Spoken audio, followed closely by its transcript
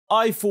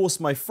I forced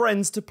my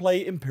friends to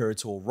play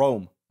Imperator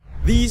Rome.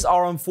 These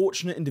are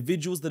unfortunate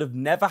individuals that have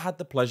never had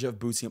the pleasure of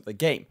booting up the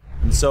game,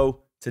 and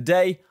so,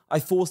 today,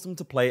 I forced them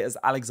to play as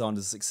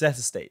Alexander's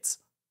successor states.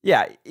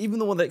 Yeah, even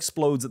the one that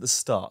explodes at the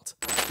start.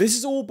 This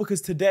is all because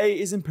today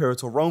is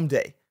Imperator Rome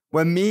Day,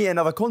 where me and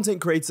other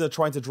content creators are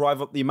trying to drive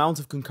up the amount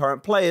of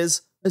concurrent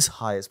players as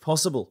high as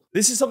possible.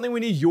 This is something we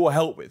need your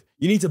help with.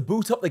 You need to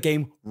boot up the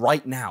game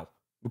right now.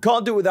 We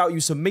can't do it without you,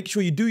 so make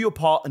sure you do your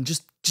part and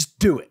just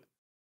do it.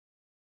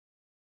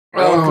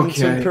 Welcome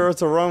to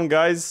Imperator Rome,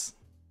 guys.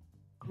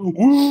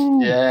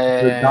 Woo!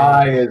 Yay. The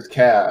die is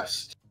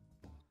cast.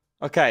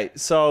 Okay,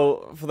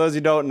 so for those who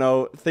don't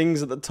know,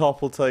 things at the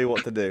top will tell you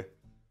what to do.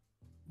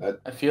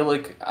 I feel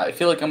like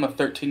I'm a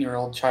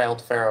 13-year-old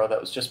child pharaoh that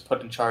was just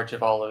put in charge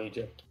of all of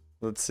Egypt.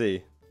 Let's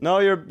see. No,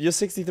 you're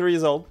 63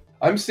 years old.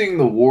 I'm seeing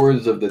the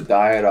wars of the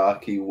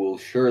diadochi will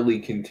surely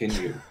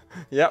continue.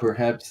 Yep.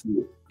 Perhaps,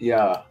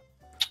 yeah.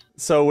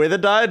 So we're the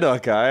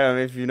diadochi. I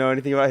mean, if you know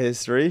anything about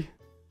history,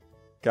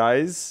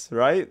 guys,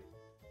 right?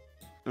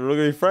 We're all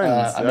gonna be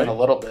friends. I mean, a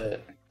little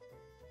bit.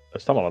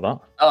 Something like that.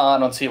 I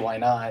don't see why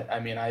not. I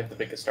mean, I have the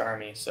biggest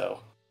army, so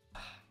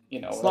you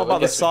know. It's not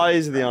about the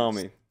size of the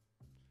army.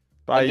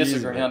 I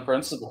disagree on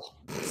principle.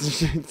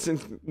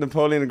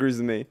 Napoleon agrees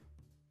with me.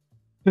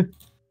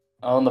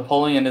 Oh,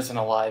 Napoleon isn't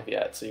alive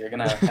yet, so you're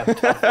gonna have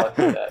tough luck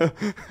with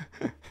that.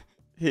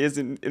 He is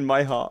in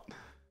my heart.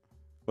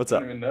 What's I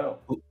up? don't even know.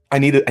 I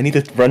need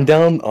a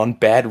rundown on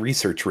bad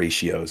research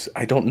ratios.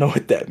 I don't know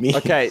what that means.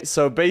 Okay,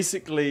 so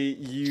basically,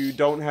 you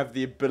don't have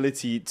the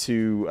ability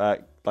to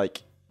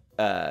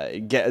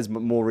get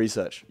more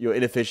research. You're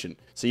inefficient,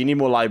 so you need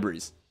more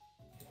libraries.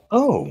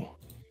 Oh.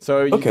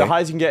 So Okay. the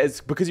highest you can get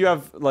is because you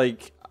have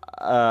like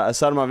a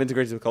certain amount of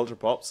integrated with culture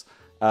pops.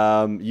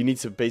 You need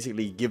to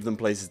basically give them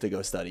places to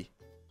go study.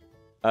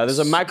 There's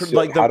a macro, So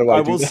like how do I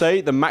I do will that?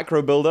 say, the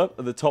macro builder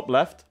at the top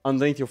left,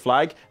 underneath your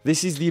flag.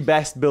 This is the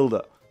best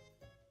builder.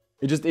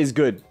 It just is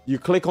good. You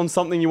click on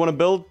something you want to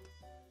build,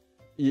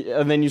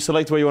 and then you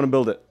select where you want to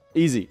build it.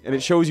 Easy, and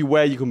it shows you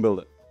where you can build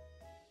it.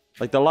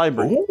 Like the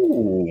library.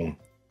 Ooh.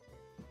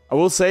 I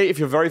will say, if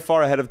you're very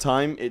far ahead of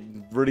time, it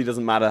really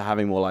doesn't matter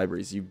having more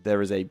libraries.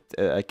 There is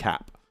a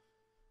cap.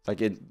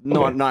 Like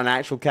not an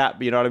actual cap,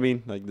 but you know what I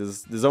mean. Like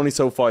there's only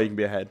so far you can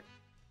be ahead.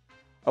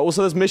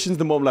 Also, there's missions in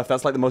the bottom left.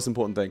 That's like the most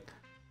important thing.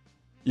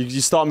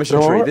 You start a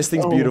mission tree. This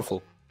thing's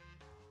beautiful,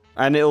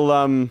 and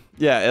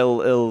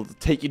it'll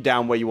take you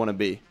down where you want to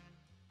be.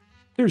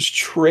 There's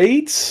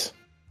traits?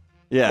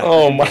 Yeah.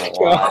 Oh my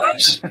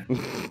gosh.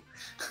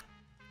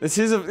 This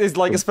is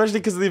like, especially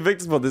because of the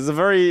Invictus mod. This is a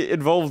very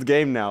involved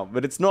game now,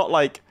 but it's not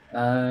like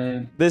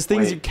there's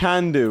things you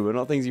can do, but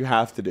not things you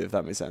have to do. If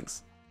that makes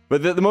sense.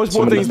 But the most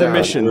important thing is the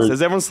missions.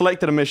 Has everyone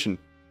selected a mission?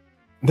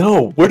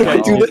 No, where do I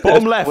do that?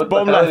 Bottom left, What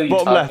bottom the hell are left, you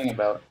bottom talking left.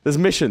 about? There's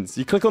missions.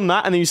 You click on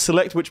that, and then you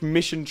select which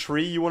mission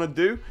tree you want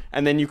to do,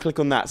 and then you click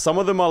on that. Some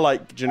of them are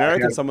like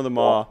generic, and some of them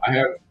are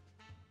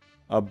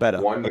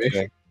better. One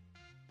mission.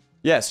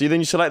 Yeah, so then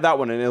you select that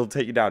one, and it'll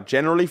take you down.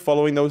 Generally,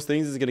 following those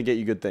things is going to get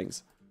you good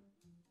things.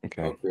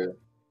 Okay.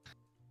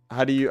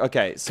 How do you...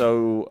 Okay,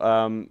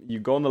 so you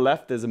go on the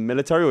left, there's a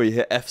military, or you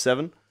hit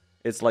F7.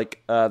 It's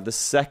like the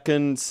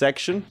second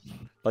section.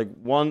 Like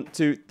 1,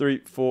 2,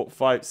 3, 4,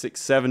 5,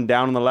 6, 7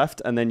 down on the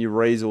left, and then you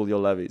raise all your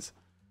levies.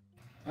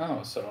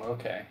 Oh, so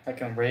okay, I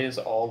can raise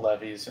all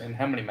levies. And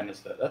how many men is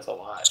that? That's a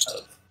lot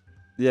of.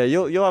 Yeah,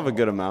 you'll have a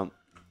good amount.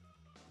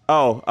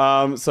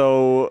 Oh,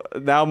 so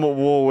now I'm at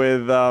war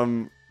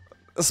with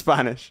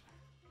Spanish.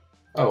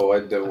 Oh,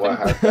 what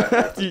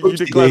happened? you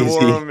declared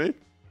war on me.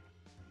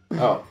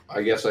 Oh,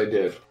 I guess I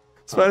did.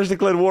 Spanish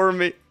declared war on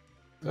me.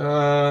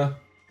 I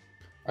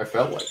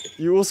felt like it.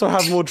 You also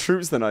have more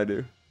troops than I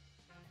do.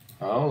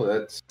 Oh,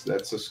 that's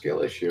a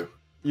skill issue.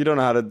 You don't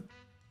know how to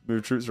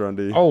move troops around,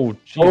 do you? Oh,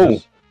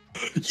 Jesus.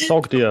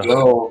 Sog dear.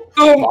 Oh,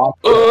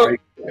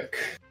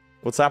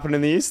 What's happening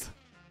in the east?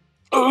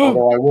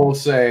 although I will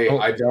say,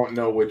 I don't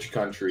know which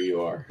country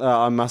you are.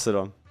 I'm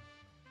Macedon.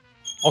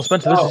 Oh,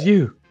 Spencer, this is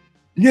you.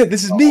 Yeah,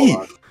 this is me.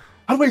 Hold on.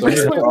 How do I So raise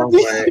you're my the wrong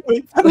army? way.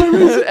 Wait, how do I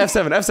raise it?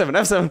 F7,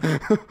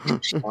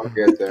 F7. I'll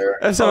get there.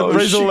 F7, Oh,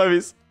 raise all shit.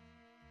 levies.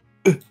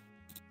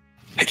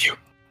 Thank you.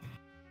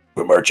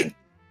 We're marching.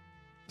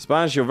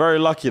 Spanish, you're very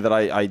lucky that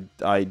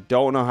I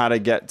don't know how to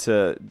get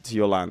to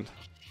your land.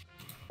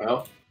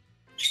 Well,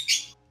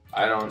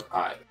 I don't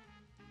either.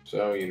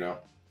 So, you know,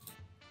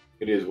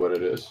 it is what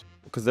it is.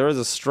 Because there is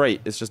a strait,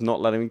 it's just not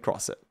letting me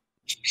cross it.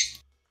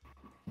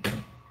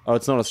 Oh,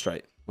 it's not a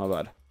strait. My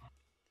bad.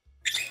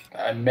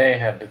 I may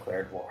have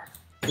declared war.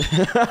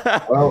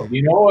 Well,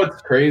 you know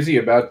what's crazy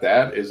about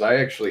that is I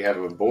actually have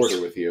a border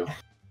with you.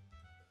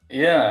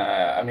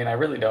 Yeah, I mean, I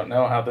really don't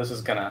know how this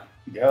is gonna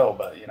go,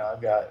 but you know,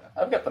 I've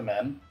got the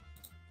men.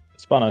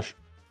 Spanish.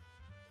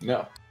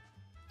 No.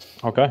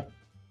 Okay.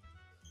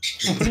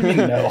 What do you mean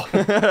no?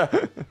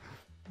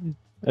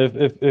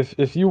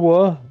 If you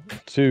were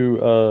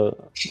to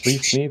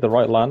leave me the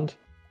right land,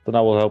 then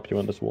I will help you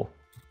in this war.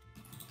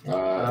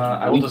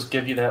 I will just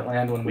give you that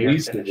land when we are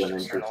Least is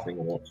finished. an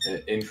External.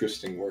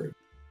 interesting word.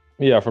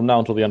 Yeah, from now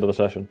until the end of the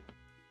session.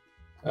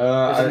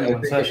 I think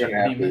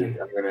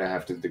I'm gonna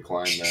have to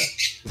decline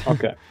that.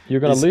 Okay,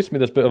 you're gonna lease me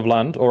this bit of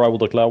land, or I will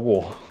declare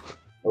war.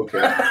 Okay.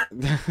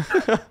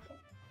 I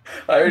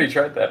already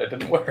tried that. It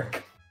didn't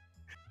work.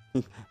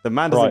 The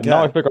man doesn't Right, care.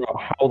 now I figure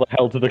out how the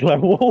hell to declare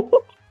war.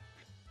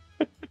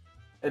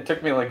 It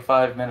took me like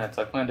 5 minutes.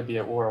 I planned to be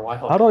at war a while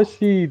ago. How do I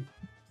see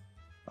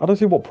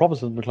what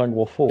provinces I'm declaring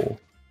war for?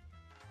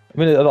 I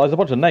mean, there's a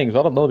bunch of names.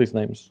 I don't know these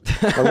names.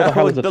 Like, what the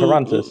hell is a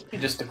Tarantus? You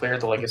just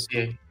declared the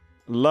legacy.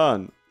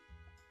 Learn.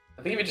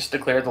 I think if you just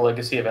declared the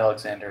legacy of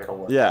Alexander, it'll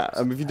work. Yeah,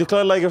 if you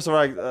declare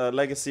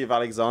Legacy of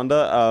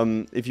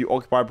Alexander, if you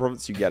occupy a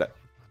province, you get it.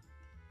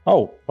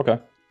 Oh, okay.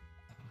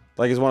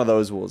 Like, it's one of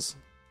those wars.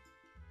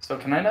 So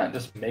can I not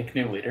just make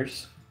new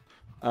leaders?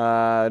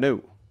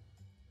 No.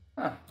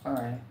 Huh,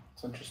 alright.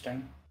 That's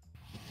interesting.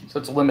 So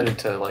it's limited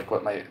to like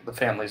what the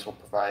families will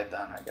provide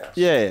then, I guess.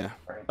 Yeah.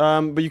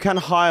 Right. But you can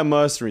hire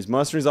mercenaries.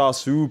 Mercenaries are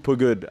super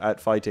good at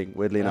fighting,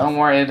 weirdly enough. Don't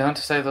worry, don't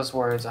say those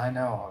words. I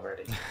know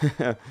already.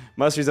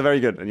 Mercenaries are very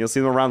good, and you'll see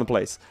them around the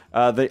place.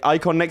 The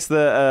icon next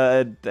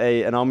to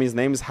an army's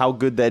name is how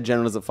good their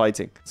generals at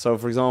fighting. So,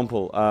 for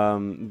example,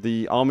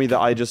 the army that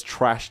I just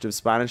trashed of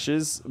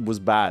Spanishes was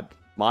bad.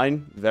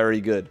 Mine,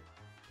 very good.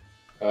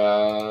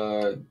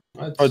 Oh,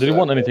 did you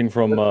want anything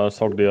from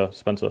Sogdia,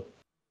 Spencer?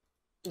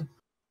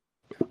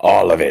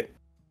 All of it.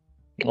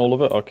 All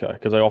of it? Okay,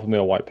 because they offered me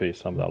a white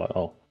piece. I'm there like,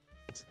 oh.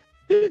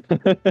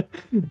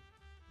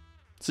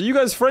 So you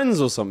guys friends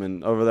or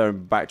something over there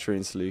in Bactria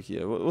and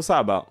Seleucia? What's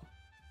that about?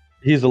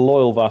 He's a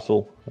loyal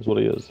vassal, that's what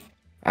he is.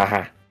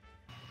 Uh-huh.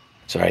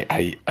 Sorry,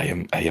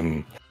 I'm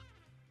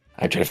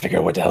trying to figure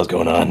out what the hell's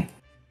going on.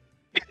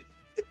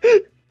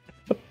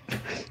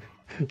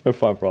 We're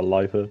fine for our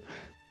life here.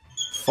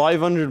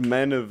 500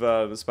 men of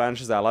the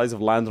Spanish allies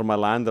have landed on my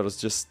land. I was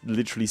just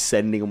literally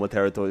sending more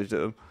territory to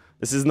them.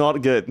 This is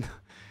not good.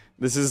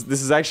 This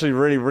is actually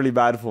really, really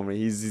bad for me.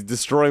 He's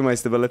destroying my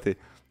stability.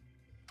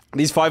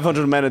 These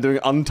 500 men are doing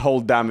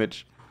untold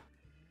damage.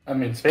 I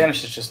mean,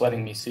 Spanish is just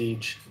letting me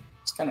siege.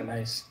 It's kind of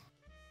nice.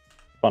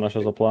 Spanish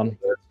has a plan.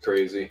 That's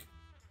crazy.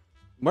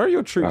 Where are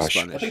your troops, I I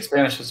Spanish? think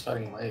Spanish is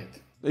fighting late.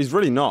 He's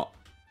really not.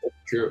 It's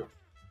true.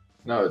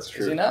 No, it's Is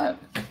true. he not?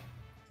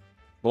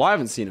 Well, I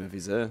haven't seen him if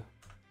he's here.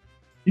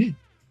 You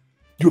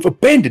have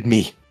abandoned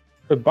me.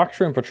 The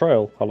Bactrian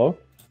Betrayal, hello?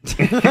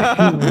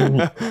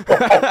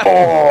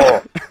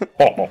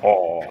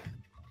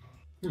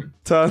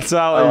 Turns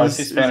out Oh, I he's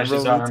see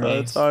Spanish's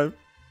armies. time.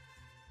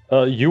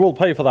 You will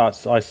pay for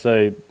that, I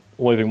say,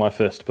 waving my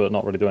fist, but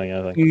not really doing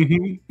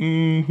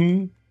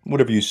anything.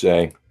 Whatever you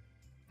say.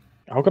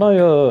 How can I,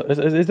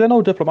 is there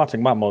no diplomatic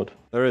map mode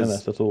There in is.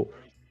 this at all?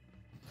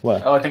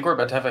 Where? Oh, I think we're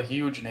about to have a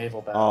huge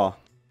naval battle. Oh,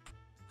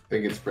 I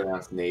think it's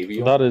pronounced Navy.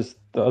 That is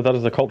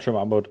the culture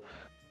map mode.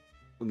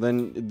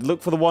 then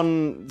look for the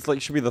one. It's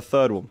like should be the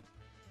third one,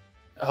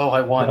 Oh,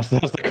 I won.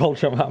 That's the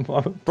culture map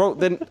mode. bro.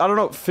 Then I don't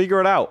know. Figure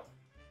it out.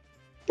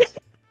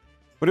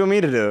 What do you want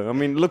me to do? I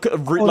mean, look at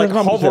like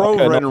hover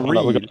over and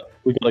read.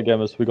 We got a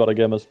gamers. We got a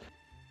gamers.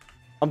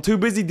 I'm too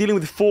busy dealing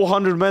with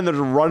 400 men that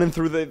are running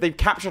through. They've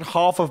captured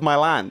half of my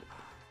land.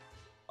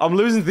 I'm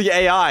losing to the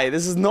AI.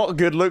 This is not a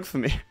good look for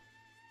me.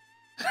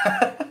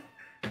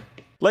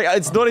 Like,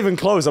 it's not even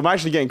close. I'm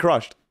actually getting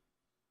crushed.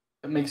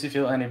 If it makes you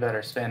feel any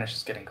better, Spanish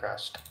is getting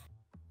crushed.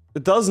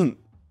 It doesn't,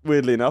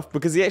 weirdly enough,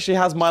 because he actually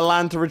has my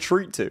land to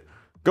retreat to.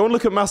 Go and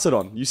look at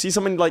Macedon. You see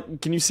something like,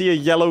 can you see a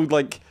yellow,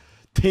 like,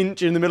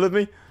 tinge in the middle of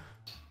me?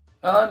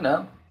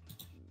 No.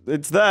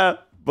 It's there.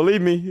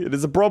 Believe me, it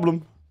is a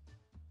problem.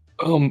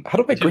 How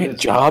do I grant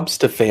jobs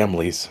to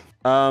families?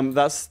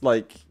 That's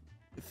like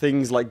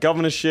things like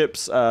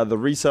governorships, the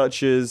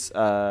researchers,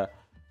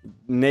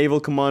 naval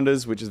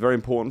commanders, which is very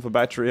important for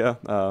Bactria,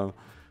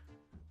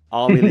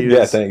 army leaders.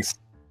 Yeah, thanks.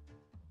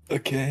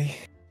 Okay.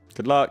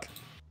 Good luck.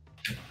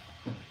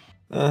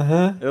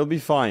 Uh-huh. It'll be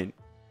fine.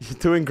 You're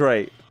doing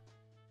great.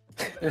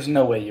 There's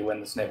no way you win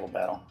this naval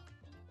battle.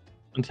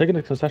 I'm taking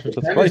a concession to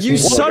What You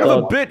What son of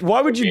a God. bit!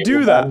 Why would you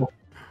do that?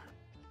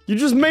 You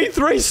just made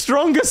 3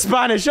 stronger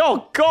Spanish.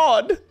 Oh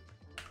God!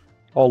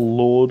 Oh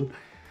lord.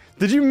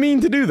 Did you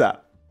mean to do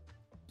that?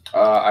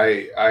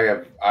 I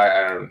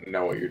don't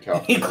know what you're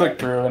talking He about. clicked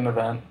through an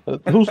event.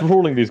 Who's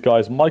ruling these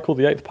guys? Michael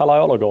the 8th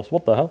Palaiologos.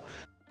 What the hell?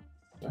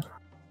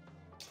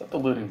 Let the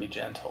looting be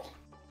gentle.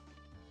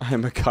 I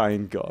am a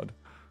kind god.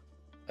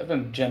 I've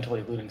been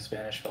gently looting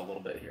Spanish for a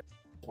little bit here.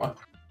 What?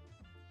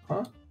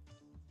 Huh?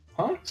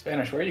 Huh?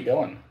 Spanish, where are you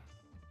going?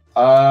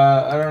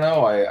 I don't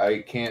know.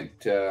 I can't.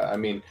 I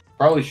mean,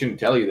 probably shouldn't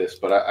tell you this,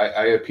 but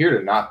I appear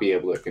to not be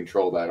able to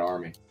control that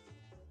army.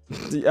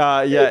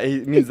 Yeah,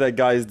 it means that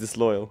guy is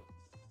disloyal.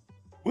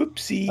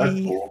 Whoopsie.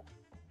 That's cool.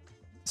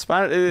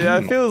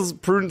 It feels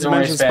prudent to Don't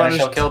worry, mention Spanish.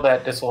 Spanish. I'll kill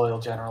that disloyal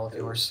general of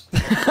yours.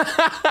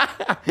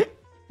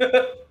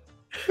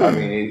 I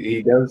mean,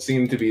 he does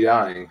seem to be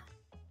dying.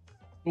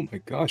 Oh my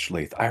gosh,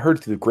 Lath. I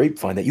heard through the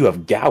grapevine that you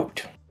have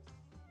gout.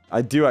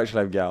 I do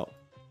actually have gout.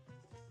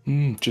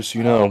 Just so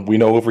you know, we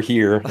know over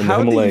here in the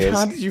Himalayas.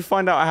 How did you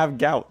find out I have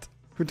gout?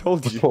 Who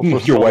told you?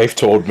 Your wife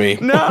told me.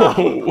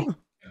 No!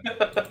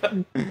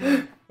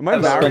 Am I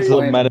married?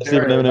 Menace,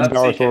 even in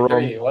Imperator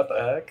Rome. What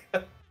the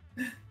heck?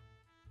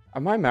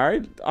 Am I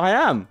married? I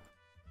am.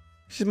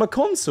 She's my The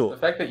consort.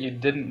 fact that you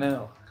didn't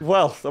know.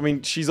 Well, I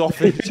mean, she's off.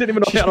 You didn't even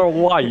know she had a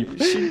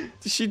wife.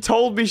 She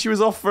told me she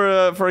was off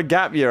for a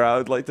gap year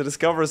out, like to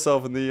discover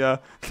herself in the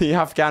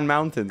Afghan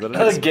mountains. I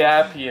don't A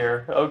gap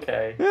year.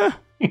 Okay. Yeah.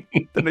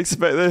 Didn't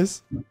expect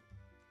this.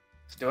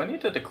 Do I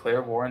need to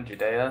declare war on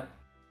Judea?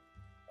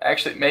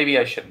 Actually, maybe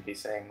I shouldn't be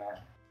saying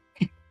that.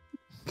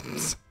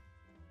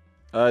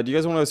 Do you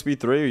guys want to go speed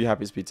 3 or are you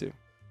happy speed 2?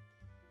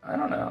 I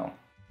don't know.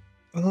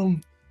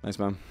 Nice,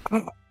 man.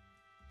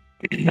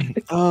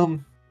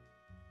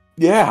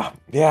 Yeah,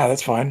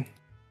 that's fine.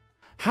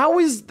 How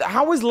is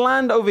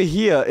land over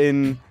here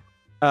in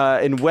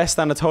West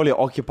Anatolia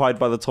occupied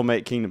by the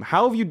Ptolemaic Kingdom?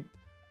 How have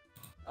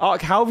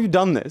you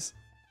done this?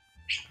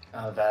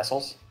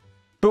 Vassals?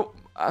 But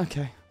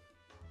okay,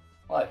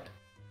 What?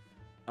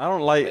 I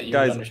don't like You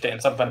guys.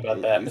 understand something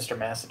about that, Mr.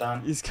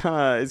 Macedon? He's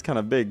kind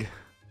of big.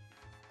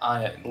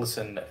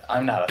 Listen,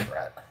 I'm not a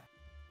threat.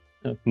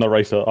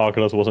 Narrator,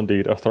 Arcanus was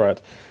indeed a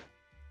threat.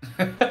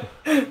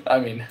 I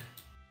mean,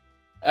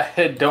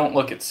 don't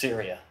look at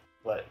Syria,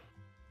 but...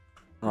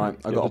 Right,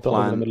 I Yeah, got a just don't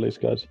live in the plan. Middle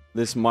East, guys.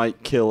 This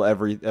might kill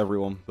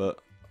everyone, but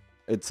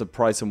it's a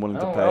price I'm willing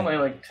to we're pay. only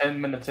like 10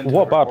 minutes into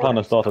What the bad plan recording,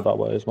 has started so- that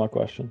way is my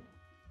question.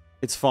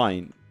 It's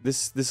fine.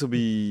 This will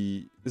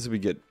be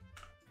good.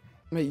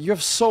 Mate, you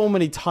have so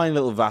many tiny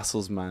little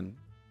vassals, man.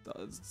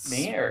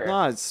 Me or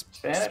No, it's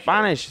Spanish?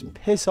 Spanish.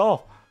 Piss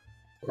off.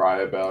 Cry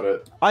about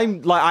it. I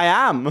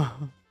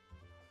am.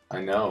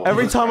 I know.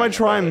 Every I'm time I crying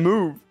try about and it.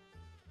 move,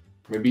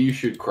 Maybe you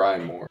should cry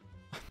more.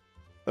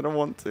 I don't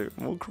want to.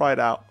 We'll cry it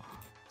out.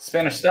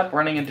 Spanish, stop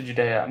running into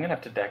Judea. I'm gonna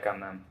have to deck on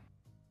them.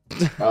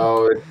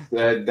 Oh,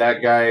 that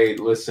guy.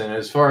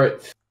 Listen,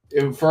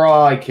 for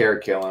all I care,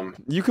 kill him.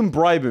 You can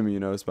bribe him, you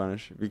know,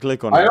 Spanish. If you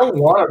click on I it. don't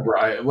want to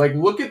bribe. Like,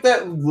 look at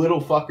that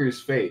little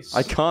fucker's face.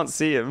 I can't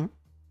see him.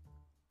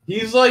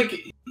 He's like,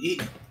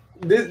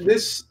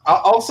 this.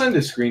 I'll send a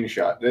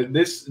screenshot.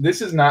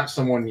 This is not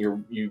someone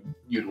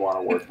you'd want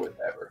to work with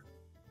ever.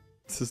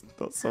 This is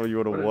not someone you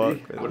want to What work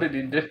did, with. what did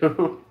he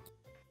do?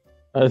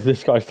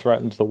 This guy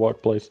threatens the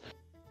workplace.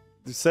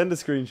 Just send a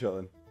screenshot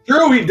then.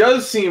 True, he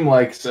does seem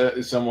like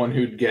someone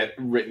who'd get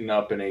written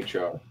up in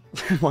HR.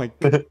 Oh my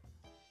god.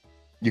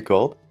 You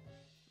called?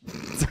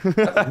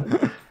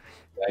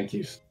 Thank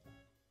you.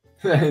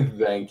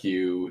 Thank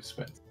you,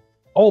 Spence.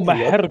 Oh my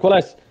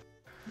Hercules!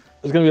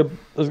 There's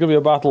gonna be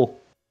a battle.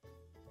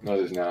 No,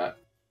 there's not.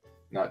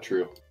 Not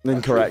true. Not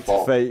Incorrect.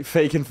 true, false.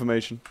 Fake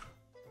information.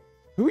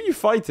 Who are you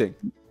fighting?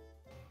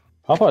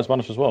 I'll fight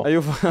Spanish as well. Are you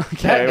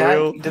okay? That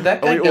guy, did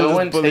that guy are we all go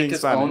just and bullying take his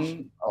Spanish?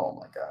 own? Oh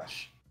my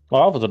gosh.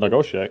 Well, I'll have to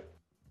negotiate.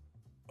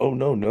 Oh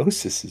no,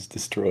 Gnosis is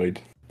destroyed.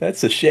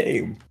 That's a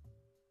shame.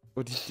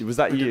 Was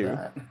that Who did you?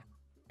 that?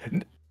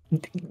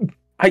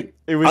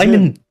 It was I'm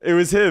him. in- It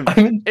was him.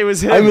 It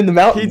was him. I'm in the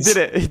mountains. He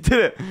did it. He did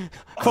it.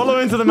 Follow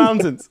him to the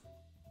mountains.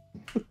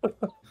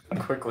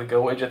 Quickly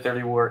go wage a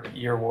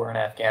 30-year war in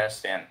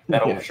Afghanistan.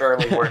 That'll Yeah.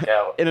 surely work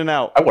out. In and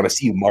out. I want to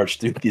see you march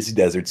through these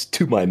deserts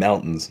to my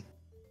mountains.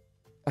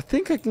 I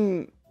think I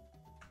can.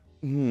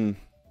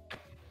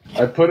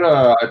 I put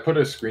a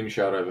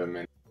screenshot of him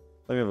in.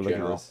 Let me have a look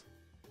General. at this.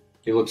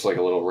 He looks like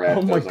a little rat.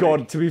 Oh my doesn't god.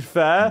 he? To be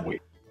fair,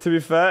 Wait.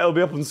 it'll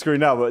be up on the screen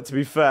now. But to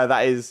be fair,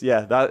 that is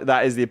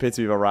that is the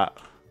epitome of a rat.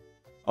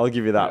 I'll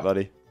give you that, Yeah.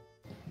 buddy.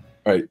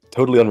 Alright,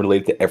 totally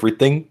unrelated to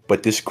everything,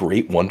 but this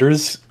Great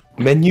Wonders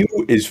menu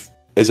is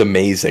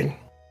amazing.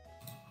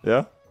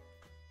 Yeah.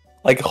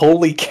 Like,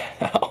 holy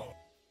cow.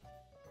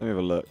 Let me have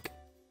a look.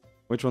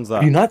 Which one's Have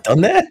that? you not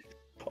done that?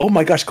 Oh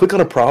my gosh, click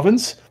on a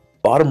province,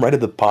 bottom right of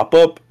the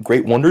pop-up,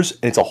 Great Wonders,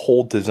 and it's a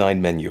whole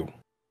design menu.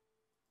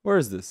 Where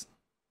is this?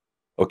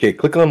 Okay,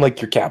 click on,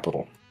 like, your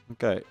capital.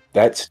 Okay.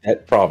 That's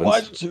that province. Why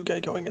is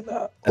 2K going in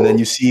that? And then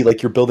you see,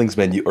 like, your buildings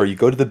menu, or you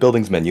go to the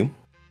buildings menu,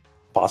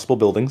 possible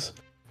buildings,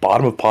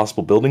 bottom of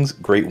possible buildings,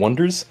 Great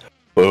Wonders,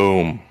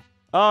 boom.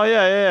 Oh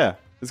yeah.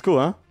 It's cool,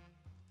 huh?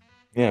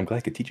 Yeah, I'm glad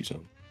I could teach you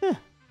something.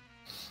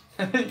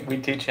 We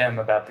teach him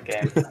about the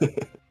game.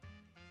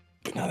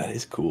 But no, that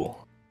is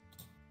cool.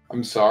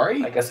 I'm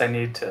sorry. I guess I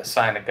need to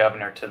assign a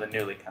governor to the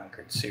newly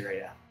conquered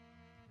Syria.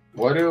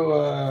 What do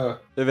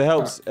If it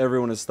helps,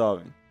 everyone is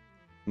starving.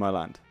 In my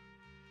land.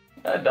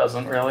 It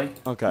doesn't really.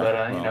 Okay.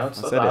 But, you know,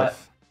 it's I a said lot.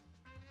 if.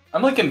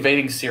 I'm like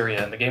invading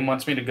Syria, and the game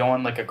wants me to go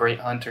on like a great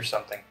hunt or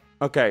something.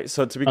 Okay,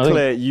 so to be I think-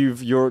 clear,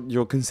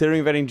 you're considering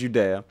invading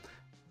Judea,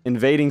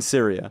 invading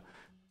Syria.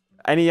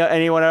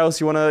 Anyone else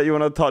you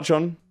wanna touch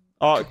on?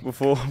 Ark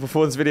before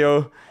this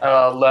video.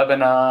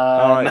 Lebanon.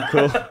 Alright,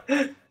 cool.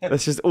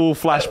 That's just all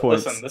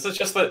flashpoints. Listen, this is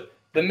just the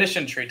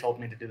mission tree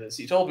told me to do this.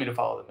 He told me to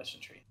follow the mission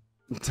tree.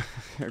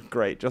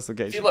 Great, just in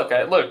case. See, look,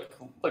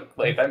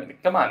 Leif, I mean,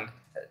 come on.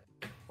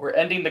 We're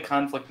ending the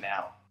conflict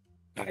now.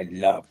 I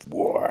love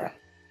war.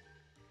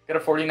 Got a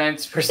 49%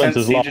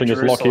 Spencer's siege laughing of as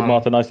Lockheed Jerusalem.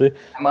 Martin, I see.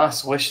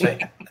 Hamas wish they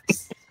had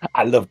this.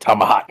 I love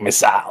Tomahawk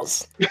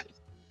missiles.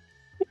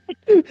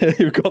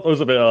 You got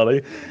those a bit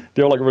early. Do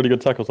you have like a really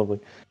good tech or something?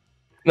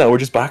 No, we're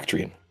just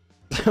backtree.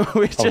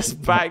 We're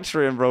just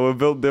factoring, bro. We're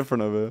built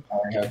different over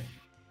here.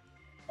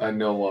 I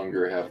no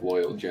longer have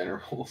loyal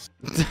generals.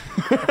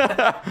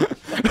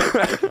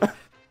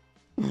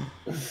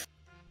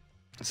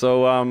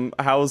 So,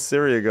 how's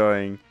Syria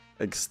going?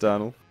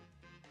 External.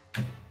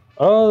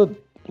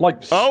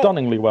 Like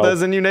stunningly well.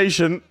 There's a new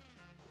nation.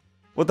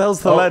 What the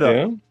hell's Toledo?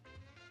 Yeah.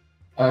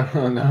 I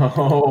don't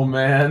know,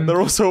 man.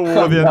 They're also a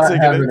war with the I'm not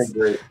having a Antigonids.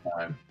 great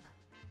time.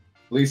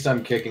 At least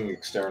I'm kicking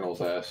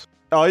external's ass.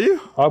 Are you?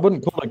 I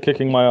wouldn't call it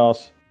kicking my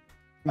ass.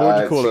 What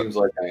would you call it? Seems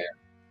like I am.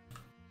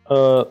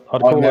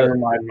 I'd call Never it.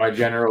 mind. My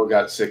general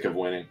got sick of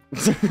winning.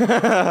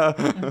 I'd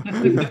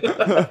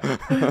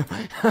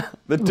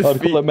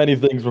call it many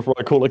things before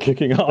I call it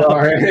kicking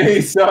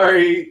ass.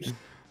 Sorry.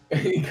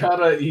 He got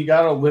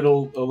a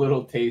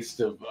little taste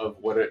of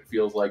what it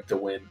feels like to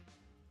win.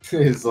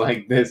 It's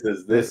like this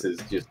is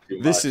just too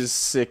much. This is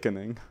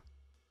sickening.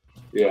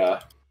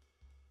 Yeah.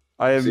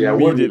 I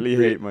immediately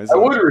hate myself. I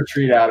would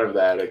retreat out of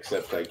that,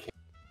 except I can't.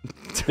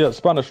 Yeah,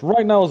 Spanish.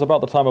 Right now is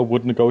about the time I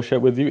would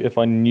negotiate with you if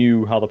I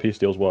knew how the peace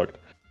deals worked.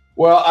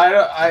 Well,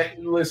 I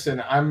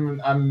listen.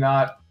 I'm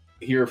not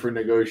here for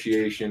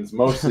negotiations,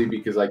 mostly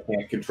because I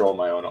can't control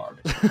my own army.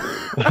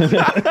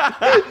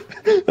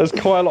 There's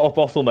quite a lot of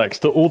bottlenecks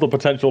to all the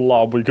potential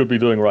lob we could be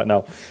doing right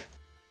now.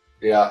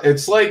 Yeah,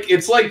 it's like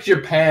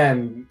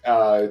Japan,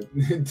 like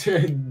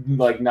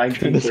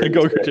 1930s.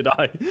 Go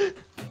Jedi.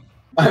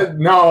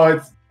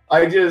 No,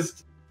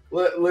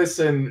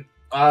 listen.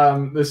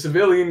 The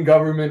civilian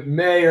government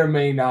may or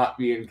may not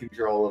be in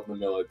control of the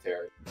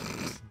military.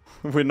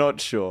 We're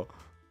not sure.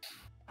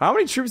 How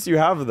many troops do you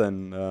have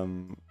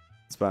then,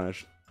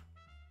 Spanish?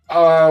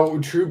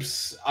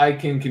 Troops I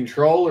can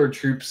control, or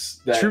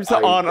troops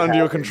that aren't under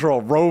your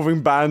control.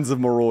 Roving bands of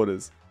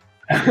marauders.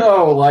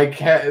 Oh, like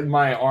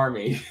my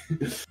army.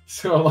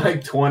 So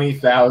like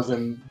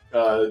 20,000.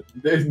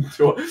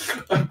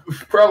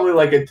 Probably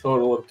like a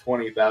total of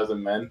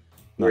 20,000 men. Nice.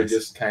 We're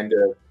just kind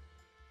of,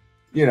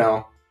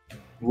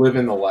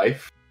 living the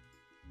life.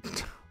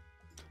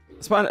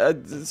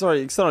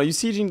 Sorry, external. Are you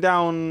sieging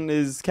down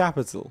his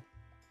capital?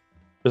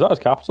 Is that his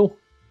capital?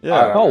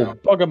 Yeah. Oh,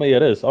 bugger me,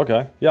 it is.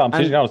 Okay. Yeah, I'm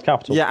sieging down his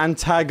capital. Yeah,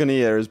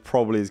 Antagonia is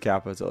probably his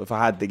capital, if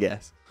I had to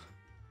guess.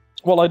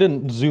 Well, I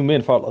didn't zoom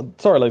in for.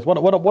 Sorry, ladies.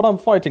 When I'm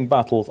fighting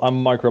battles,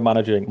 I'm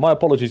micromanaging. My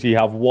apologies. You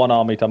have one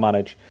army to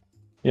manage.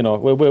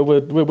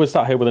 We're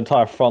sat here with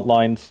entire front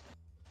lines.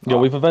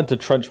 We've invented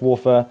trench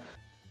warfare.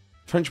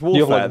 Trench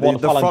warfare. Like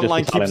the front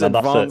line keeps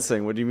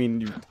advancing. What do you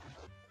mean?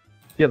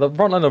 Yeah, the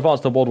front line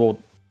advanced in World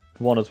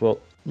War I as well.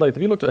 Like,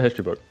 have you looked at a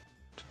history book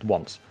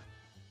once?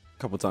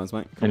 A couple of times,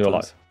 mate. In your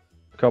life.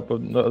 A couple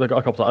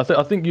of times.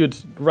 I think you'd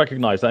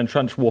recognise that in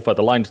trench warfare,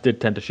 the lines did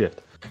tend to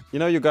shift. You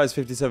know your guy's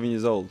 57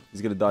 years old.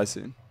 He's gonna die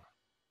soon.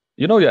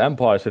 You know your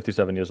empire is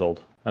 57 years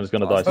old and it's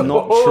gonna die soon.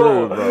 Not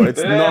true, bro.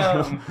 It's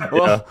not.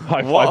 Well, yeah.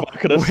 High five,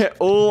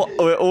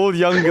 we're all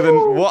younger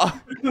than what?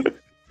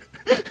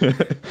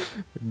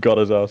 Got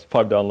his ass.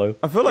 Pipe down low.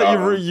 I feel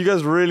like you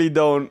guys really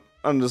don't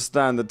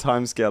understand the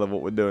timescale of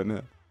what we're doing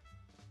here.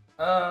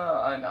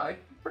 I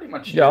pretty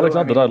much. Yeah,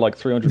 Alexander died like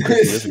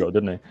 350 years ago,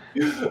 didn't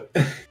he?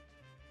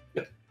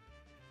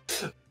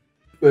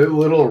 The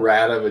little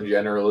rat of a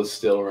general is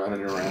still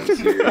running around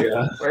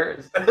Syria. Where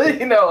is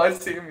I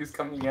see him. He's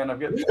coming in. I've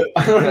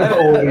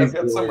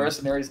got some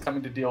mercenaries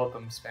coming to deal with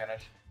them.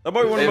 Spanish. That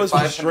might be one of the most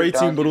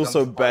frustrating, but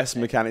also best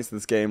mechanics of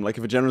this game. Like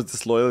if a general's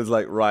disloyal, he's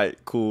like, right,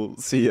 cool,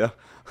 see ya.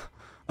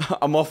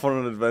 I'm off on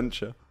an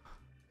adventure.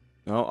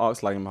 No,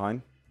 Ark's lagging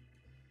behind.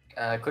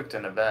 I clicked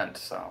an event,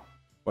 so.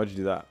 Why'd you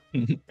do that?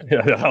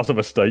 Yeah, that was a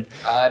mistake.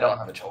 I don't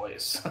have a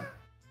choice.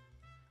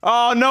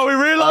 Oh no, he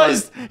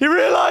realized! He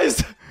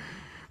realized!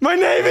 My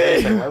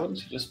navy! Why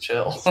wouldn't you just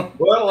chill?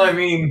 Well, I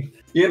mean,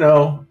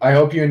 I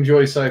hope you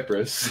enjoy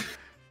Cyprus.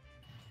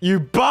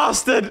 You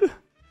bastard!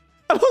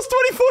 I lost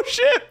 24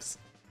 ships!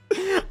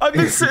 I've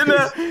been sitting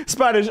there,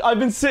 Spanish, I've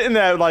been sitting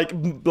there like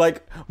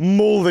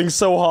molding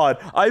so hard.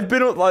 I've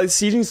been like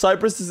sieging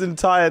Cyprus this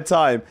entire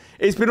time.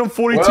 It's been on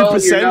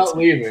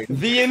 42%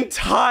 the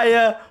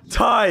entire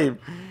time.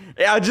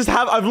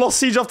 I've lost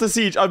siege after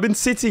siege. I've been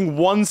sitting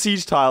one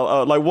siege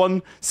tile,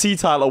 one sea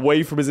tile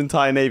away from his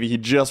entire navy. He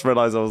just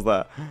realized I was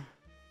there.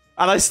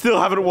 And I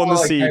still haven't won the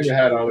siege. I kind of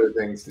had other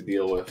things to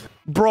deal with.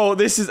 Bro,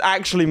 this is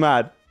actually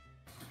mad.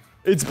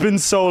 It's been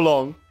so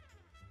long.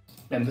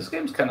 Man, this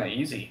game's kind of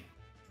easy.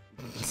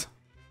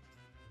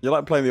 You're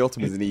like playing the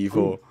Ottomans in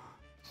E4.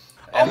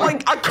 Oh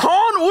my, I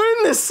can't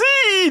win the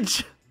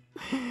siege!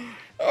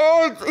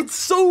 Oh, it's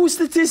so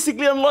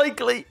statistically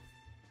unlikely.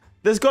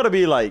 There's got to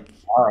be like...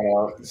 I don't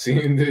know.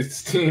 It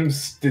seems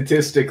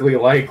statistically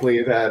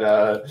likely that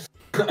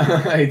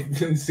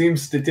it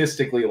seems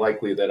statistically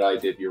likely that I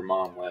did your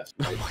mom last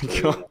night. Oh my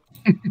god.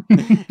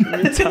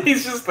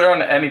 He's just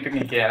throwing anything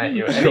he can at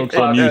you. Jokes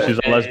on you, she's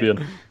a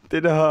lesbian.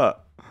 Did it hurt?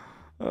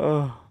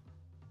 Oh.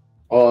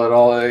 All in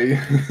all,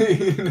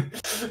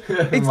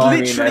 it's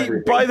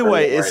literally, by the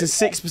way, it's a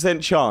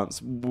 6% chance,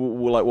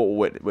 like what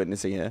we're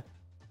witnessing here.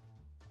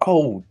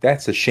 Oh,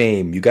 that's a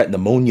shame. You got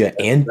pneumonia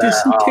and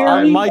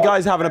dysentery? My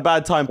guy's having a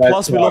bad time.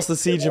 Plus, we lost the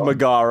siege of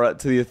Megara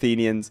to the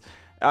Athenians.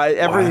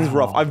 Everything's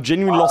rough. I've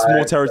genuinely lost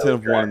more territory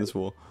than I've won in this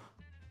war.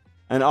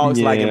 And Ark's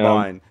lagging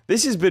behind.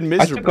 This has been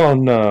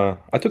miserable.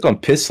 I took on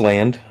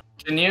Pissland.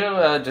 Can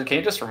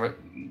you just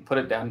put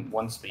it down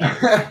one speed?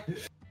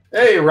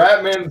 Hey,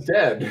 Ratman's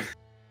dead.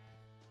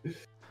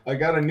 I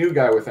got a new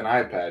guy with an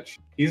eye patch.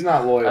 He's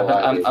not loyal.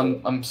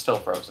 I'm still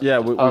frozen. Yeah,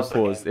 we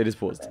paused. It is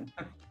paused.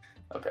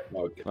 Okay.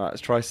 Okay. Alright,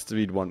 let's try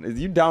speed 1. Is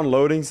you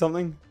downloading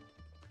something?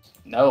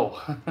 No.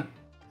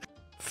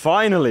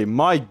 Finally,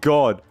 my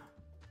god.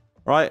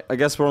 Right, I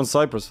guess we're on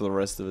Cyprus for the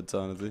rest of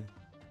eternity.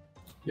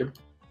 Yep.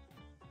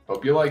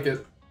 Hope you like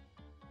it.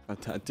 I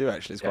do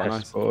actually, it's quite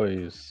nice.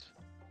 Boys.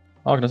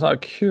 Arcanus, out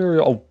of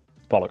curiosity... Oh,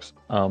 bollocks.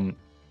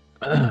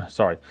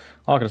 Sorry.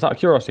 Arcanus, out of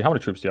curiosity, how many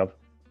troops do you have?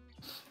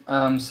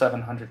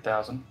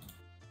 700,000.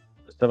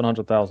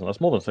 700,000.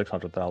 That's more than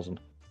 600,000.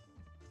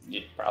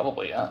 Yeah,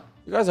 probably, yeah.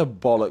 You guys are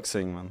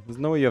bollocksing, man. There's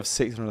no way you have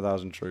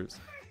 600,000 troops.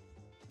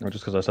 Or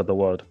just because I said the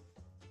word.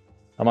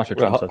 I'm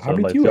actually Well, trying to how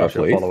many do you have,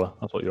 a follower.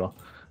 That's what you are.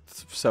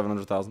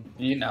 700,000.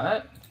 You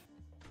not?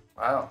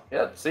 Wow.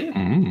 Yeah, see?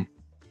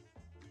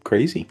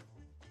 Crazy.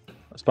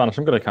 Spanish,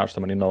 I'm going to catch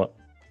them and you know it.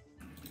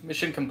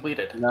 Mission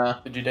completed. Nah.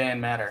 The Judean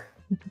matter.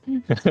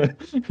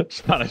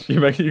 Spanish,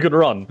 you can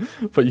run,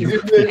 but you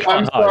I'm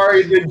can't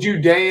sorry, did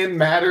Judean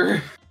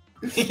matter?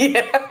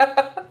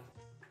 Yeah.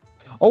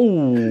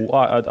 Oh,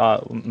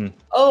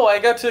 Oh, I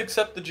got to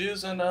accept the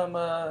Jews and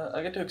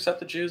I get to accept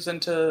the Jews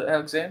into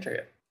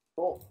Alexandria.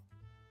 Cool.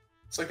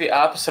 It's like the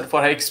opposite of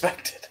what I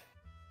expected.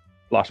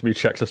 Flash me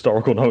checks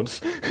historical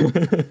notes.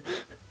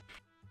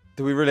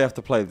 Do we really have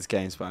to play this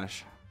game,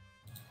 Spanish?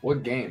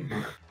 What game?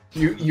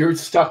 You're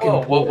stuck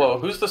Whoa, in. whoa!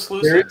 Who's the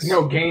Seleucids? There is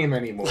no game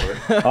anymore.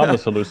 I'm the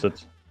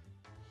Seleucids.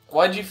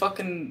 Why'd you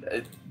fucking,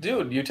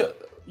 dude? You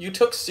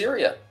took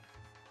Syria.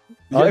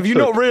 Have you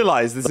not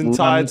realized this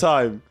entire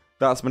time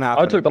that's been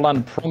happening? I took the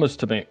land promised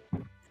to me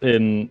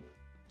in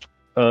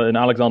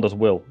Alexander's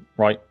will,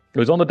 right? He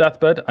was on the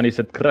deathbed and he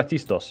said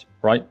 "Kretistos,"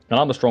 right? And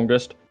I'm the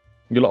strongest,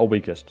 you lot are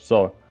weakest.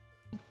 So,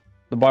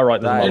 by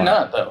right, there's You're no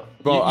land. not though.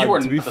 Well, you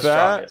were to be the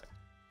fair,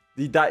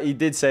 strongest. he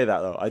did say that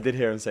though. I did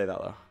hear him say that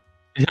though.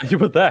 Yeah, you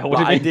were there.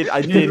 What I did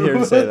you... did hear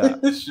him say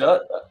that.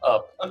 Shut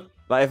up.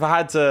 Like if I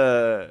had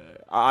to,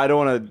 I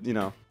don't want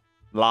to,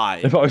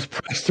 lie. If I was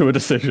pressed to a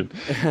decision.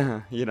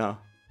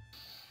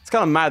 It's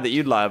kind of mad that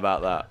you'd lie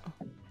about that.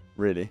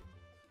 Really.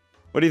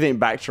 What do you think,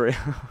 Bactria?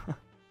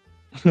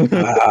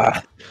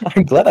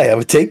 I'm glad I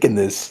haven't taken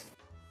this.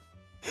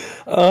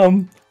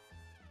 I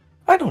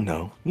don't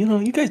know.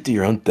 You guys do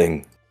your own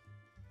thing.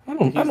 I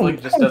don't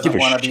Just doesn't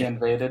want to be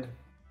invaded.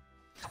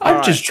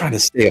 I'm just trying to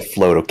stay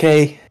afloat,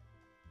 okay?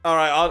 All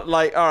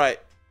right,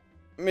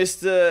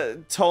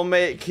 Mr.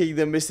 Ptolemaic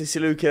Kingdom, Mr.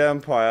 Seleucid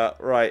Empire.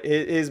 Right,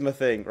 here's my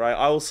thing. Right,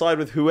 I will side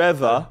with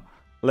whoever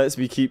lets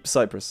me keep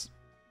Cyprus.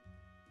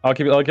 I'll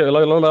give you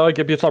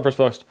Cyprus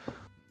first.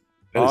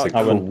 That is a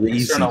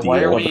crazy deal.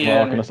 Why are we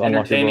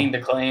entertaining the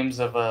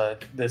claims of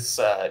this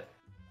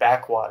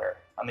backwater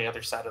on the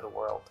other side of the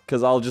world?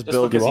 Because I'll just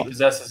build. Because he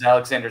possesses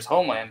Alexander's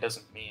homeland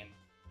doesn't mean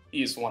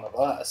he's one of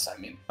us. I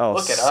mean,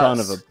 look at us. Son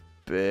of a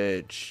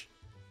bitch.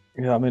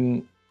 Yeah, I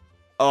mean.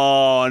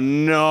 Oh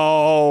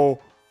no!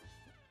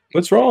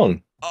 What's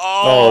wrong?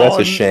 Oh, that's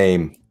a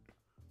shame.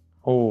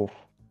 Oh,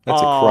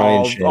 that's a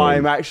crying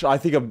shame. I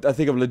think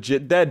I'm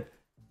legit dead.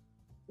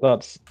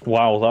 That's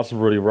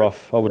really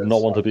rough. I would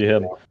not want to be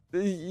him. Do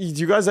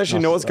you guys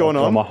actually know what's going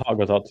on? My heart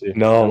goes out to you.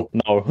 No.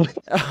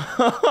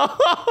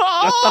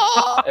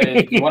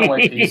 Hey, you want a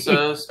white piece,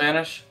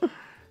 Spanish?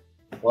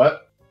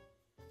 What?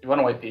 You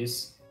want a white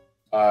piece?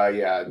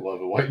 Yeah, I'd love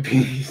a white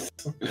piece.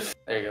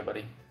 There you go,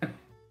 buddy.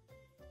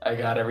 I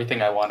got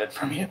everything I wanted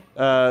from you.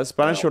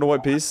 Spanish, you want a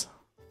white piece?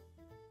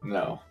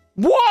 No.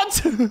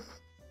 What?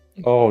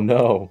 Oh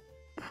no.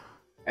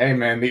 Hey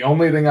man, the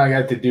only thing I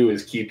got to do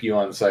is keep you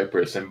on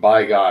Cyprus, and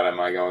by God, am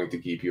I going to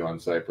keep you on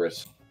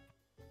Cyprus?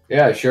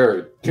 Yeah,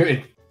 sure.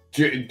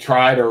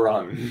 Try to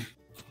run.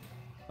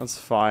 That's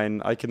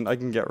fine. I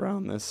can get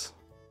around this.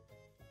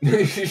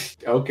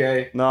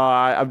 Okay. No,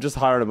 I'm just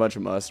hiring a bunch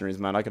of mercenaries,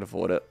 man. I can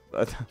afford it.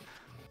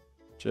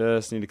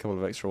 Just need a couple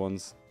of extra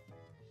ones.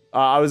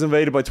 I was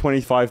invaded by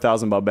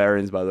 25,000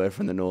 barbarians, by the way,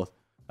 from the north.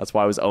 That's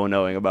why I was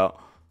 0-0ing about.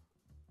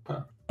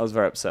 Huh. I was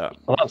very upset.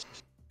 Well,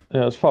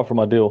 it's far from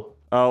ideal.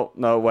 Oh,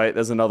 no, wait.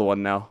 There's another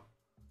one now.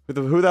 Who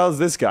the hell is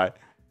this guy?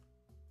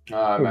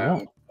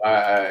 Man.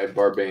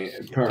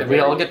 Barbarian. Did we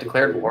all get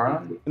declared war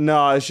on?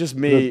 No, it's just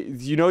me.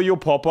 You know your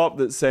pop-up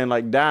that's saying,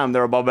 like, damn,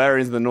 there are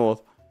barbarians in the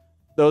north.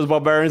 Those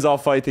barbarians are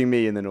fighting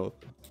me in the north.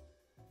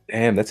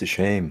 Damn, that's a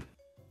shame.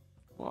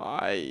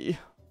 Why?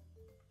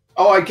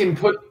 Oh, I can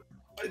put...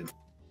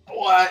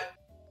 What?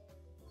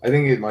 I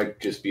think it might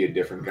just be a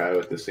different guy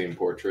with the same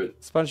portrait.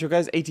 Spanish, your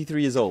guy's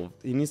 83 years old.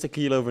 He needs to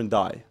keel over and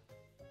die.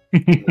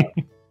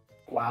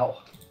 Wow.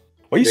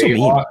 Why are you so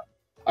mean?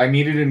 I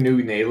needed a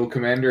new naval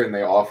commander, and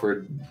they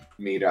offered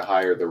me to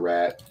hire the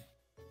rat.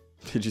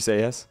 Did you say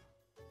yes?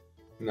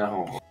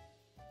 No.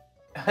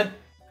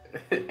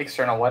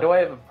 External, why do I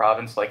have a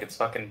province like it's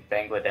fucking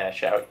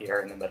Bangladesh out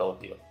here in the middle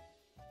of you?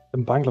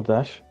 In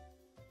Bangladesh?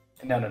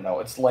 No.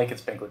 It's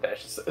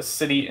Bangladesh. It's a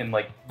city in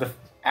like the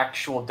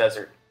actual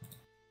desert.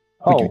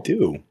 What do you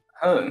do?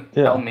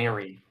 Yeah.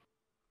 Palmyra.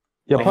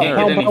 Yeah, They can't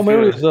get any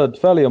Palmyra food. is a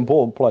fairly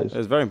important place.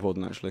 It's very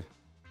important, actually.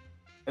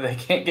 They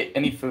can't get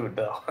any food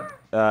though.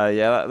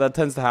 Yeah, that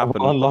tends to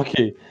happen.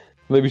 Unlucky.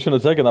 Maybe you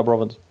shouldn't have taken that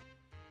province.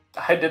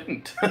 I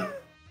didn't. I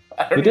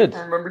don't You did.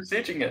 even remember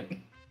sieging it.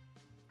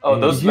 Oh,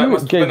 that You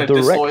must have been gave a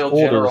direct disloyal orders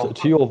general.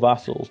 to your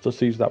vassals to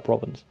seize that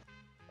province.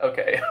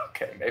 Okay,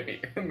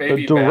 maybe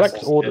The direct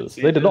vassals orders.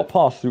 did They did siege not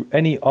pass through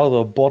any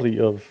other body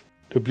of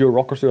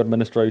bureaucracy or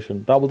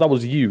administration. That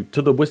was you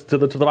to the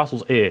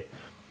vassal's ear. it.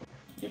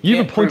 You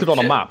even can't pointed prove on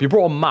a shit. map. You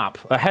brought a map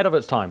ahead of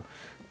its time.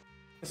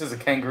 This is a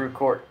kangaroo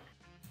court.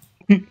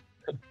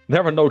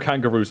 There are no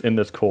kangaroos in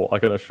this court, I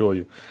can assure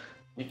you.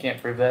 You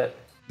can't prove that.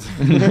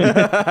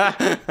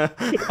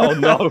 Oh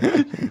no!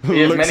 We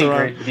have Looks many around.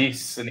 great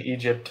beasts in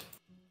Egypt.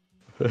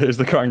 Is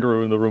the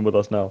kangaroo in the room with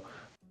us now?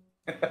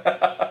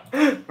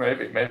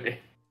 maybe.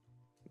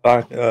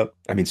 I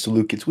mean,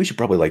 Salukins, we should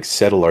probably like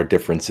settle our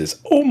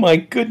differences. Oh my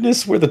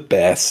goodness, we're the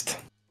best.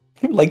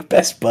 We're like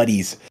best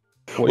buddies.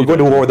 What We're going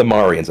to war with the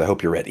Marians. I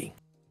hope you're ready.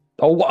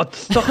 Oh, what?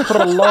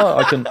 Astaghfirullah.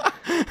 I can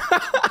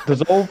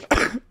dissolve.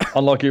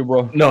 Unlucky,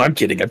 bro. No, I'm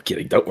kidding.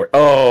 Don't worry.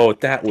 Oh,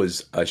 that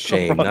was a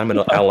shame. Now I'm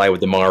going to ally with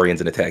the Marians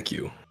and attack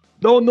you.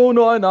 No, I'm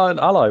not an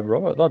ally,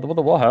 bro. What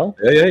the hell?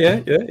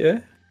 Yeah.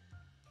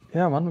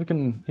 Yeah, man, we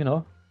can,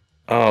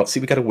 Oh, see,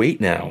 we got to wait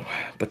now.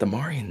 But the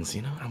Marians,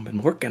 I've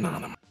been working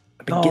on them.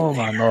 I've been getting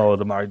there. No,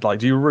 the married. Like,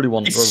 do you really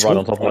want It's right so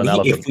on top of an funny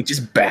elephant? if we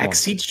just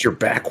backseat your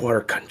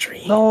backwater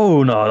country.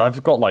 No,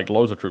 I've got like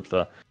loads of troops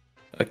there.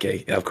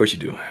 Okay, yeah, of course you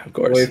do. Of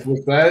course. Wait,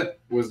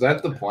 was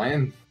that the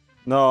plan?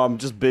 No, I'm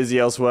just busy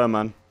elsewhere,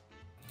 man.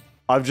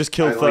 I've just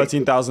killed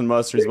 13,000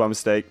 mercenaries by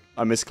mistake.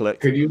 I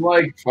misclicked. Could you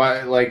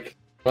fight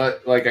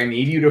but I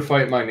need you to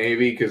fight my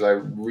navy because I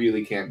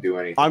really can't do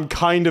anything. I'm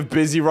kind of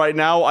busy right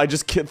now. I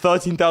just killed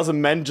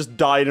 13,000 men just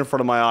died in front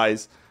of my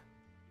eyes.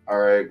 All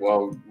right,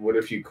 well, what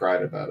if you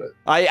cried about it?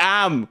 I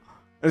am.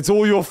 It's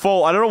all your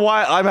fault. I don't know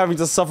why I'm having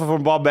to suffer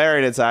from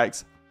barbarian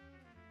attacks.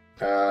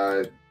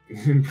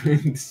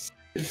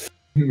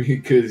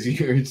 Because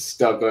you're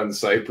stuck on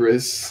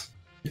Cyprus.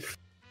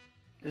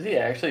 Is he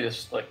actually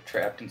just like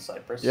trapped in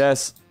Cyprus?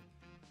 Yes.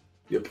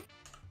 Yep.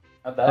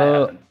 How'd that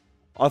happen?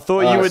 I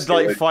thought you would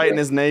like Stuart, fight in yeah.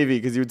 his navy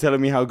because you were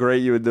telling me how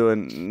great you were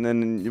doing, and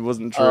then it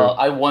wasn't true.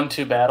 I won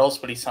 2 battles,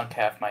 but he sunk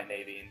half my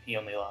navy, and he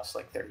only lost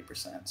like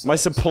 30%. So My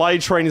supply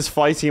train is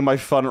fighting in my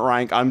front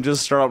rank. I'm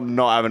just straight up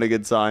not having a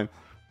good time.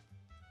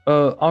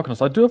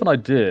 Arcanus, I do have an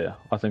idea.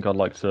 I think I'd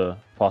like to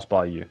pass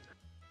by you.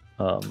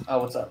 Oh,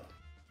 what's up?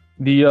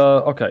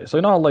 Okay, so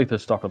you know how Lath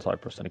is stuck on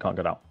Cyprus and he can't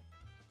get out.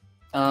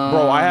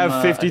 Bro, I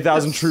have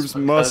 50,000 that's troops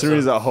because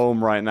mercenaries of- at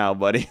home right now,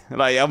 buddy.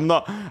 Like, I'm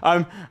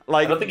I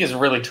like, don't think he's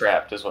really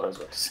trapped, is what I was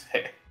about to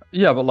say.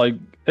 Yeah, but like,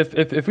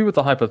 if we were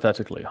to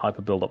hypothetically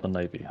hyper-build up the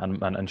navy and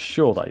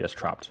ensure that he is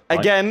trapped, right?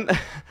 again,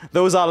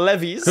 those are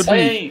levies Could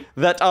Hey,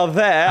 that are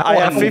there. I Oh,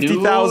 have I knew-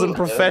 50,000 Now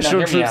professional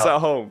hear me troops out.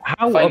 at home.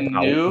 How If I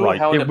about, knew right,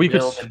 how if to we could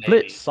build a split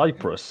navy.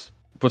 Cyprus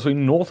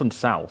between north and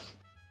south,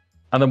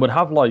 and then we'd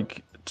have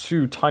like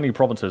 2 tiny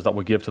provinces that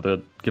would give to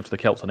the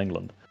Celts in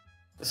England.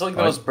 this is like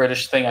the most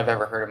British thing I've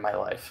ever heard in my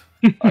life.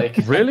 Like,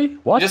 Really? you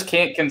What? just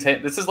can't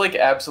contain. This is like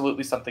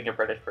absolutely something a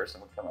British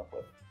person would come up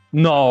with.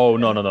 No.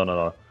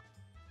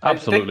 I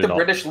Absolutely think the not.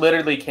 British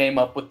literally came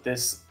up with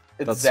this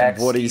That's exact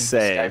what he's scheme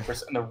to saying.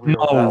 Cyprus in the real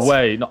No world.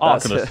 way. No,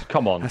 That's Arcanus, it.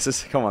 come on. That's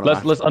just, come on,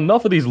 Let's man.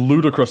 enough of these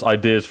ludicrous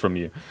ideas from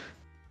you.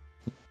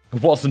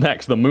 What's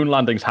next? The moon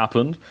landing's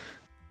happened.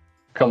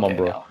 Come on, Okay,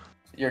 bro. now,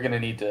 you're gonna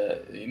need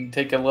to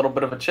take a little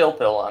bit of a chill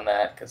pill on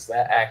that because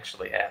that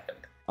actually happened.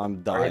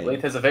 I'm All right, dying.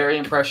 Lath has a very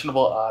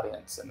impressionable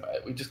audience, and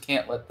we just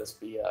can't let this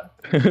be.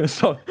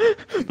 So,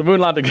 the moon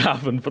landing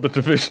happened for the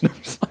division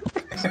of South.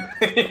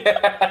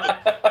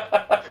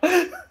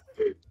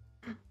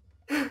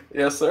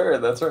 Yes, sir.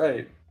 That's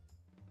right.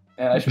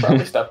 And I should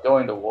probably stop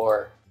going to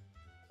war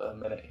for a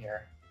minute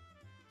here.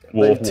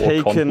 War,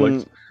 They've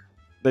conflict.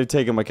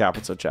 taken my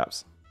capital,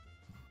 chaps.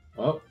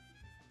 Oh,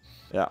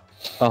 Yeah.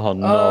 Oh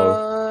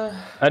no.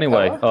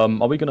 Anyway, Noah?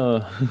 are we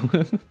gonna?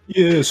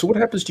 Yeah, so what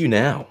happens to you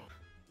now?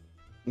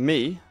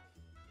 Me?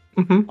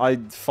 Mhm. I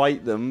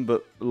fight them,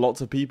 but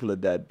lots of people are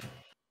dead.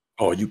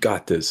 Oh, you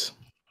got this.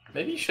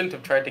 Maybe you shouldn't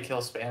have tried to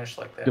kill Spanish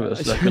like that. Give it a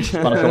second.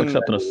 Spanish, I'll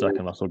accept in a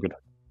second. That's all good.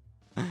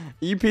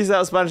 You piece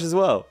out Spanish as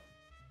well.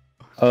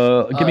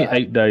 Give me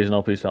 8 days and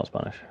I'll piece out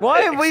Spanish. Why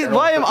External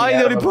am I the cooking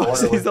out only of a border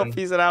person he's not with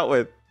piecing out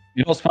with?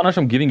 You know Spanish?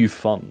 I'm giving you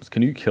funds.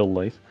 Can you kill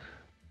Lath?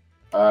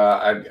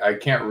 I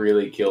can't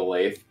really kill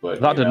Lath, but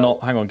That you did know,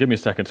 not. Hang on. Give me a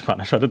second.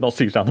 Spanish. I did not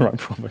siege down the right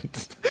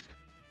province.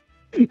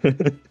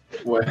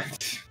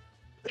 What,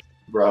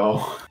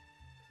 bro?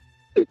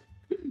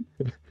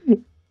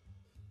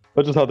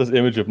 I just had this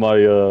image of my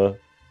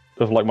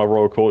my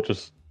royal court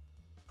just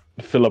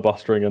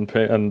filibustering and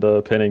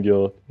pinning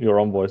your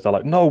envoys. They're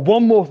like, no,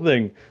 one more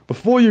thing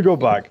before you go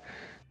back.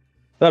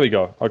 There we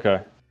go.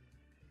 Okay.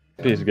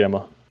 Peace,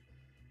 gamer.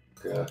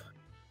 Yeah.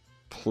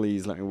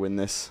 Please let me win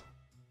this.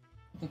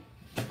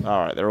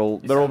 All right, they're all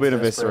being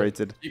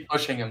eviscerated. Keep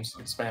pushing him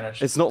in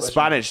Spanish. It's not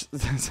Spanish.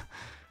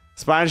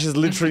 Spanish has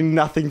literally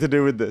nothing to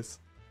do with this.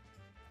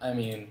 I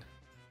mean,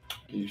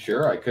 You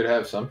sure? I could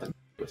have something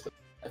with it.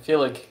 I feel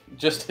like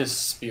just his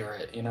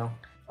spirit, you know?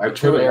 I The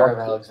true could heir have.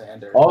 of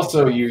Alexander.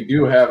 Also, you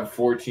do have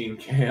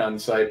 14k on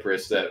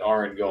Cyprus that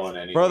aren't going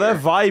anywhere. Bro, they're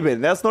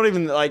vibing. That's not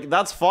even, like,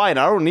 that's fine.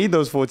 I don't need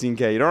those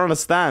 14k. You don't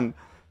understand.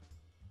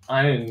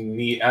 I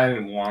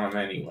didn't want them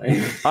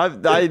anyway.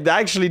 I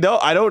actually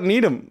don't. I don't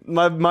need them.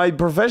 My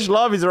professional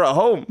armies are at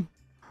home.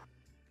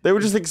 They were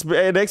just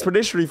an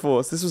expeditionary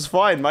force. This was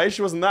fine. My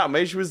issue wasn't that. My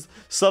issue was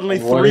suddenly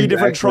three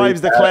different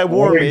tribes declare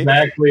war on me. What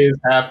exactly is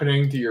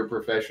happening to your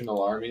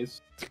professional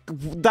armies?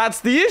 That's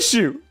the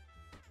issue.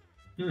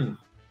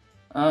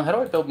 How do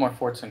I build more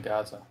forts in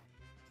Gaza?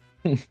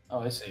 Oh,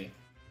 I see.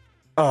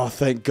 Oh,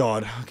 thank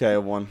God. Okay, I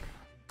won.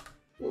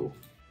 Ooh.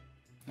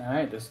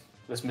 Alright, this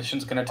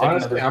mission's gonna take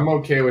Honestly, another... I'm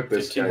okay with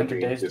this guy 1500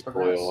 being days to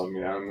disloyal. I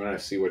mean, I'm gonna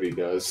see what he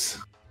does.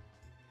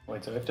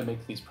 Wait, so I have to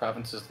make these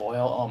provinces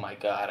loyal? Oh my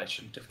god, I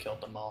shouldn't have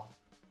killed them all.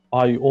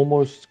 I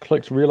almost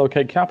clicked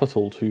relocate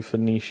capital to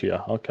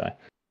Phoenicia. Okay.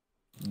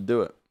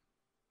 Do it.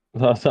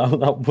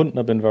 That wouldn't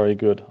have been very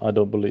good, I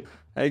don't believe.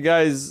 Hey,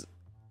 guys.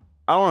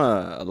 I don't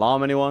want to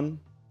alarm anyone.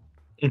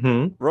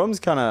 Mm-hmm. Rome's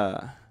kind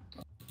of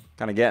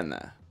getting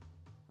there.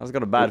 I just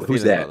got a bad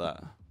Who's feeling that?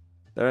 about that.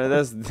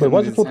 There's Wait,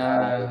 what's it called?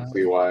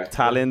 See why.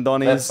 Italian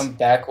That's Donnies. some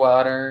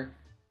backwater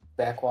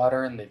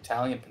in the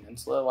Italian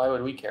peninsula. Why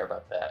would we care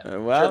about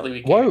that? well, Surely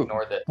we can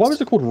ignore this. Why was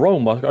it called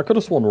Rome? I could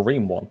have sworn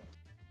Reem one.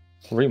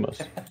 Remus.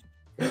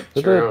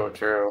 True.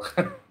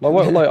 I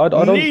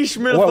don't. Niche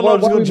why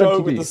mythological we joke meant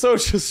to with be? the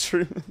social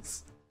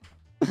streamers.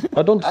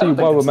 I don't I see don't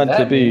why think we're it's meant to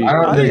that be. niche. I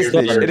don't I think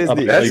think it is niche. It is That's-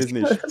 niche. It that's- is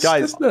niche. that's-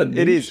 Guys, that's not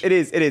it niche.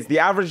 is. The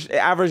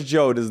average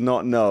Joe does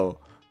not know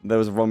there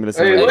was a Romulus.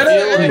 Hey, and let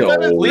Remus. it- let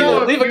us know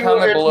Leave a if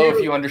comment you- below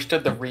if you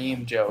understood the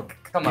Reem joke.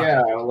 Come on.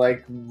 Yeah,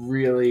 like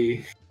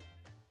really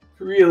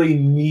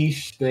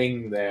niche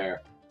thing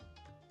there.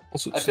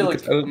 Also, I just feel look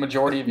like at- the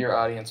majority of your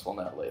audience will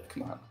not live.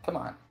 Come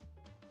on.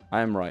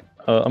 I am right.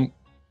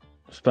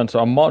 Spencer,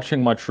 I'm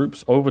marching my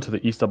troops over to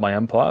the east of my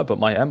empire, but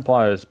my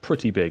empire is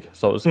pretty big,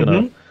 so it's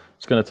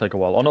gonna take a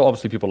while. I know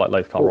obviously people like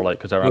Leith can't relate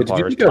because their Wait,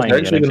 empire is did you guys tiny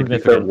and actually gonna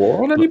declare insignificant.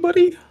 war on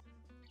anybody?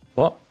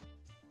 What?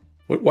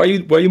 Why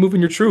are you moving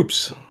your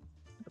troops?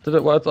 I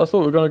thought we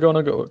were gonna go on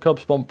a Cub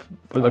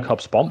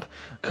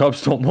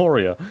Storm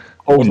Moria.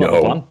 Oh Wasn't that the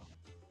no! plan?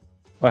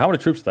 Wait, how many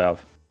troops do they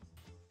have?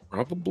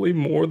 Probably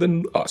more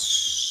than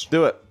us.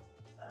 Do it.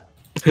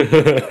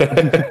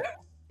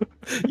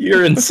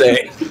 You're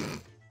insane.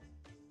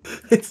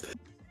 It's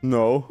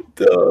No.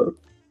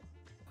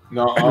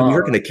 No, I mean,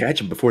 you're gonna catch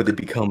them before they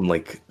become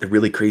like the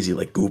really crazy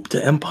like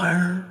Gupta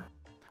Empire.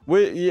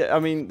 I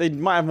mean, they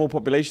might have more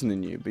population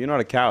than you, but you're not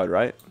a coward,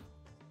 right?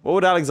 What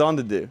would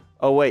Alexander do?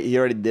 Oh wait, he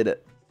already did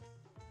it.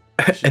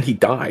 And he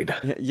died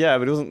Yeah,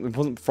 but it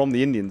wasn't from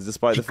the Indians,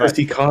 despite the because fact.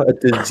 he caught a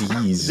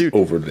disease Dude,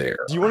 over there.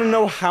 Do you want to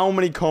know how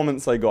many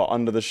comments I got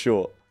under the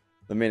short?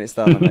 The minute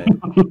Stanley made.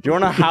 Do you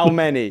want to know how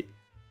many?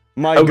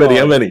 My How God. many?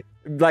 How many?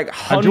 Like And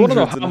hundreds. do you want to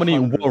know and how many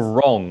hundreds. were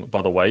wrong,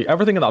 by the way?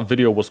 Everything in that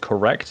video was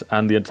correct,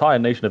 and the entire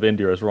nation of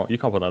India is wrong. You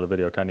can't put another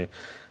video, can you?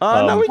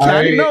 No, we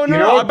can.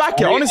 No, I back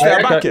it. Honestly,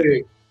 I back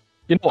it.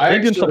 You know, I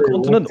Indian actually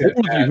subcontinent, looked at all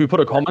of you that. who put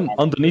a comment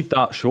underneath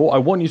that short, I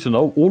want you to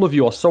know, all of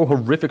you are so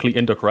horrifically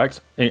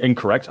incorrect,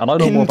 and I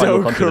know more about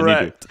your country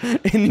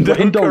than you do.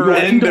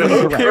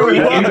 Indo-correct. Here we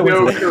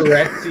go.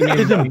 Correct.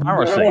 It's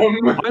embarrassing.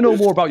 I know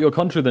more about your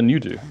country than you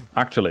do,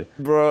 actually.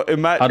 Bro, I'd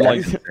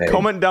like to say.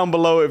 comment down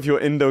below if you're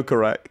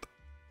Indo-correct.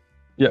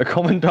 Yeah,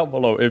 comment down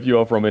below if you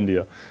are from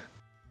India.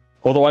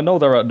 Although I know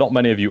there are not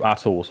many of you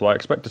at all, so I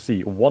expect to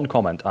see one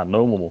comment and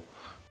no more.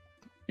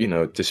 You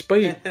know,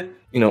 despite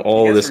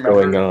all You guys this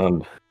going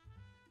remember?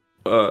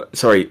 on.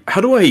 Sorry,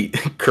 how do I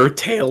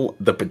curtail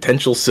the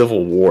potential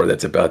civil war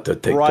that's about to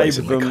take place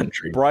in my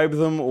country? Bribe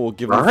them or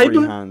give them Bribe free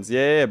them? hands.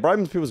 Yeah,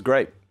 bribing people's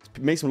great.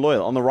 Makes them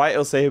loyal. On the right,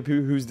 it'll say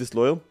who's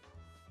disloyal.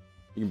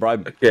 You can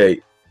bribe them.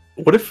 Okay,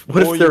 what if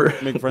Or you they're,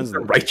 make friends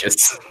they're with them.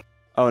 righteous?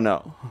 Oh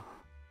no,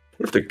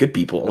 What if they're good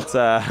people?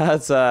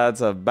 that's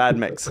a bad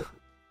mix.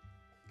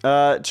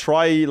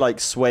 Try like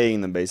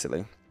swaying them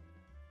basically.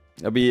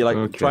 It'll be like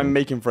Okay. try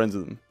making friends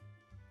with them.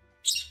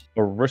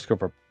 A risk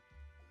of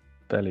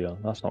rebellion.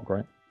 That's not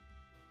great.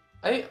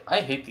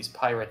 I hate these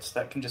pirates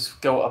that can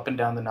just go up and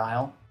down the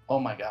Nile. Oh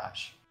my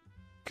gosh.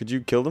 Could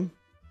you kill them?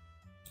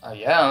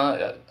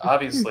 Yeah,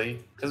 obviously.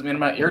 Doesn't mean I'm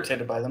not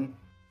irritated by them.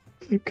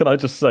 Can I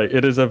just say,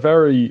 it is a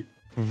very,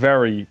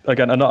 very,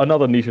 again,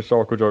 another niche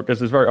historical joke. It's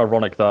very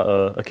ironic that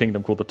a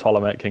kingdom called the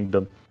Ptolemaic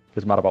Kingdom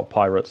is mad about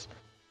pirates.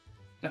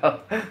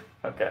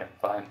 Okay,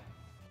 fine.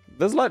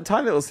 There's like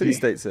tiny little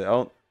city-states here.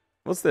 Oh,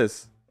 what's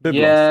this? Biblos.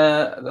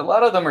 Yeah, a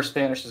lot of them are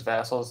Spanish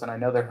vassals, and I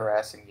know they're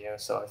harassing you,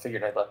 so I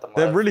figured I'd let them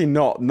They're live. really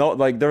not. Not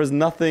like there is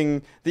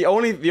nothing. The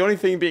only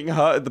thing being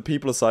hurt are the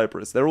people of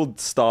Cyprus. They're all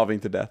starving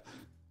to death.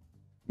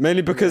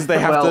 Mainly because they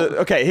have Well- to.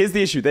 Okay, here's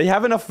the issue. They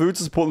have enough food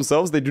to support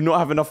themselves. They do not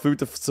have enough food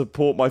to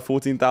support my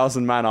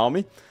 14,000 man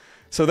army.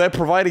 So they're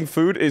providing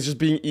food, it's just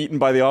being eaten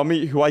by the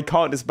army, who I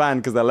can't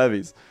disband because they're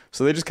levies.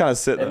 So they just kind of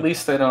sit there. At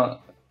least they don't.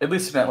 At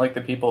least they're not like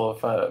the people of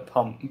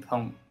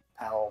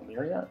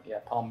Palmyra. Yeah,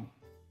 Palmyra.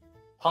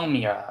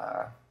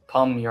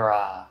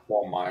 Palmyra.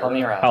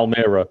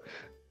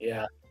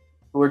 Yeah,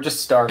 we're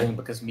just starving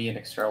because me and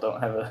External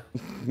don't have a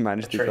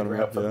Managed to trade economy,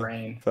 route for yeah.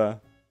 grain. Fair.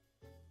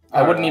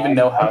 I wouldn't even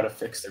know how to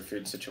fix their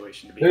food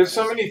situation. To be There's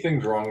honest. so many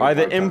things wrong with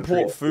Either my country.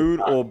 import food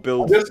or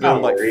build I'm just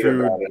not like worried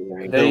food about it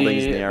anymore.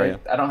 buildings in the area.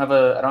 I don't have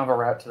a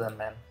route to them,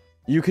 man.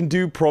 You can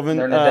do province.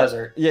 They're in the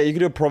desert. Yeah, you can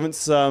do a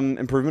province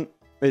improvement.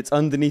 It's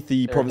underneath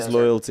the They're a province desert.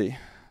 loyalty.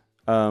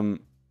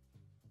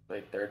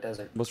 Like they're a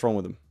desert. What's wrong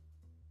with them?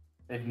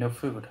 They have no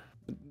food.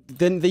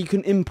 Then they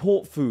can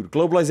import food.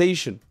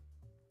 Globalization.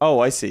 Oh,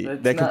 I see.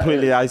 It's They're not-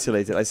 completely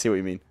isolated. I see what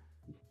you mean.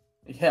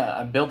 Yeah,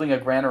 I'm building a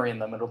granary in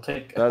them. It'll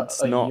take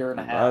That's a not. year and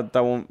a half.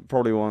 That won't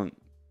probably won't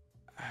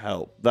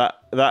help. That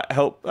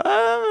help.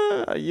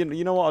 You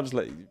know what? I'll just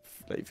let you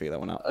figure that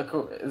one out.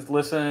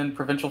 Listen,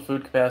 provincial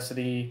food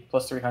capacity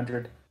plus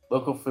 300,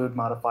 local food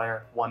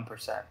modifier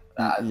 1%.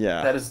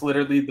 Yeah. That is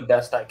literally the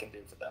best I can do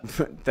for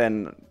them.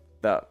 Then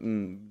that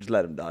just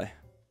let them die.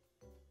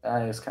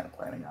 I was kind of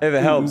planning on If it.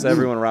 it helps,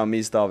 everyone around me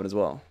is starving as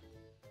well.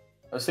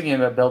 I was thinking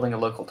about building a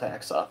local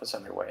tax office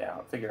on their way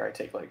out. Figure I'd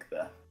take like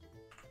the.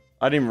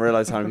 I didn't even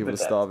realize how many people are But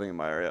that- starving in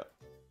my area.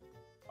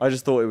 I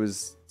just thought it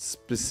was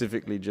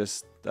specifically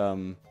just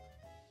oh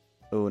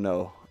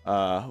no.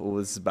 Oh,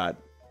 this is bad.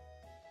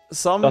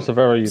 That's a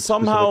very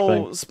specific somehow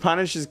thing.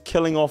 Spanish is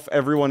killing off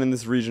everyone in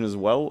this region as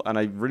well, and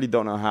I really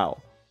don't know how.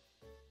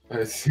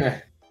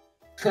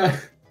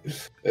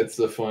 That's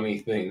the funny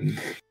thing.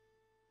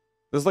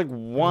 There's like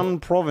one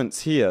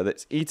province here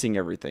that's eating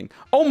everything.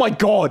 Oh my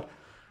god!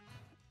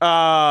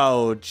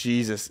 Oh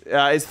Jesus!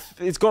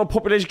 It's got a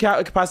population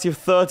capacity of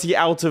 30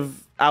 out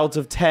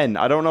of 10.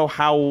 I don't know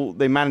how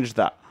they managed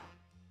that.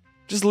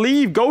 Just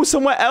leave. Go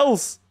somewhere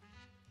else.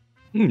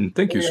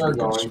 Thank you, We are sir.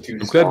 going to I'm glad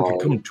we solve-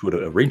 could come to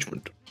an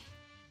arrangement.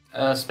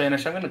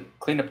 Spanish, I'm gonna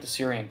clean up the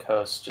Syrian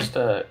coast. Just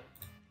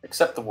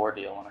accept the war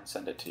deal when I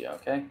send it to you,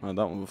 okay? I had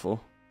that one before.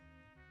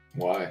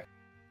 Why?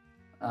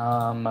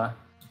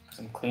 'Cause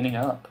I'm cleaning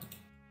up.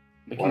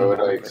 Making Why would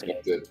the I world accept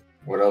pretty. it?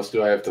 What else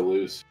do I have to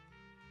lose?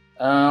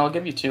 I'll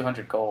give you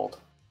 200 gold.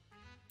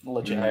 I'll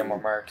let you hire more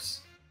mercs.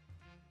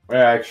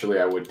 Well, actually,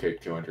 I would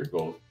take 200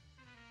 gold.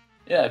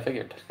 Yeah, I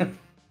figured.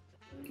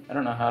 I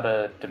don't know how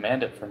to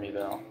demand it from you,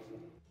 though.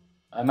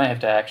 I might have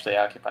to actually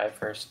occupy it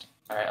first.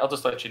 Alright, I'll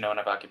just let you know when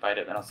I've occupied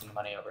it, then I'll send the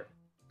money over.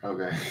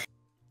 Okay.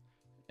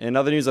 In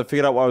other news, I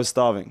figured out why I was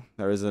starving.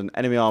 There is an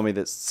enemy army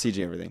that's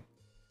sieging everything.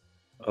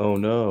 Oh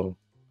no.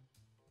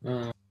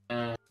 No,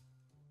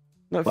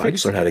 Well, I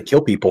just learned how to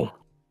kill people.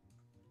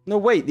 No,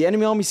 wait. The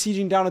enemy army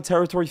sieging down a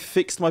territory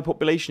fixed my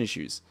population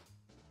issues.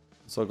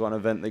 So I got an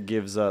event that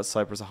gives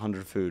Cyprus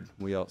 100 food.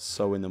 We are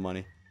so in the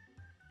money.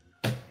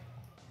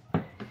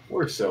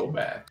 We're so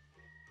bad.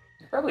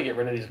 Probably get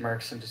rid of these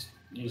mercs and just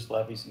use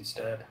levies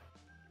instead.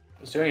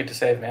 I was doing it to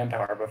save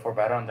manpower before,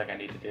 but I don't think I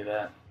need to do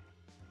that.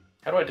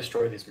 How do I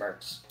destroy these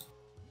mercs?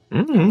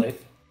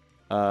 Leif?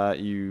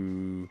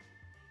 You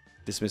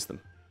dismiss them.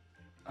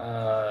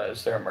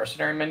 Is there a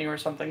mercenary menu or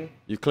something?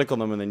 You click on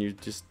them and then you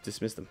just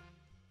dismiss them.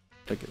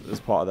 Like, as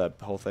part of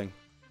the whole thing.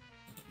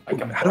 I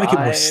can How do I get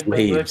more bribe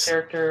slaves? the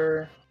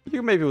character. You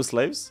can make people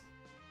slaves.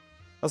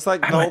 That's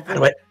like the How whole do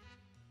thing.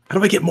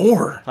 I get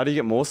more? How do you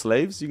get more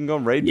slaves? You can go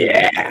and raid people.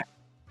 Yeah.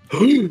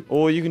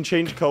 Or you can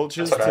change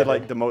cultures That's what to I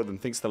like did. demote them.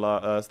 Thanks to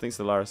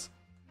Laris.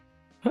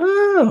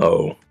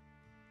 Oh.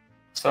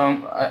 So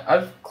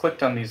I've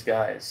clicked on these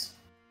guys,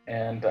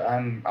 and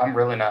I'm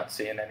really not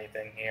seeing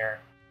anything here.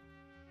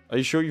 Are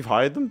you sure you've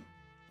hired them?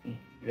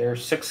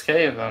 There's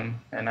 6k of them,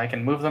 and I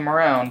can move them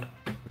around.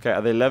 Okay,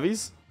 are they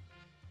levies?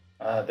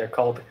 They're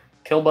called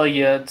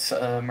Kilbayed's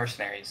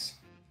mercenaries.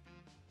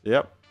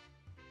 Yep.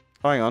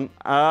 Hang on. do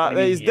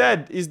you mean, He's yeah?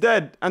 dead. He's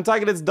dead.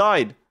 Antagonist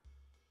died.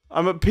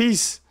 I'm at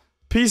peace.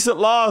 Peace at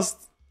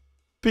last.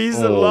 Peace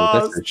at Oh,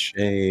 last. that's a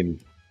shame.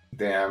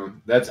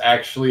 Damn, that's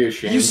actually a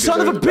shame. You 'cause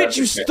son I of a was about bitch! to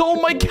You say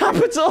stole my something.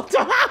 capital.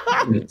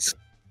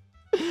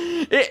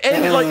 It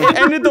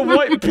ended the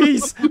white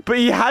peace, but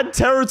he had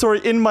territory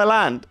in my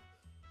land.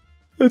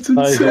 That's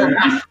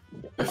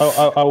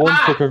I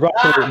want to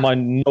congratulate my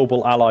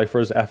noble ally for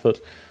his effort.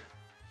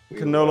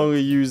 Can no longer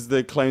use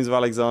the claims of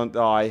Alexander.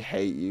 Oh, I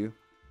hate you.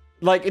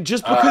 Like,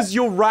 just because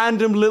your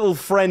random little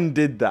friend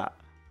did that.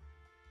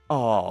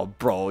 Oh,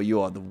 bro,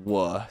 you are the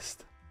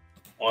worst.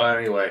 Well,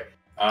 anyway,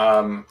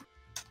 I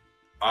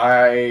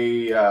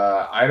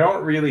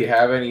don't really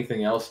have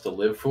anything else to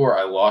live for.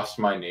 I lost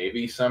my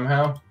navy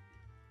somehow.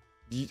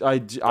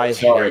 I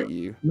Sorry. hate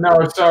you. No,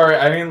 sorry,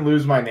 I didn't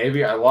lose my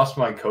navy. I lost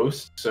my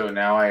coast, so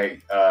now my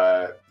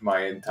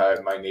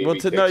navy. Well,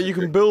 no, you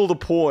can build a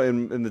port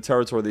in the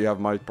territory that you have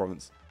in my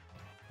province.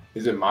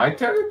 Is it my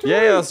territory?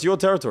 Yeah, that's your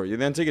territory. You're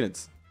the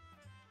Antigonids.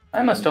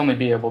 I must only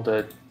be able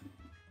to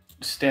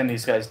stand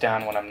these guys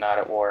down when I'm not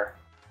at war.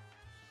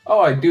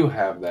 Oh, I do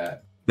have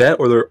that. That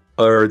or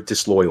they're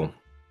disloyal.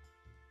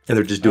 And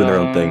they're just doing their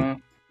own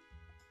thing.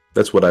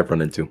 That's what I've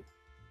run into.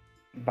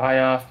 Buy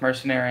off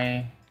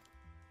mercenary.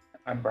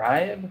 I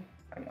bribe.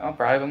 I'll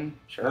bribe him.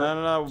 Sure.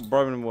 No,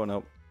 bribing him won't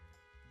help.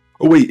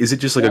 Oh wait, is it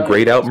just like No. a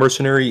grayed out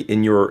mercenary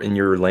in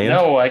your land?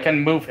 No, I can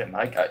move him.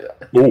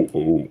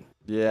 Oh.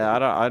 Yeah,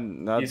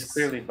 that's, He's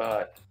clearly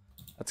bought.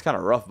 That's kind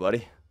of rough,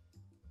 buddy.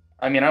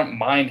 I mean, I don't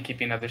mind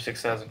keeping another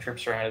 6,000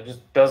 troops around. It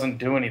just doesn't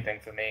do anything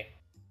for me.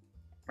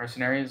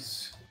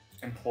 Mercenaries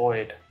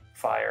employed.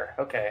 Fire.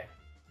 Okay.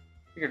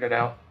 Figured it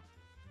out.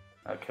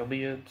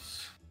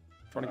 Kilbeards.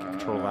 Trying to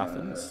control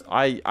Athens.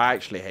 I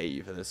actually hate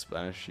you for this,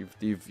 Spanish.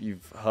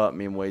 You've hurt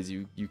me in ways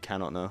you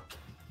cannot know.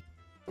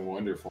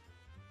 Wonderful.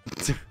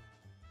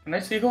 Can I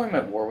see who I'm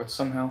at war with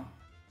somehow?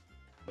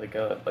 Like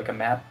a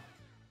map?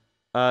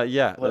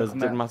 Yeah, Political there's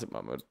map. diplomatic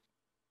map mode.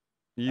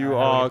 You How do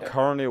I are get there?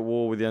 currently at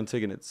war with the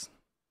Antigonids.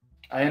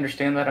 I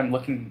understand that. I'm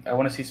looking. I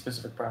want to see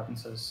specific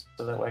provinces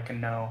so that way I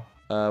can know.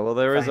 Well,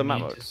 there if is I a map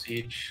need mode. to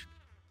siege.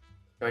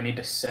 Do I need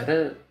to set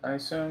it? I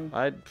assume.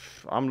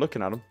 I'm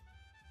looking at them.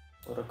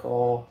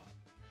 Political.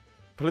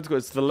 Political.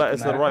 It's the right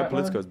Diplomatic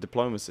political. mode? It's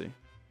diplomacy.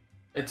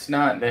 It's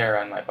not there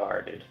on my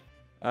bar, dude.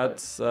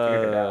 That's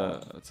figured it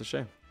out. that's a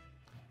shame.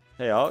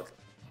 Hey, Ark.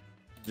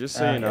 Just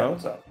so Yeah, you know,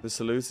 what's up? the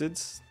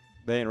Seleucids,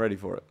 they ain't ready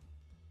for it.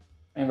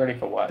 Ain't ready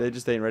for what? They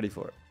just ain't ready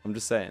for it. I'm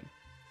just saying.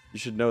 You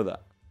should know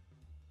that.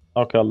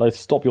 Okay, let's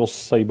stop your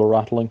saber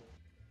rattling.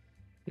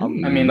 I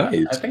mean,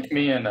 nice. I think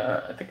me and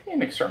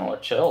External are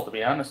chill, to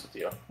be honest with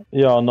you.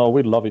 Yeah, no,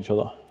 we love each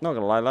other. Not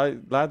gonna lie,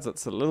 lads,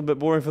 that's a little bit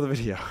boring for the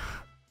video.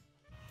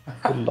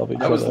 We love each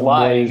I other. was in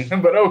lying, ways-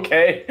 but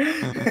okay.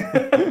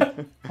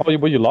 Oh,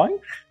 were you lying?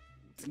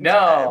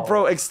 No.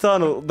 Bro,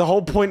 External, the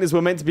whole point is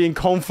we're meant to be in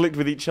conflict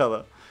with each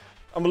other.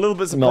 I'm a little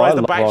bit No, I surprised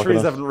the love batteries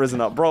Arcanus. haven't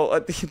risen up. Bro,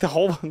 the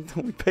whole...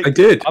 we picked, I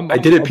did. I'm- I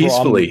did I'm- it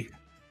peacefully.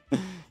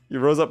 You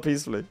rose up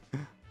peacefully.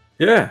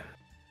 Yeah.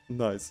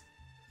 Nice.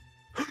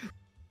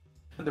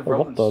 The what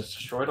Romans the-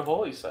 destroyed a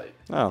holy site.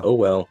 Oh, Oh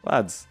well.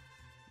 lads.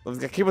 I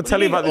keep on What do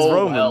telling you you about mean, these oh,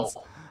 Romans.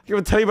 well? I keep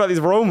on telling you about these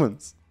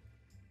Romans.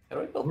 How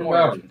do I build What more?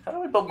 about 'em? How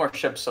do I build more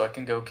ships so I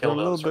can go kill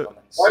They're a those little bit-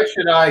 Romans? Why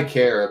should I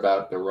care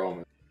about the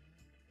Romans?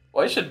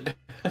 Why should?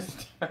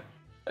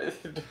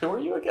 Who are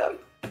you again?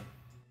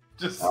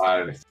 Just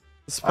Spanish.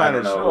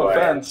 know. no why.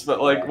 offense,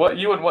 but like, what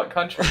you in what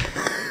country?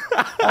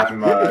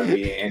 I'm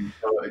the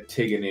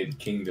Antigonid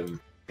Kingdom.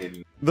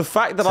 The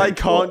fact that I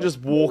Central. can't just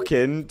walk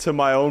into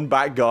my own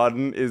back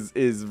garden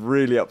is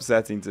really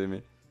upsetting to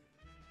me.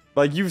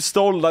 Like, you've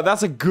stolen, like,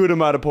 that's a good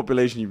amount of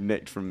population you've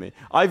nicked from me.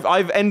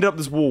 I've ended up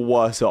this war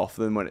worse off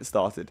than when it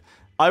started.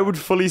 I would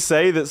fully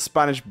say that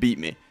Spanish beat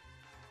me.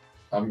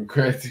 I'm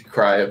going to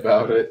cry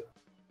about it.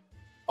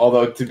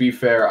 Although, to be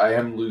fair, I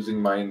am losing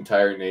my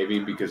entire navy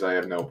because I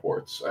have no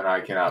ports, and I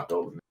cannot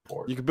build a new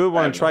port. You could build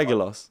one I in have no money.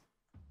 Trigolos.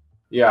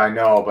 Yeah, I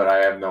know, but I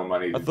have no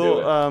money to I do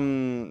thought,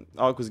 it.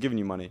 Ark was giving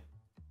you money.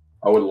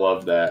 I would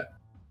love that,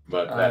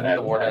 but I that need the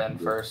hasn't war to happened end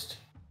yet. first.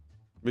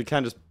 We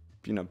can just,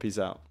 peace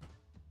out.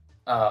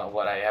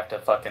 What I have to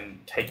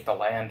fucking take the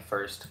land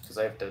first because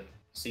I have to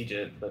siege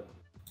it, but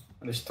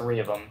there's 3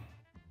 of them.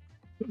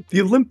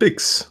 The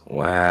Olympics.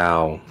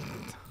 Wow.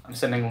 I'm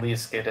sending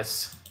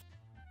Leoskidis.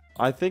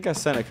 I think I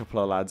sent a couple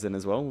of lads in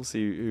as well. We'll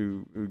see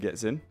who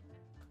gets in.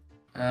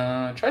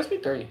 Try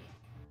speed 3.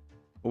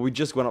 Well, we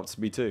just went up to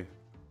B2.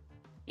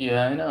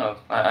 Yeah, I know.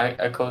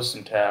 I closed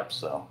some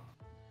tabs though.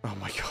 Oh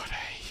my god, hey.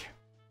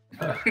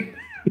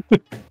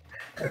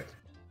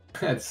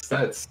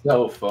 That's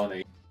so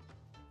funny.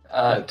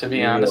 To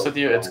be honest real with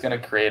you, it's fun.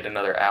 gonna create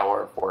another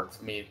hour of work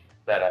for me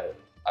that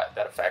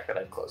fact that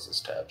I closed this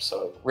tab.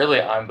 So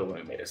really, I'm the one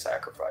who made a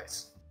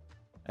sacrifice.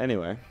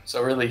 Anyway.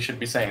 So really, you should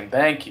be saying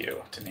thank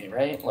you to me,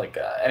 right? Like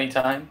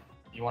anytime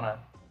you wanna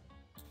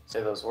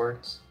say those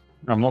words.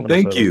 I'm not going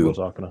Thank to say you. those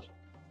words, Arcanus.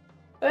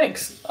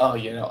 Thanks. Oh,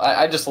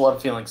 I just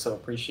love feeling so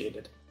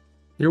appreciated.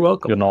 You're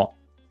welcome. You're not.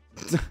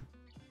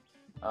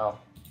 Oh,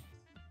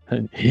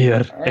 And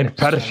here Alright, in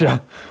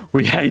Persia,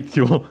 we hate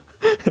you.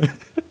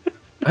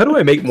 How do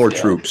I make more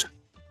Yeah. troops?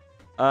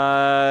 You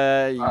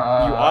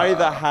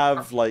either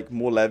have like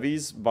more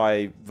levies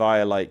via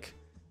like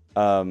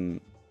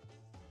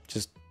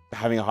just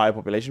having a higher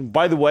population.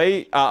 By the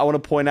way, I want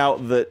to point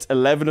out that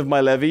 11 of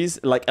my levies,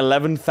 like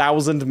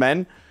 11,000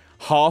 men,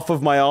 half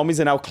of my armies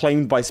are now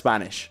claimed by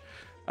Spanish.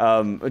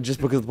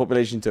 Just because of the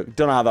population took.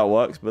 Don't know how that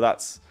works, but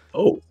that's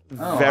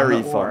very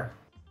I'm at fun. war.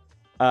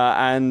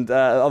 And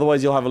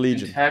otherwise you'll have a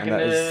legion. And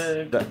that is,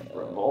 Antagonist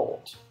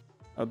revolt.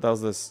 that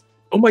was this.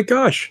 Oh my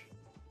gosh.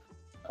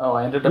 Oh,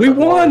 I ended up. We at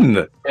war.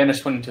 won!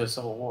 Spanish went into a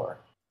civil war.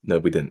 No,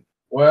 we didn't.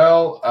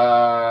 Well,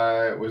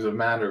 it was a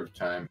matter of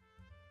time.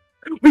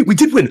 Wait, we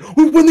did win!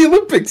 We won the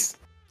Olympics!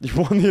 You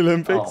won the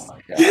Olympics? Oh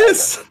my god.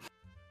 Yes!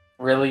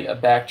 Really, a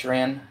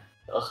Bactrian?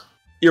 Ugh.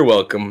 You're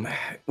welcome.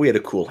 We had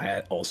a cool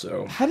hat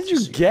also. How did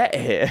you get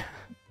here?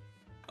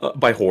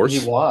 By horse?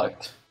 He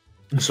walked.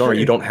 Sorry,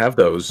 you don't have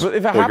those. But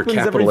if it or your happens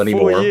every capital 4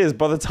 anymore. years,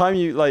 by the time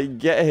you like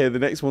get here, the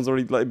next one's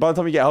already like. By the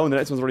time you get home, the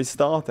next one's already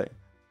starting.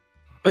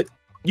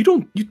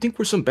 You think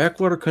we're some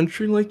backwater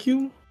country like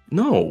you?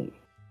 No.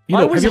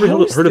 I Have was you ever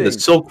heard of the hosting.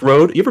 Silk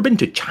Road? You ever been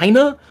to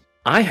China?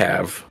 I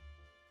have.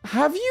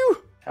 Have you?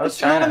 How's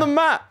It's not on China? the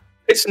map.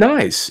 It's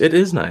nice. It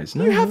is nice.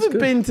 No, You it's haven't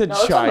good. been to No,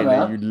 it's on the China,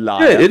 map. you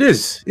liar. Yeah, it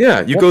is.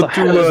 Yeah, you What go the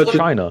through. hell is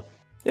China?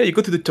 Yeah, you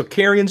go through the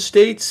Tocharian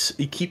states.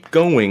 You keep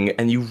going,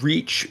 and you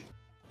reach,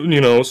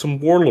 some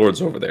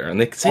warlords over there, and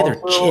they say they're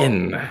Also-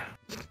 Chin.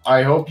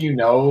 I hope you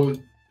know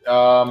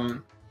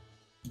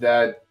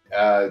that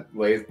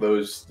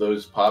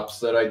those pups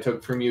that I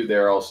took from you,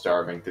 they're all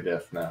starving to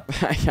death now.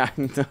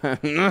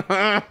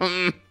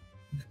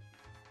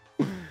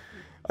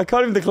 I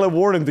can't even declare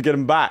war on him to get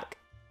him back.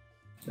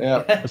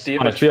 Yeah. Do you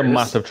have a Honestly, a truce?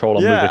 massive troll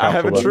on Yeah, the I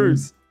have a capital.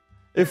 truce.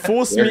 It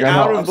forced They're me gonna-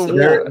 out of the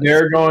war.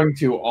 They're going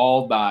to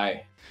all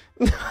die.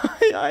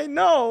 I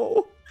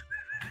know.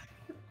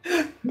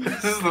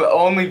 This is the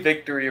only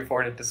victory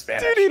afforded to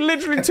Spanish. Dude, he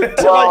literally took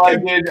to Well, like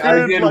I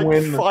a did good,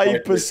 win the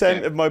 5%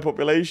 5%. of my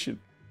population.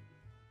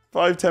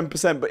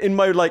 5-10%, but in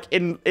my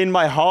in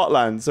my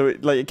heartland, so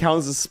it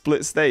counts as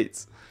split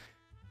states.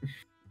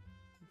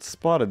 What's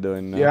Sparta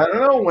doing now? Yeah, I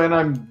don't know when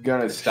I'm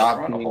gonna stop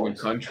Toronto being a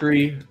boys.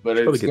 country, but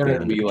Probably it's get gonna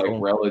that under be like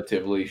control.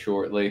 relatively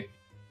shortly.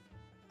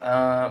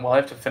 Well, I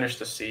have to finish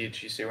the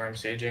siege. You see where I'm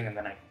sieging, and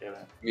then I can do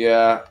it.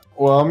 Yeah.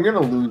 Well, I'm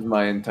gonna lose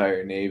my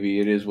entire navy.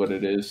 It is what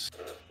it is.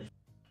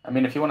 I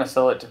mean, if you want to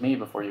sell it to me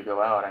before you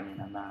go out, I mean,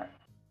 I'm not.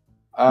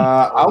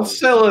 I'll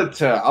sell it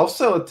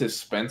to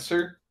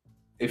Spencer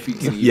if he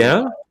can.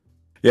 Yeah?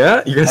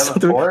 Yeah? You're gonna Have a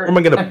sell it? Where fort? am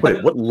I gonna put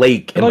it? What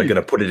lake am I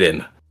gonna put it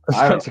in?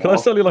 I don't Can I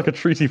know. sell you like a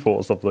treaty fort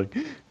or something?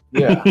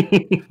 Yeah.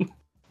 Wait,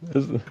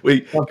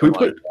 can Something we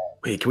put? like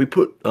Wait, can we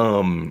put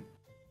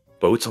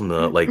boats on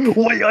the like?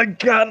 Wait, I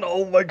can!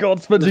 Oh my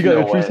god, Spencer, you There's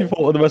get no a treaty way.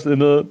 fort and the rest in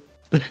the.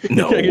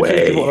 No You get a treaty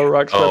way! fort on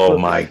Iraq, Oh Spencer.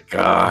 my Oh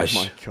gosh!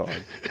 my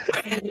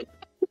god.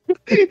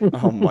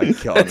 Oh my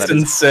god, That's that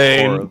is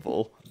insane.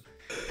 horrible.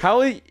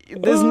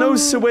 There's no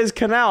Suez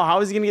Canal.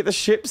 How is he gonna get the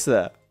ships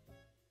there?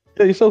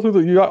 Yeah, you sell through the.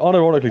 You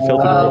unironically sell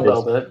through I'll the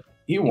build rivers. it.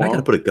 He I gotta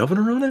won't. put a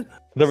governor on it.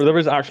 There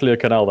is actually a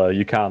canal there.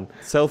 You can.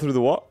 Sail through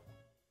the what?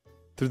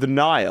 Through the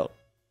Nile.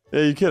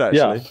 Yeah, you could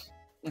actually.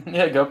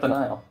 Yeah, go up the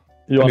Nile.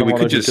 You I mean, we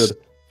could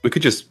unironically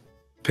just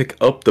pick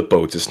up the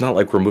boats. It's not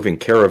like we're moving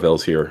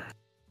caravels here.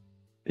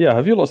 Yeah,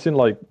 have you lot seen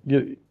like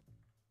you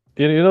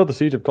know the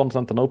siege of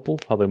Constantinople?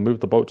 How they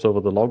moved the boats over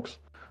the logs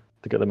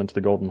to get them into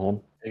the Golden Horn.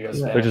 You go They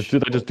Spanish.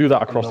 just do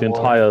that across the the wall.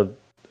 entire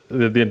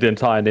the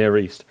entire Near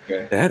East.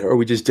 Okay. That, or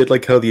we just did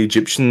like how the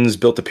Egyptians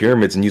built the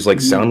pyramids and used like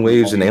sound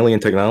waves and alien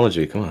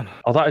technology. Come on.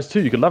 Oh, that is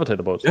too. You can levitate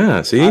the boats.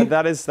 Yeah. See.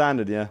 That is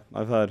standard, yeah.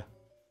 I've heard.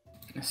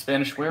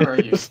 Spanish, where are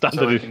you? Standard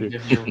so I can issue.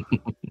 give you...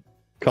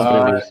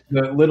 Company rules.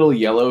 The little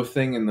yellow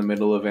thing in the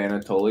middle of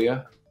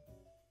Anatolia.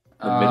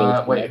 The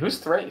middle Wait, who's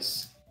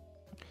Thrace?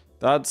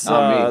 That's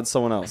Not me. that's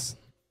someone else.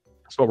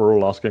 That's what we're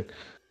all asking.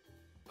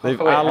 They've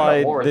Oh, wait, I'm at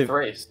allied. war with they've-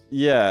 Thrace.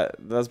 Yeah,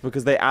 that's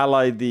because they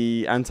allied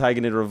the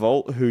Antagonid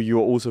revolt, who you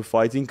are also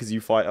fighting because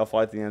you are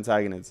fighting the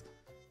Antagonids.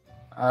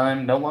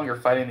 I'm no longer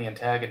fighting the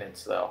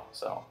antagonists, though.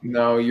 So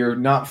No, you're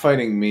not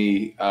fighting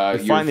me. You're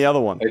fighting the other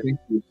one. I think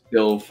you're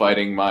still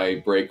fighting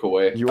my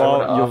breakaway. You I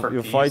wanna are offer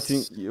you're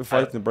peace.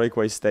 fighting the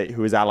breakaway state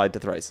who is allied to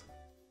Thrace.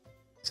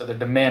 So they're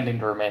demanding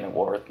to remain at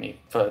war with me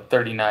for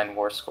 39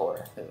 war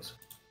score.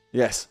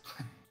 Yes,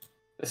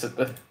 This is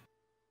the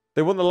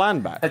they want the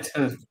land back.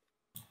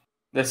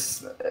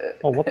 this.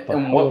 Oh, what the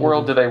In hell what is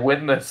world this? did I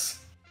win this?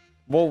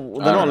 Well,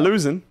 they're not know.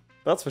 losing.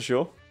 That's for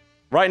sure.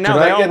 Right now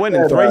Could they I are get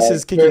winning. that, Thrace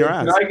is kicking your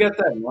could ass. I get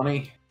that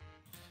money?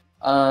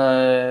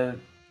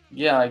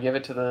 Yeah, I gave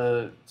it to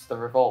the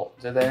revolt.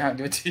 Did they not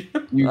give it to you?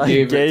 You I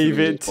gave gave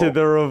me, it to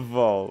the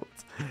revolt.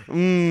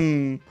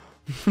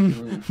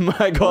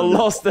 I got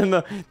lost in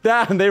the.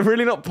 Damn, they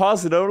really not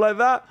pass it over like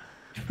that?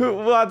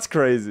 Well, that's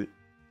crazy.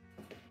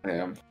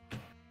 Damn.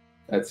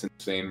 That's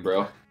insane,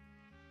 bro.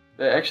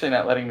 They're actually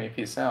not letting me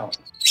peace out.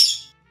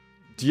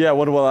 Yeah,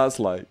 what that's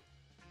like?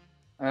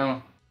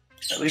 Well,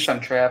 at least I'm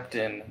trapped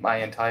in my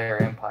entire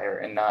empire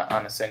and not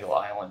on a single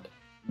island.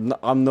 No,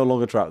 I'm no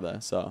longer trapped there,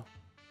 so.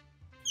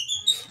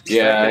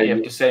 Yeah, you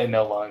have to say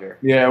no longer.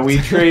 Yeah, we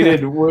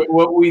traded.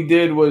 What we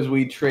did was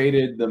we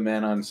traded the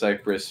men on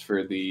Cyprus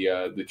for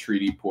the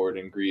treaty port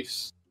in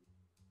Greece.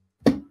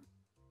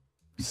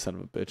 Son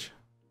of a bitch.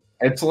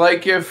 It's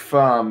like if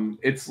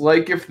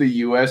the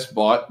U.S.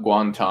 bought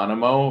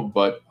Guantanamo,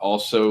 but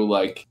also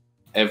like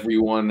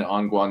everyone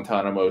on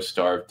Guantanamo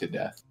starved to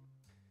death.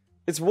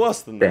 It's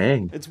worse than that.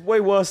 Dang. It's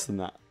way worse than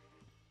that.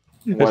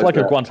 It's Why's like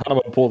that? if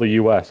Guantanamo bought the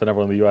US and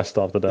everyone in the US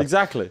starved to death.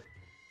 Exactly.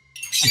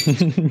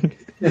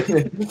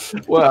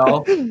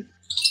 well,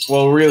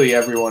 really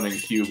everyone in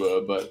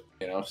Cuba, but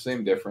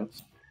same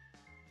difference.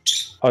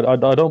 I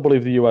don't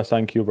believe the US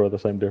and Cuba are the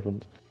same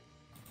difference.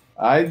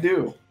 I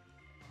do.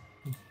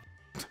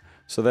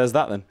 So there's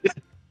that then.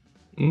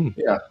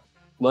 Yeah.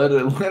 Let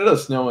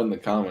us know in the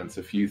comments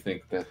if you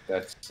think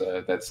that's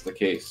the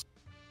case.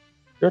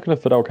 You reckon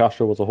if Fidel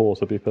Castro was a horse,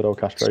 it'd be Fidel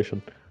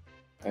Castration?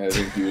 I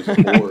think he was a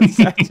horse.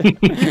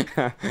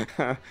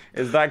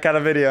 Is that kind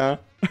of video?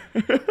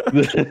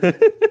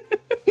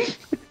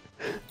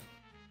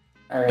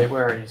 All right,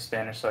 where are you,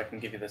 Spanish, so I can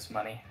give you this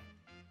money?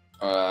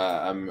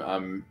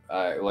 I'm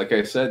like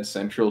I said,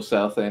 Central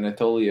South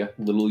Anatolia,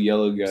 little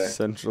yellow guy.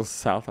 Central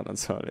South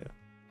Anatolia.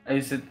 I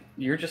said,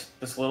 you're just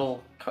this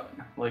little,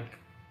 like...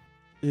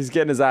 He's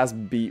getting his ass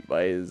beat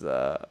by his...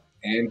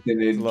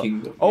 Antonid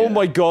Kingdom. Oh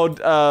my god,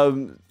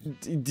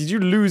 did you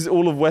lose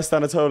all of West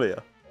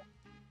Anatolia?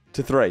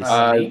 To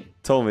Thrace?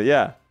 Told me,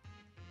 yeah.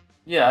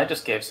 Yeah, I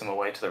just gave some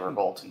away to the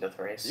revolt into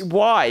Thrace.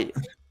 Why?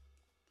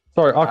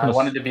 Sorry, I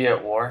wanted to be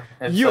at war.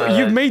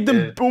 You've made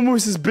them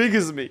almost as big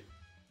as me.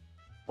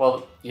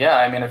 Well, yeah,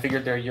 I mean, I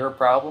figured they're your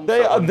problem.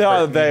 They are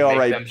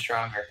right. Them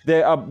stronger.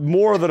 They are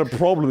more than a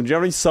problem. Do you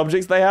have any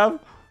subjects they have?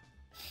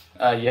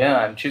 Yeah,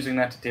 I'm choosing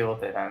not to deal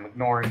with it. I'm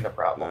ignoring the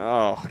problem.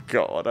 Oh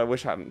god, I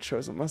wish I hadn't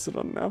chosen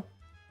Macedon now.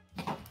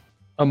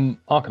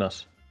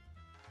 Arcanus.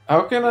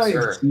 How can I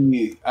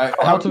see?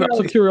 Out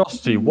of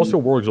curiosity, what's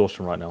your war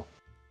exhaustion right now?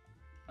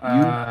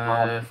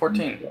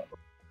 14.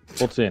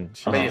 14.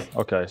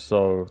 Okay,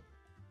 so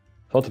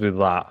if I had to do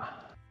that,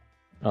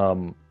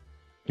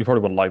 you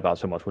probably wouldn't like that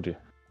so much, would you?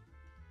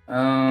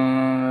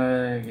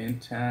 In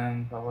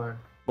 10, public.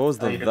 What was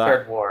the you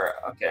declared war.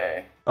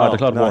 Okay. I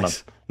declared war.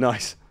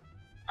 Nice.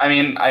 I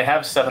mean, I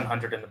have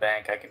 700 in the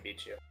bank. I can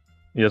beat you.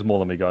 He has more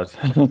than me, guys.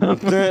 I'm not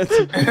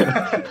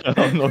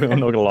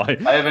gonna lie.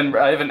 I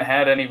haven't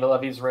had any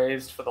levies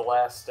raised for the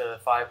last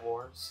 5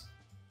 wars.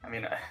 I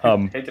mean, I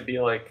hate to be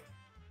like,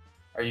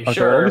 are you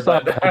sure? Do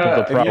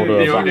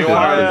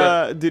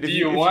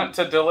you want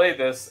to delay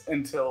this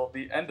until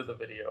the end of the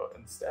video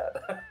instead?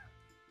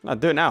 I'll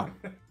do it now.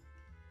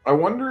 I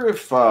wonder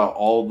if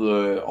all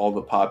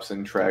the pops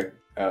in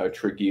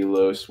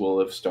Trigilos will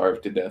have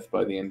starved to death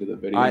by the end of the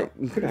video.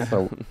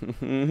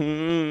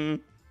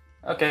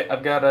 Okay,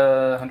 I've got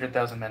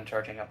 100,000 men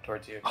charging up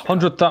towards you.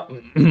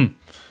 100,000.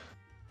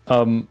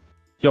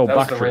 Yo, that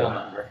was the real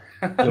number.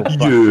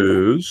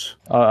 Yes.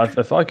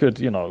 If I could,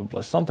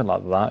 something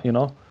like that,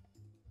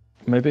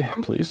 maybe,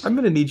 please. I'm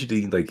gonna need you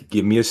to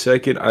give me a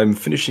second. I'm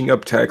finishing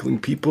up tackling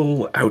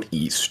people out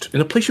east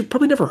in a place you've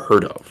probably never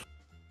heard of.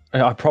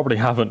 I probably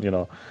haven't,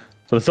 So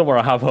there's somewhere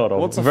I have heard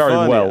of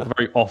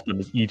very often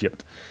is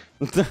Egypt.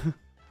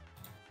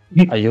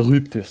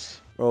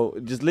 Euryptus. Well,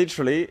 just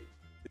literally,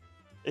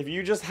 if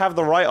you just have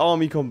the right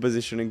army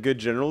composition and good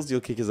generals,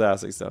 you'll kick his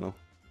ass external.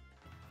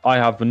 I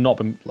have not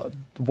been.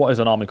 What is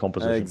an army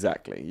composition?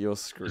 Exactly, you're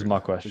screwed. Is my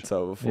question. It's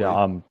over for you.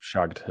 I'm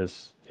shagged.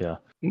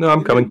 No,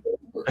 I'm coming.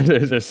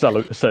 It's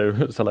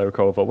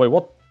Seleucova. Wait,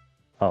 what?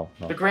 Oh,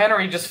 no. The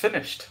granary just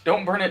finished.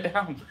 Don't burn it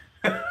down.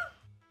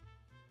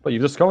 But you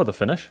discovered the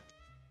finish?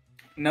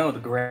 No, the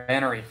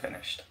granary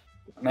finished.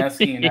 I'm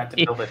asking you not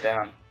to build it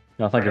down.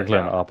 No, thank you for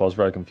clearing it up. I was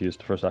very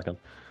confused for a second.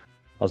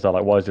 I was there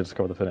like, why did you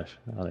discover the finish?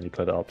 And then you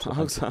cleared it up. So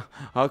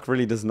Hulk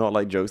really does not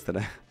like jokes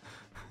today.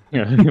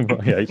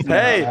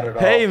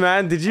 Hey,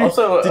 man! Did you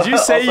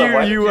say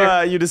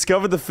you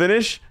discovered the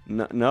finish?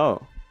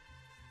 No.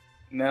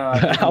 No.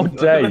 How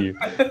dare you?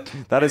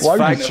 That is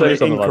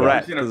factually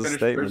incorrect. I've been a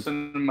finished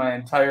person in my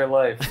entire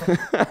life.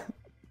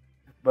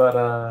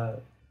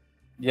 But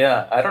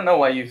yeah, I don't know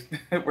why you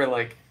were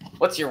like,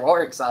 "What's your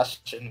war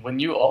exhaustion?" when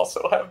you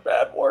also have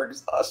bad war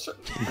exhaustion.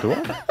 Do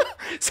I?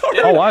 Sorry.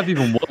 Oh, I have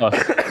even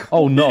worse.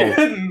 Oh no.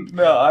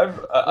 No, I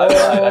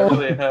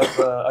really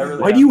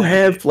have. Why do you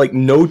have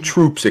no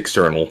troops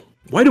external?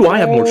 Why do I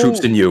have more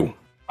troops than you?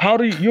 How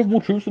do you have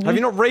more troops than me? Have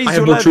you not raised your levies? I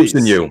have more troops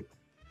than you.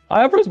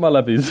 I have raised my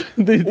levies.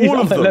 These all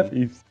of them.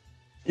 Levies.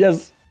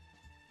 Yes.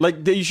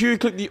 You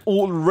should click the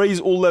raise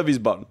all levies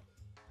button.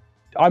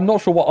 I'm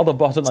not sure what other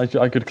button I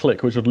could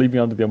click, which would leave me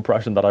under the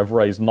impression that I've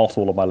raised not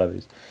all of my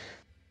levies.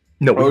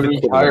 No, but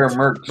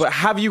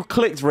have you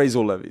clicked raise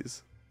all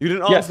levies? You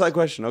didn't answer that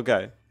question.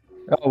 Okay.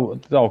 Oh,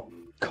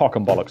 cock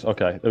and bollocks.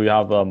 Okay, we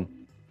have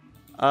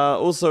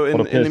also, in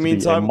the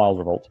meantime,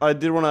 I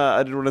did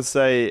wanna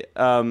say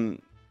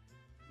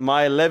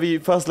my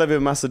first levy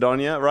of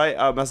Macedonia, right?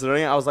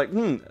 Macedonia. I was like,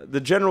 the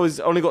general has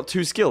only got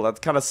 2 skill.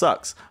 That kind of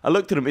sucks. I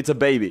looked at him. It's a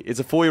baby. It's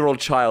a 4-year-old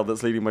child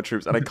that's leading my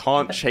troops, and I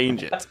can't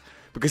change it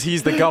because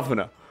he's the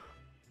governor.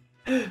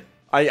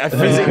 I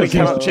physically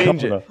cannot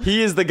change it.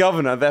 He is the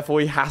governor, therefore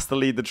he has to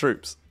lead the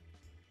troops.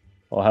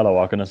 Oh, hello,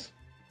 Arcanus.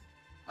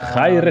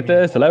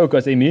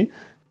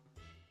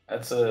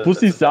 That's a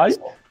pussy side.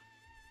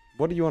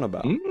 What are you on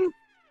about?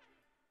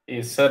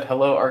 He said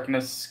hello,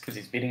 Arcanus, because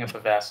he's beating up a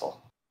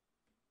vassal.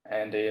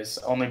 And he's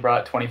only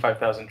brought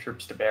 25,000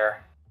 troops to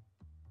bear.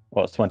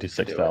 Well, it's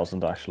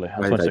 26,000 actually.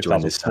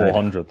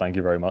 26,400. Thank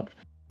you very much.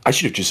 I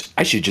should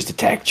have just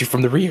attacked you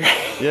from the rear.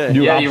 Yeah,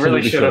 you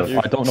really should have.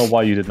 I don't know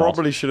why you did not.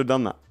 Probably should have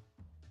done that.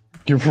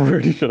 You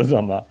really should have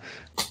done that.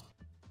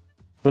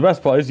 The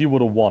best part is you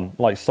would have won.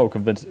 So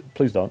convinced.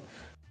 Please don't.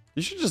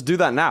 You should just do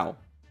that now.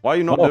 Why are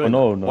you not doing it?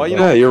 No. Why are you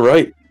not you're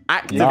right.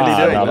 Actively doing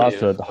it?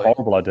 That's a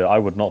horrible idea. I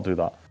would not do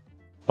that.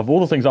 Of all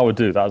the things I would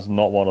do, that's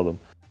not one of them.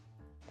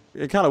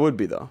 It kind of would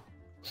be, though.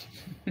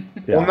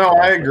 Yeah, well, no,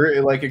 I agree.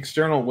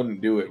 External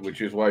wouldn't do it,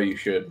 which is why you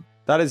should.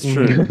 That is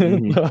true.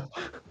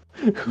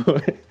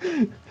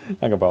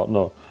 Hang about,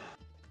 no.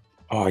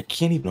 Oh, I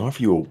can't even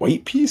offer you a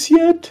white piece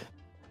yet?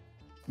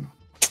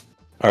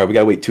 Alright, we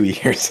gotta wait 2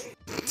 years.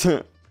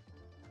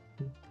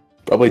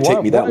 Probably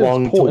take me that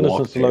long to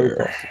walk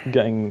there.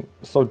 Getting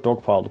so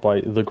dogpiled by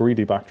the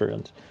greedy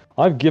Bactrians.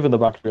 I've given the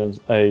Bactrians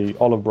a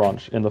olive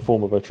branch in the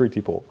form of a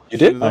treaty port. You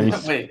did? And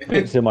he Wait,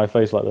 spits in my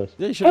face like this.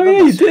 Yeah, you should Oh have yeah,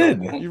 done you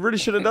that. did. You really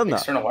should have done that.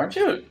 external, aren't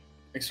you?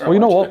 External, Well, you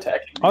know aren't what?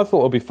 attacking me? I thought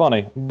it'd be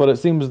funny, but it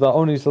seems that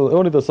only the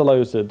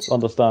Seleucids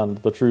understand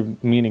the true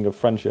meaning of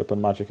friendship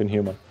and magic and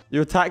humor.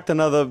 You attacked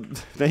another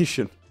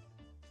nation.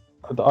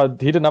 He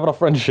didn't have enough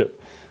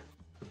friendship.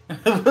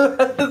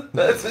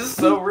 That's just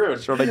so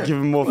rude. Trying to give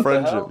him more What the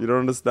friendship. hell? You don't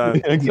understand.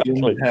 You Exactly.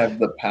 didn't have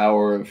the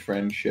power of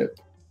friendship.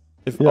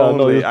 If Yeah, no,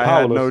 only he was I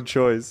had no powerless.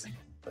 choice.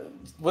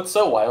 What's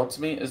so wild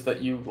to me is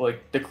that you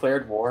like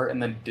declared war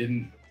and then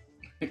didn't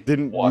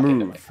Didn't walk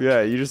into move.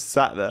 Yeah, you just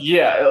sat there.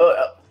 Yeah,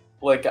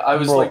 like I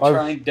was Bro, like I've-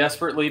 trying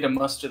desperately to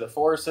muster the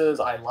forces.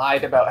 I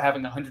lied about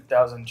having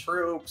 100,000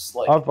 troops.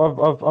 Like,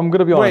 I'm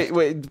gonna be honest.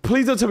 Wait,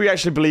 please don't tell me you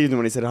actually believed him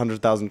when he said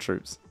 100,000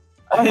 troops.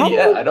 I have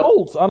yeah, more I don't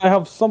bolts, and I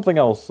have something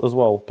else as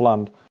well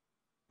planned.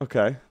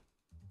 Okay.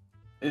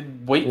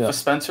 wait Yeah. for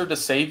Spencer to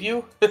save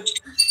you.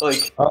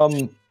 Like,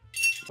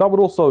 That would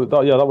also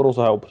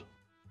help.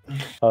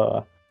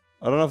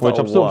 I don't know if Which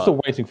that'll I'm still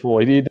work. waiting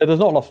for. There's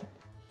not enough.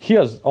 He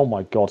has. Oh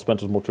my God,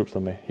 Spencer's more troops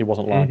than me. He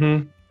wasn't lying.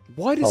 Mm-hmm.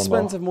 Why does Oh, no.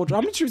 Spencer have more?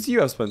 How many troops do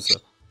you have, Spencer?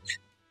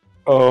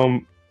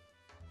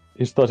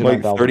 He's Like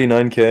 39,000.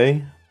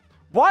 39k.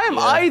 Why am yeah,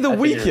 I the figured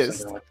weakest?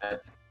 something like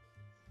that.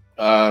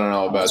 I don't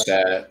know about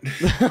that.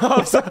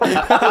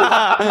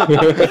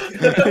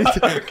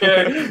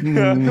 Okay.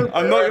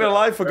 I'm not gonna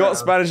lie, forgot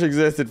Spanish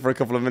existed for a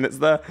couple of minutes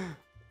there.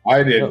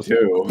 I did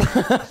too.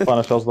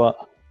 Spanish does that.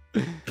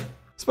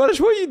 Spanish,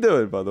 what are you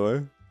doing, by the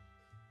way?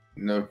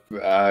 No,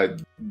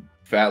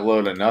 fat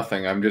load of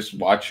nothing. I'm just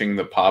watching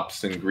the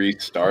pops in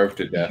Greece starve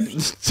to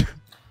death.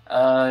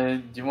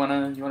 Do you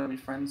wanna be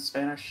friends,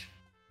 Spanish?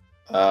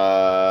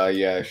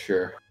 Yeah,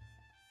 sure.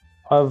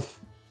 How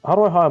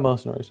do I hire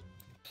mercenaries?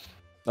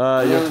 You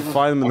have to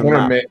find them in I'm the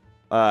gonna map,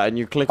 ma- and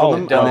you click Oh, on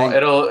them. Don't. and then-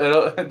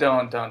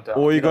 It'll. Don't.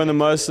 or you go in the don't-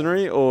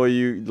 mercenary, or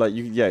you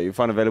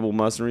find available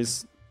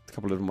mercenaries a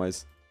couple of different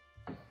ways.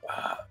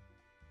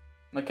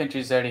 My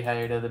country's already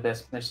hired all the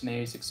best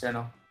mercenaries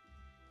external.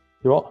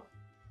 You what?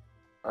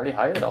 Already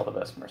hired all the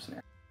best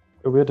mercenaries.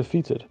 We're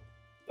defeated.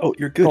 Oh,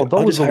 you're good. Oh, that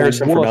I'll was just the hire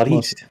some from worst out one.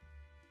 east.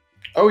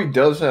 Oh, he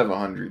does have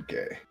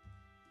 100k.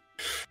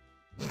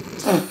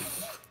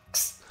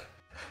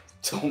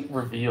 Don't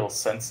reveal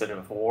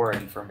sensitive war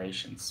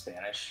information,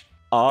 Spanish.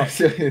 I'm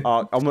gonna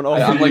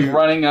offer I'm like you.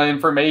 running an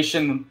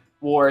information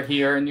war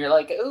here, and you're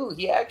like, "Ooh,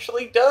 he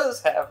actually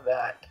does have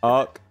that."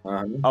 Ark,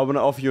 I'm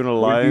gonna offer you an do you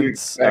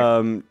alliance,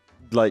 expect?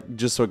 like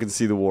just so I can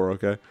see the war.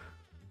 Okay,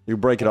 you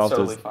break it That's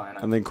afterwards, totally fine.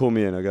 and then call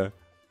me in. Okay,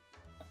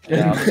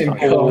 Yeah, I'll just tell you Whoa,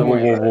 don't Whoa,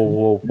 worry whoa, about it. whoa,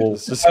 whoa, whoa.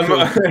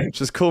 just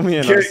just call me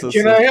in.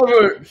 Can I have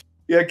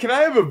a Can I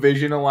have a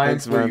vision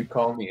alliance Thanks, where man. you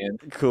call me in?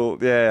 Cool.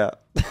 Yeah.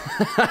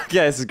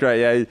 Yeah, this is great.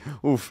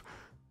 Yeah. Oof.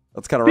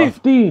 That's kind of rough.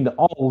 15!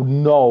 Oh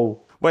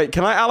no. Wait,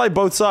 can I ally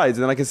both sides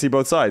and then I can see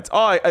both sides?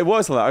 Oh, it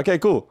works like that. Okay,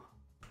 cool.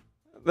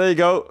 There you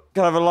go.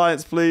 Can I have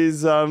alliance,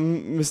 please,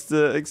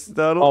 Mr.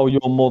 External? Oh, you're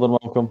more than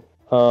welcome.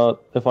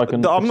 If I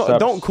can. I'm not. accept-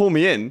 Don't call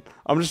me in.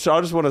 I just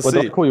want to Wait, see.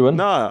 don't call you in?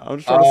 No, I'm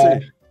just trying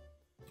to see.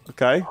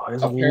 Okay. Oh,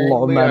 there's a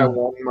lot of Apparently, I men.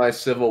 won my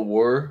civil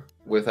war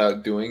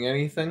without doing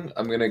anything.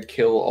 I'm gonna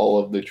kill all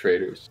of the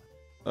traitors.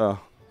 Oh.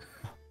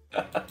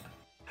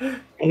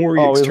 Don't worry,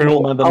 Oh, he's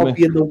external. more than I'll me.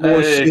 be in the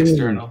war Hey, soon.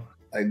 external.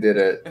 I did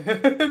it.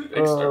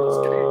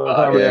 External's getting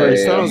that by. yeah,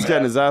 External's yeah.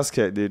 getting his ass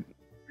kicked, dude.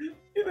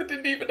 They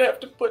didn't even have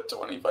to put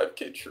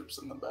 25k troops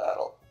in the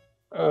battle.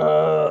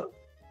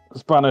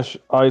 Spanish,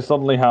 I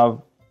suddenly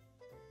have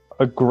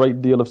a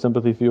great deal of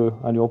sympathy for you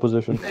and your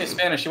position. Hey,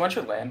 Spanish, you want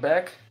your land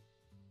back?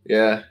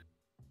 Yeah.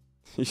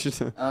 You should.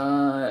 You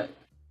cannot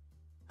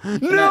join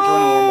the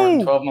war more than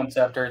No. 12 months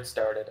after it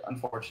started.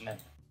 Unfortunate.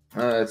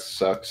 That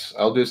sucks.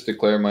 I'll just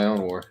declare my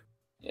own war.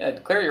 Yeah,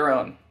 declare your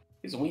own.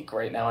 He's weak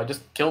right now. I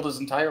just killed his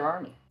entire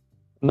army.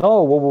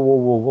 No,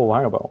 whoa,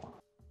 hang about.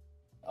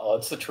 Oh,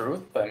 that's the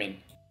truth. I mean,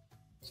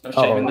 there's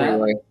no shame in that.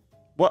 Anyway,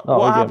 What Oh,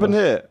 what okay, happened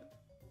man. here?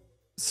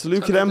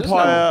 Seleucid There's no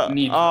Empire.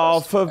 need Oh,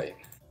 us to for fight.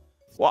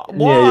 what? Yeah,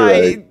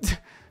 you're Why?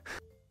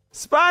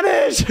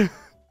 Spanish!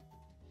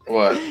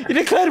 what? You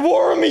declared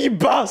war on me, you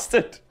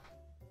bastard!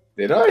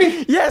 Did I?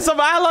 Yes, I'm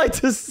allied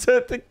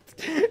to.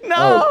 No,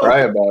 Oh,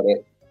 cry about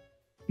it.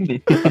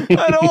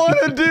 I don't want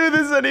to do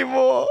this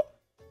anymore.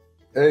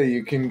 Hey,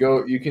 you can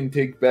go. You can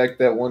take back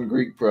that one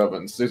Greek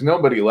province. There's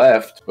nobody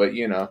left, but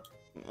you know.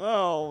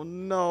 Oh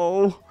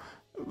no,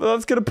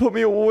 that's gonna put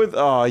me at war with.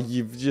 Oh,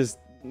 you've just.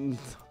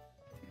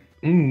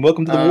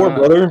 Welcome to the war,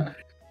 brother.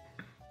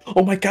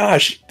 Oh my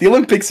gosh, the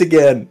Olympics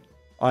again.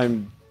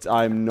 I'm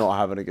not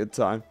having a good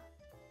time.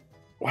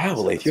 Wow,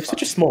 Lath, you have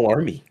such a small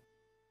army.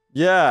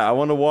 Yeah, I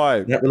wonder why.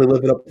 You're not really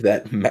living up to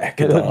that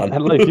Macedon.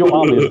 And like, your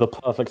army is the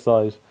perfect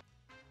size.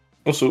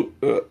 Also,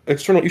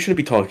 external, you shouldn't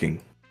be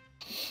talking.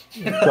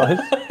 Guys,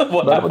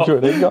 What that now?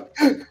 maturity.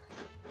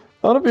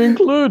 That'd be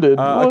included.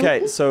 What?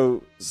 Okay,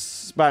 so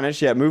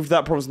Spanish, yeah, move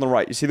that province on the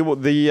right. You see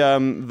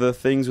the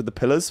things with the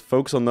pillars?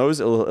 Focus on those.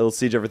 It'll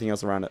siege everything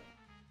else around it.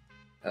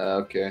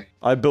 Okay.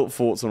 I built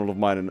forts on all of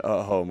mine at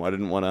home. I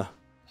don't want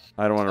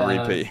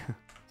to repeat.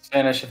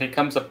 Spanish, if he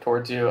comes up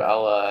towards you,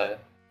 I'll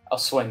I'll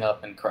swing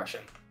up and crush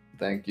him.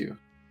 Thank you.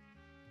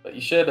 But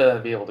you should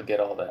be able to get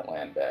all that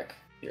land back.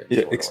 Here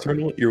Yeah,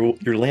 external.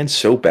 Your land's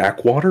so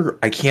backwater.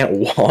 I can't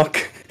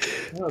walk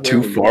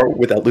too far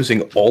without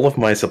losing all of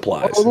my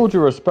supplies. With all due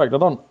respect, I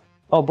don't.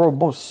 Oh, bro,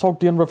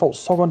 Sogdian Revolt.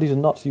 Sogdi's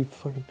nuts. You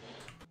fucking.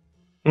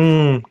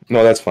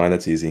 No, that's fine.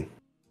 That's easy.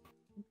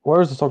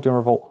 Where is the Sogdian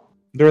Revolt?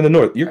 They're in the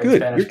north. You're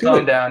good. Spanish, You're calm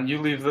good. down. You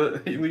leave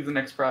the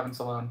next province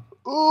alone.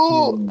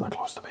 Oh, they're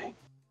close to me.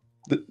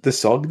 The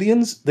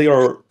Sogdians, they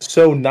are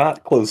so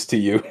not close to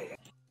you.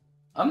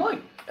 I'm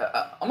like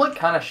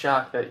kind of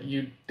shocked that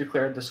you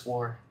declared this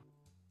war.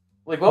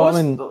 Like, what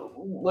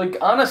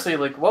honestly,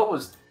 like, what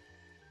was,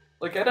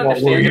 like, I'd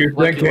understand if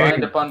like, you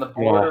lined up on the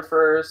border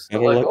first,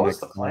 but, like, what was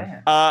the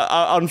plan?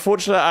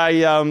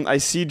 Unfortunately, I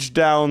sieged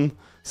down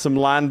some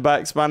land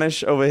back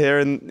Spanish over here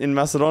in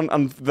Macedon,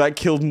 and that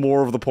killed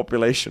more of the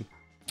population.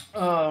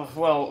 Oh,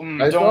 well,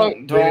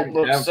 don't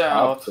look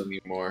south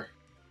anymore.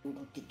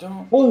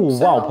 Oh,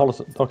 wow,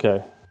 policy.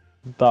 Okay.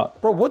 That.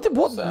 Bro, what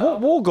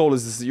war goal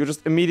is this? That you're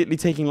just immediately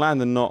taking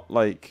land and not,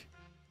 like...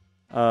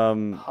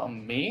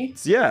 me?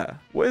 Yeah,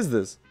 what is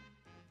this?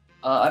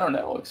 I don't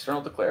know.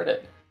 External declared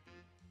it.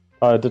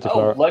 I did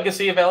declare it.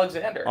 Legacy of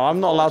Alexander. I'm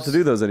not allowed to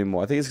do those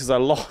anymore. I think it's because I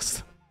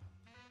lost.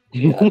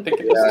 Yeah, I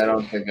think I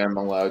don't think I'm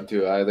allowed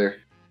to either.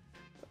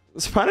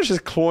 Spanish is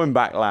clawing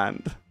back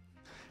land.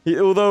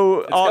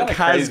 Although Ark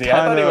has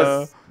kind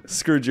of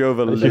screwed you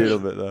over a little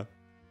bit there.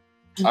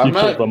 I'm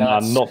not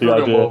the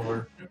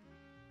idea.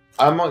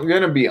 I'm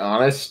gonna be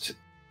honest.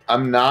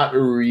 I'm not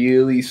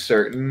really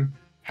certain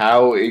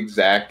how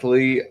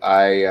exactly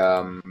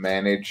I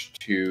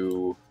managed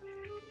to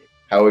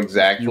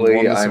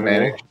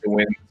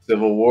win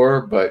Civil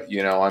War, but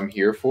you know I'm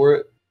here for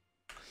it.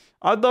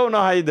 I don't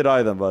know how you did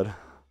either, bud.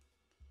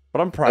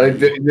 But I'm proud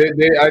of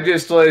you. I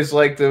just was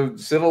like, the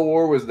Civil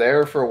War was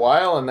there for a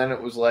while, and then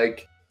it was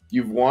like,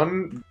 you've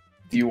won.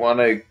 Do you want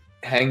to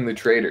hang the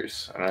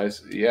traitors? And I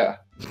said, yeah.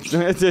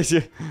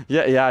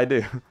 yeah, I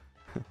do.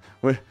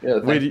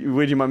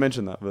 Weird you might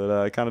mention that, but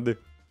I kind of do.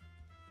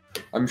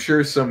 I'm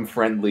sure some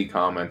friendly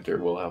commenter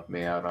will help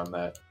me out on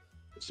that.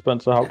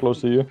 Spencer, how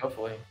close are you?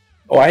 Hopefully.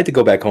 Oh, I had to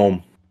go back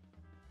home.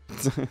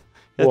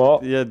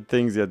 What? You had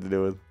things you had to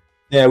deal with.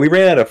 Yeah, we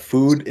ran out of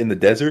food in the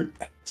desert,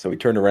 so we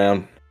turned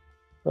around.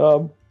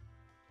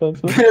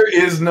 Spencer? There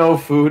is no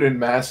food in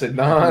Macedon.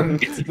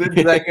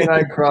 The second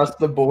I crossed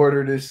the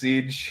border to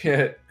siege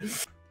shit.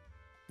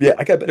 Yeah,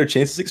 I got better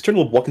chances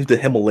external walking through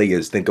the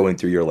Himalayas than going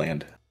through your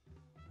land.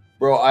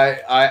 Bro,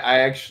 I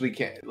actually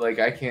can't, like,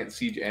 I can't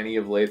siege any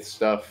of Lath's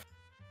stuff.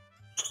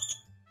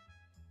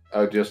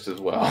 Oh, just as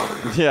well.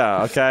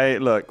 Yeah, okay,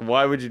 look,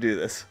 why would you do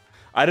this?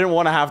 I didn't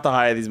want to have to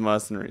hire these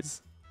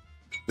mercenaries.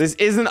 This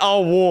isn't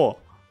our war.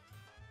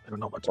 I don't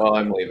know what Well,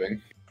 I'm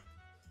leaving.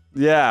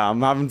 Yeah,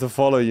 I'm having to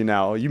follow you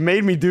now. You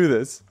made me do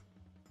this.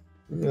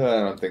 I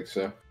don't think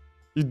so.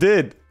 You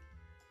did.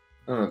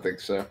 I don't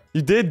think so.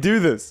 You did do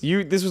this.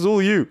 This was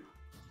all you.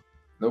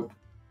 Nope.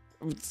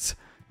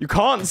 You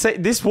can't say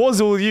this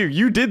was all you.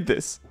 You did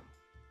this.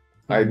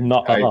 I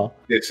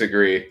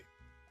disagree.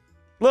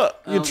 Look,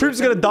 your troops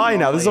are gonna die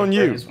now. This is on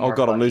you. Oh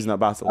god, I'm losing that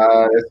battle.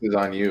 This is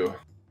on you.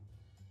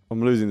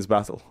 I'm losing this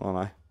battle, aren't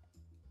I?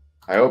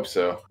 I hope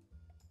so.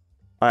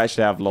 I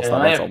actually have lost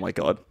that battle. Oh my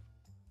god.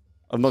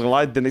 I'm not gonna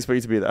lie, didn't expect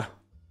you to be there.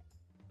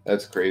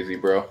 That's crazy,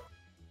 bro.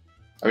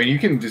 I mean, you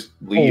can just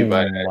leave.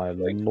 Oh my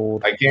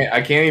lord. I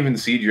can't even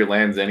siege your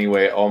lands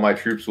anyway. All my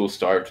troops will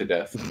starve to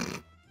death.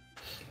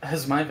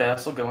 Is my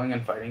vassal going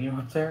and fighting you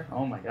up there?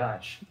 Oh my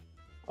gosh.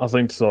 I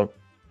think so.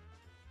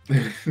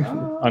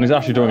 And he's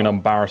actually doing an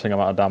embarrassing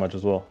amount of damage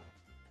as well.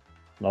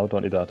 No,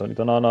 don't need that. Don't need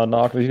that.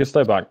 No. You can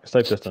stay back.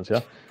 Stay distance,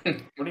 yeah?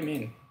 What do you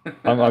mean?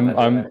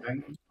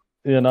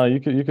 Yeah, no, you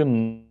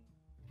can,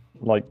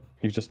 like,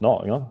 he's just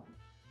not, you know?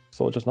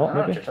 Sort of just not, I don't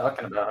know maybe? what you're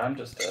talking about. I'm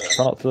just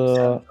Try not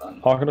to...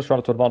 Harkness, try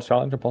not to advance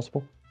challenge if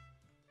possible.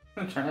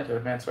 I'm trying to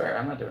advance where?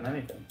 I'm not doing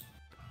anything.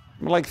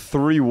 I'm like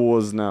 3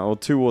 wars now, or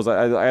 2 wars.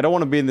 I don't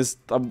want to be in this...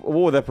 I'm a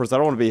war with Emperors. I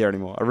don't want to be here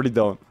anymore. I really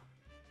don't.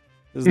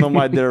 This is not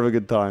my idea of a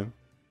good time.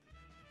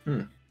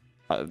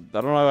 I don't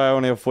know why I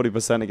only have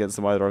 40% against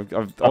them either.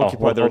 I've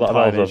occupied their entire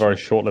That was a nation. very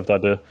short-lived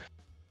idea.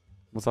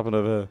 What's happened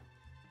over here?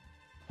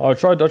 I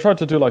tried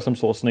to do like some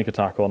sort of sneak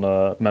attack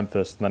on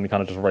Memphis, and then he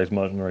kind of just raised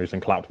mercenaries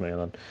and clapped me, and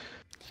then...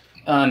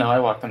 No, I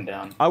walked them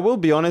down. I will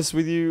be honest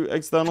with you,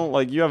 External.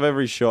 Like, you have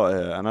every shot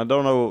here, and I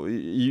don't know...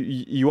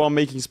 You are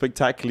making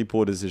spectacularly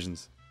poor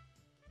decisions.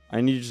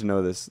 I need you to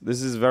know this.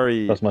 This is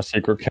very... That's my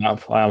secret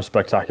cap. I am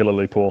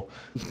spectacularly poor.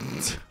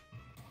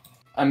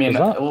 I mean,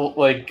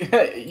 like,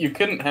 you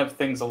couldn't have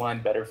things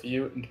aligned better for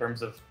you in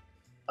terms of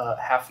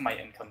half my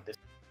income.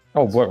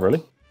 Oh, what,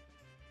 really?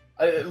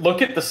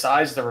 Look at the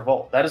size of the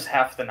revolt. That is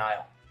half the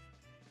Nile.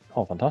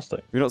 Oh,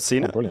 fantastic. You've not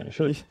seen it? Brilliant.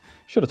 You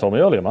should have told me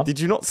earlier, man. Did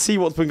you not see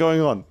what's been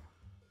going on?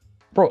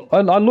 Bro,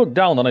 I look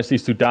down and I see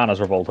Sudan has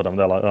revolted them.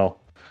 They're like, oh.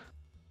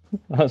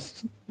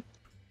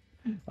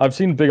 I've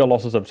seen bigger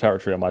losses of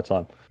territory in my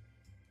time.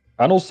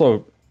 And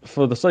also,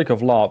 for the sake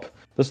of LARP,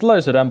 the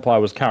Seleucid Empire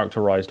was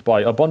characterized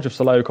by a bunch of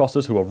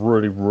Seleukostas who are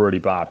really, really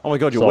bad. Oh my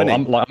god, you're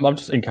winning. I'm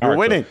just in character. You're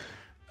winning.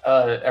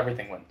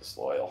 Everything went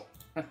disloyal.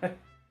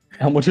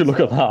 And would you look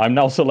at that? I'm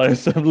now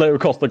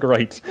Laerkos the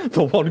Great,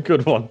 the one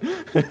good one.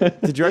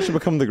 Did you actually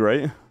become the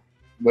Great?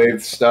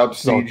 Wait, stop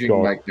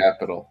sieging my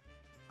capital.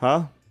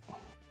 Huh?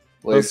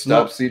 Wait,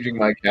 stop sieging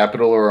my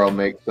capital, or I'll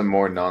make some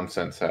more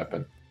nonsense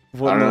happen.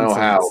 What I don't nonsense?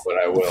 know how, but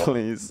I will.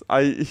 Please,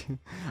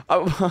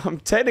 I'm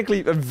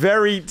technically,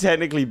 very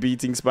technically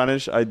beating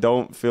Spanish. I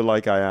don't feel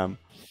like I am.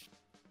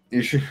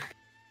 You should.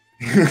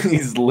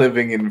 He's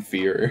living in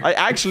fear. I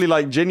actually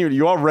like genuinely.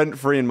 You are rent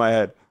free in my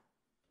head.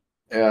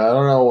 Yeah, I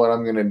don't know what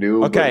I'm gonna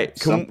do. Okay,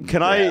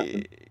 can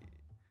I?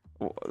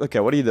 Okay,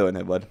 what are you doing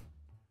here, bud?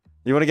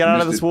 You want to get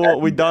out of this war? Are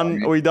we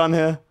done? Are we done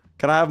here?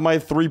 Can I have my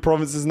 3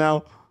 provinces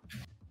now?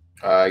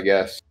 I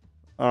guess.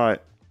 All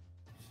right.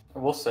 I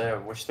will say, I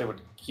wish they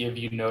would give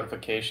you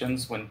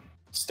notifications when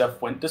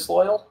stuff went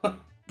disloyal.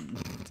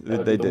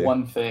 They do. The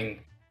one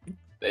thing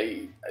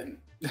they.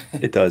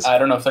 It does. I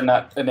don't know if they're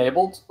not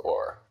enabled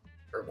or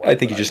what. I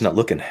think you're just not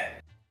looking.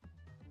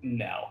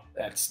 No,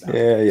 that's not.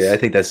 Yeah, I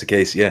think that's the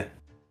case. Yeah.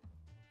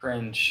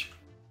 Cringe.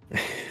 We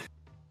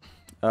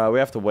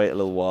have to wait a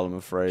little while, I'm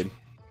afraid.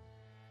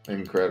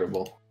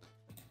 Incredible.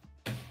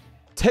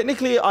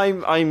 Technically,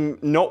 I'm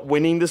not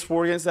winning this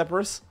war against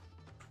Epirus.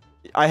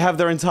 I have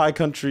their entire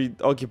country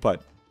occupied,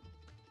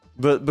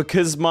 but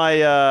because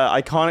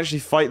I can't actually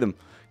fight them,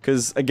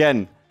 because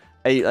again,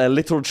 a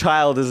little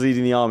child is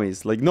leading the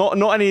armies. Like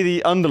not any of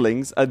the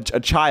underlings. A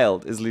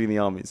child is leading the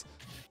armies,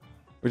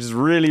 which is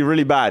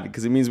really bad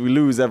because it means we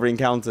lose every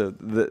encounter,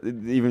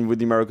 even with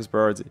numerical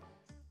superiority.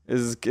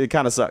 It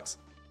kind of sucks.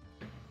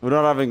 We're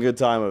not having a good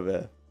time over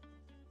here.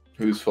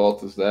 Whose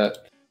fault is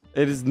that?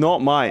 It is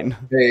not mine.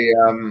 Hey,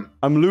 I'm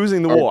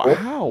losing the war.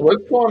 How?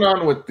 What's going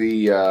on with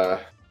the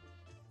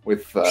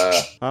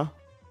Huh?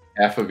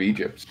 half of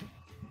Egypt?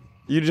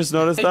 You just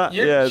noticed that?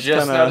 You're Yeah, it's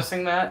just kind of.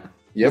 noticing that?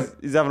 Yep.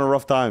 He's having a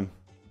rough time.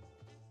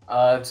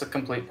 It's a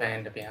complete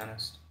pain, to be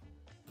honest.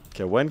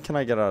 Okay, when can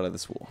I get out of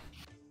this war?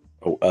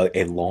 Oh,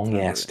 a long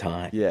ass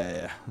time.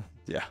 Yeah.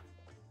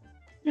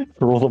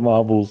 For all the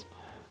marbles.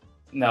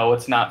 No,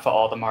 it's not for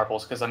all the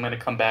marbles, because I'm going to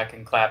come back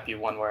and clap you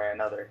one way or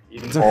another.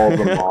 Even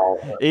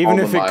Even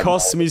if it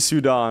costs me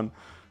Sudan.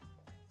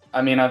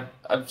 I mean,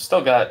 I've still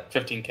got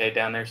 15k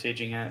down there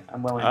sieging it.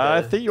 I'm willing to.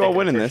 I think you are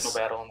winning this.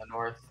 Battle in the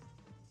north.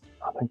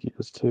 I think he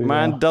is too.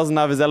 Man doesn't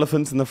have his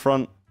elephants in the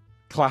front.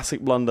 Classic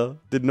blunder.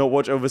 Did not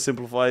watch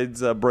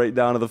Oversimplified's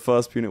breakdown of the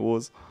First Punic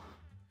Wars.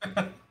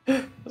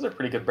 Those are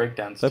pretty good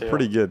breakdowns. They're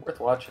pretty good. Worth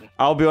watching.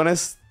 I'll be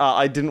honest.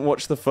 I didn't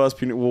watch the First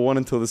Punic War 1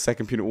 until the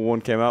Second Punic War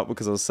 1 came out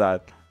because I was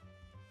sad.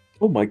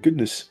 Oh my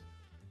goodness.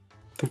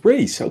 The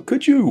race, how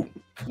could you?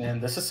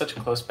 Man, this is such a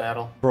close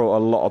battle. Bro, a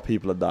lot of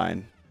people are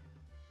dying.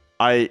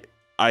 I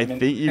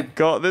think you've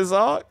got this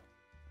arc.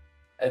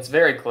 It's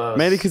very close.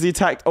 Mainly because he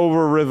attacked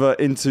over a river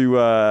into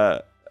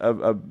a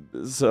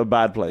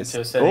bad place.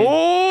 Into a city.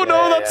 Oh,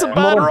 no, that's a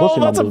bad roll.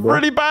 That's a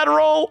really bad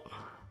roll.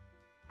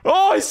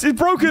 Oh, he's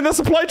broken. The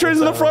supply train's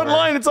in the front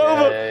line. It's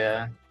over.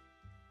 Yeah.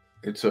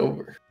 It's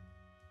over.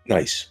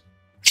 Nice.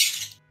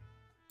 It's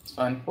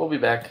fine. We'll be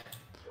back.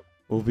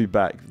 We'll be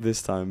back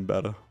this time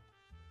better.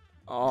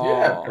 Oh,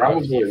 Yeah,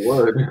 probably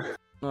would.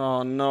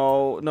 Oh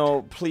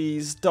no,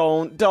 please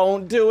don't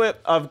do it.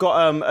 I've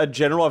got a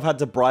general. I've had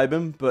to bribe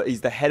him, but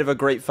he's the head of a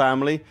great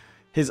family.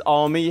 His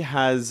army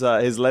has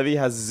his levy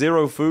has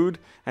 0 food,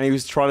 and he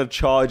was trying to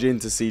charge in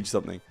to siege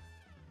something.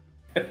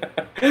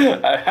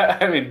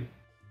 I mean,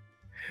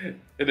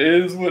 it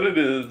is what it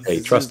is. Hey,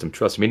 trust him.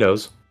 Trust him. He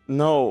knows.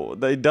 No,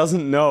 he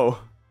doesn't know.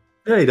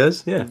 Yeah, he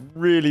does. Yeah. He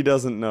really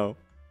doesn't know.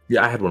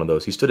 Yeah, I had one of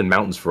those. He stood in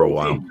mountains for a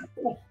while.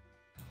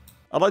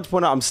 I'd like to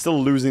point out I'm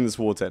still losing this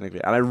war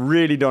technically, and I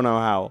really don't know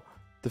how.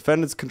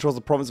 Defenders controls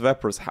the province of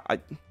Epirus.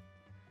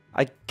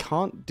 I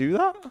can't do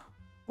that?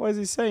 Why is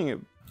he saying it?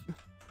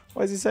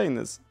 Why is he saying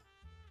this?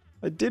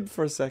 I did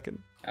for a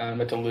second. I'm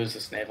about to lose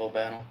this naval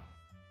battle.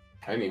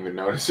 I didn't even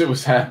notice it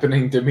was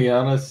happening, to be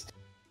honest.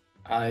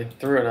 I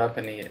threw it up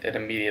and it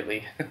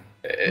immediately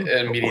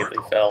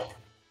fell.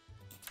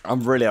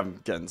 I'm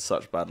getting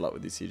such bad luck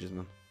with these sieges,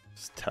 man.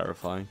 It's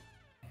terrifying.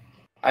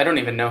 I don't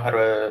even know how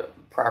to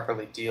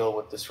properly deal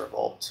with this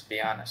revolt, to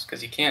be honest,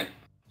 because you can't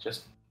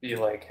just be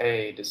like,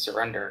 hey, just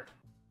surrender.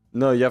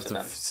 No, you have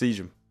to siege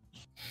them.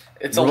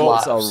 It's a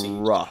lot of siege.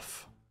 Revolts are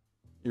rough.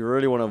 You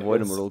really want to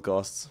avoid them at all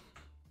costs.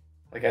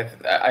 Like,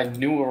 I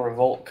knew a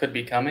revolt could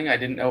be coming. I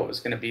didn't know it was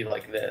going to be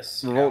like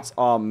this. Revolts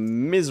are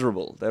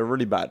miserable. They're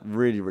really bad.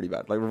 Really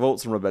bad. Like,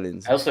 revolts and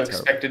rebellions. I also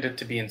expected it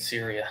to be in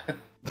Syria.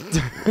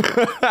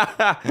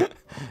 That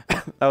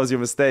was your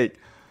mistake.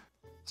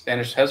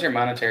 Spanish, how's your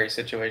monetary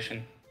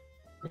situation?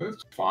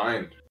 It's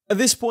fine. At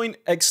this point,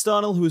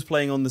 External, who was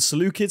playing on the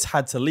Seleucids,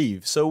 had to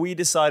leave, so we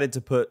decided to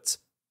put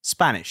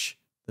Spanish,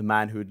 the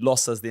man who had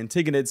lost us the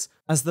Antigonids,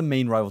 as the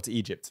main rival to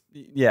Egypt.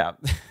 Yeah.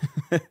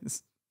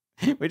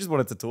 We just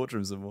wanted to torture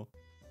him some more.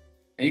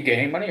 Are you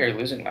gaining money or are you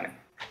losing money?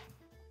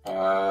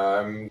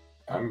 I'm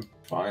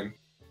fine.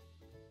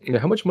 Yeah,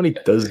 how much money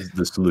does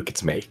the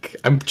Seleucids make?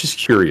 I'm just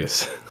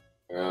curious.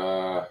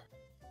 I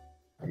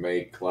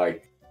make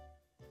like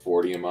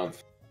 40 a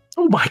month.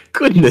 Oh my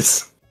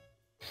goodness!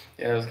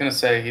 Yeah, I was gonna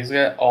say he's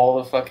got all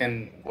the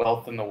fucking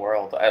wealth in the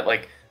world.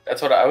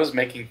 That's what I was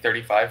making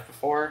 35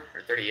 before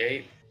or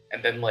 38,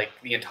 and then like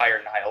the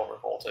entire Nile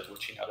revolted,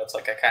 which that's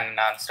like a kind of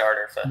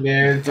non-starter.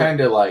 Yeah, it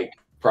kind of like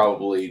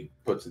probably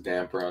puts a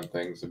damper on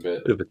things a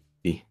bit.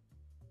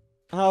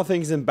 How are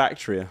things in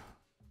Bactria?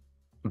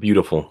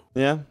 Beautiful.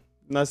 Yeah,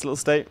 nice little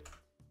state.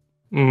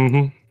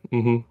 We're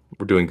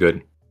doing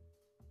good.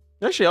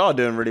 You actually are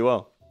doing really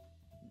well.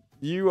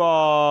 You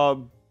are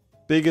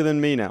bigger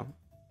than me now.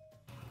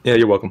 Yeah,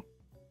 you're welcome.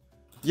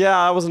 Yeah,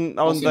 I wasn't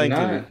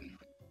thinking.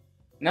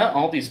 Not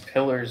all these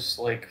pillars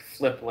like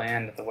flip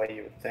land the way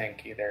you would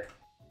think either.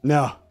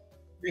 No.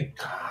 Thank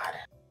God.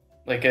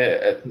 Like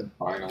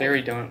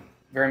very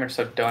much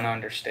so don't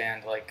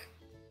understand like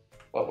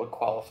what would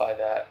qualify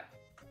that.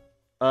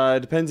 It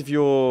depends if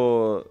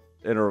you're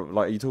in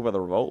a you talk about the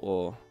revolt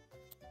or.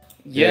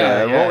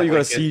 Yeah, revolt. You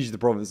gotta siege the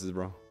provinces,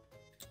 bro.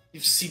 You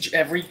siege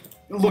every.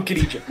 Look at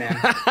Egypt, man.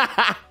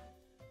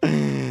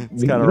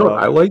 It's kind of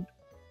rough. I like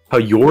how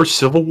your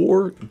civil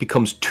war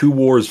becomes 2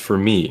 wars for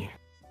me.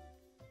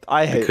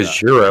 I hate because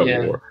that. you're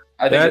at war.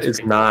 That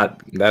is not.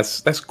 Cool.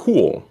 That's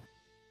cool,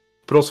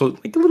 but also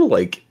like a little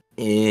like.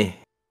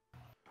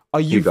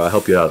 Are you? I'll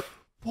help you out.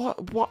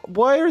 What?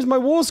 Where is my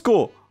war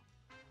score?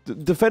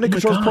 Defender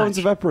controls province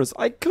of Epirus.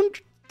 I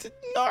did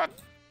not.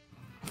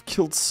 I've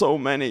killed so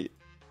many.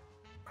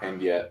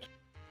 And yet.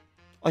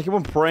 I keep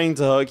on praying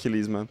to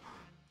Hercules, man.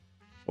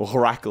 Or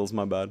Heracles,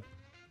 my bad.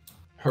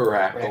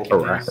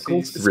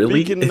 Heracles?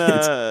 Really? Speaking,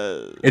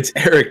 it's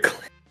Aeryka.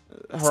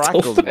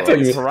 Heracles, bro.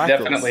 It's Heracles.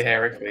 Definitely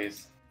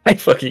Heracles. I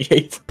fucking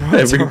hate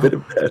every bit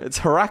of that. It's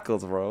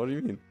Heracles, bro. What do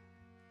you mean?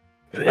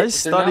 I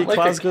study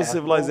classical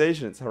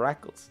civilization. It's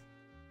Heracles.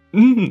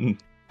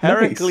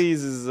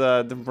 Heracles is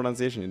a different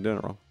pronunciation. You're doing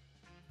it wrong.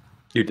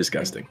 You're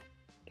disgusting.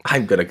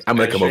 I'm gonna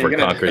come over and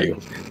conquer you.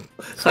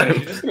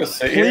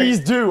 Please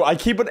do. I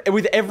keep it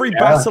with every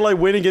battle I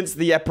win against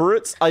the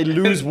Epirates, I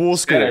lose war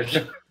score.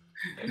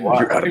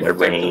 You're out of my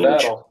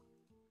range.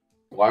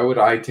 Why would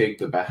I take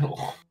the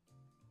battle?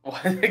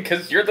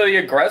 Because you're the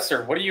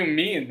aggressor. What do you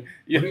mean?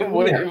 You have a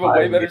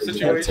way better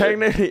situation.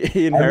 Technically,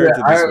 he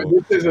inherited this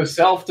war. This is a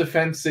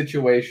self-defense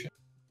situation.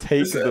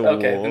 Take the war.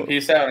 Okay, then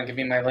peace out and give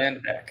me my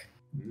land back.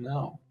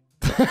 No.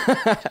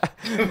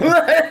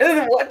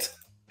 What?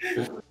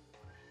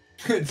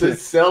 It's a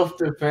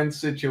self-defense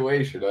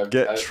situation.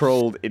 Get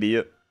trolled,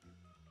 idiot.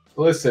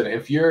 Listen,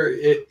 if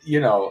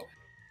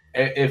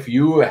if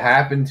you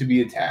happen to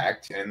be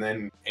attacked, and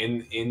then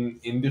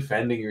in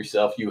defending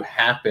yourself, you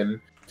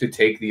happen to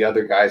take the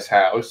other guy's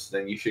house,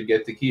 then you should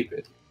get to keep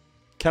it.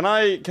 Can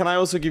I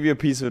also give you a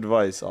piece of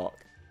advice, Ark?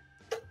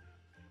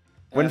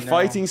 When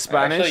fighting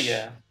Spanish,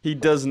 actually, he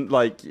doesn't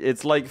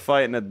it's like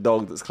fighting a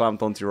dog that's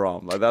clamped onto your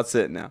arm. Like, that's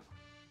it now.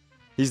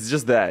 He's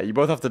just there. You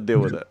both have to deal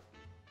with it.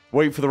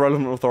 Wait for the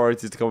relevant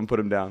authorities to come and put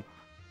him down.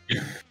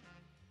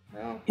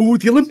 No. Ooh,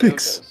 the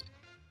Olympics!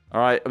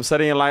 Alright, I'm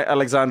setting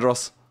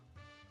Alexandros.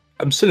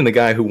 I'm sitting the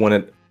guy who won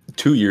it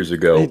 2 years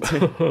ago.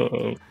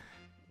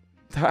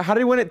 How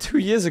did he win it 2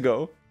 years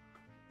ago?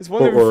 It's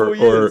won every 4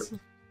 years.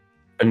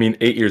 I mean,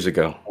 8 years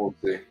ago. We'll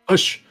see.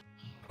 Hush.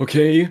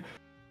 Okay.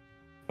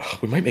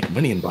 We might make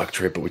money in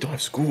Bactria, but we don't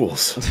have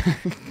schools.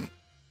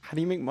 How do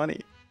you make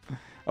money?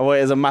 Oh wait,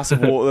 there's a massive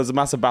war. There's a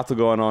massive battle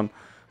going on.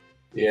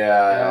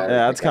 Yeah.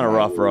 That's kind of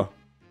rough, bro.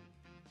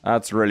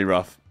 That's really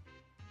rough.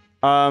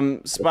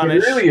 Spanish.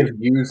 I really have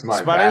used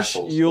my Spanish.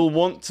 vassals. You'll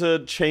want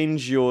to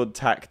change your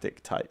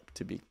tactic type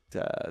to be.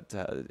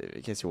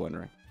 In case you're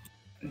wondering.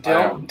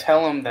 Don't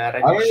tell him that. I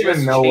don't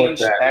even know what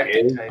that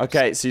is.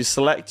 Okay, so you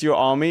select your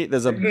army.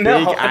 There's a big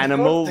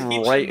animal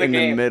right in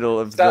the middle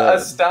of the.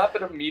 Stop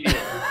it immediately.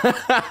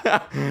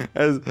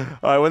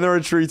 Alright, when they're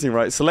retreating,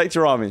 right? Select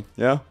your army.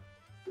 Yeah.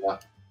 Yeah.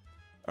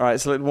 Alright,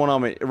 select one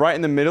army. Right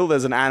in the middle,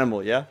 there's an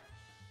animal. Yeah.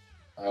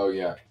 Oh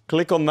yeah.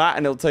 Click on that,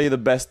 and it'll tell you the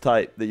best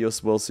type that you're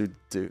well suited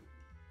to.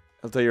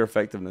 It'll tell you your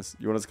effectiveness.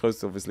 You want as close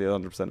to obviously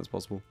 100% as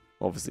possible.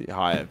 Obviously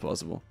higher if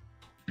possible.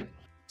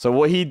 So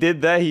what he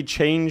did there, he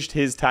changed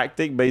his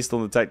tactic based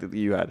on the tactic that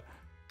you had.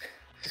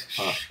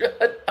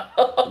 Shut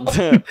up.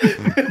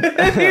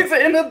 He's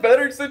in a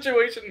better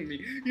situation than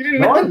me. You didn't.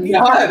 No, I'm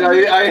not.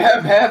 I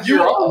have half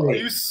your army.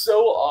 You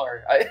so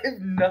are. I have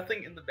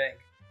nothing in the bank.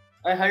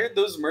 I hired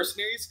those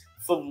mercenaries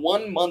for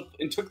 1 month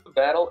and took the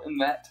battle in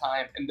that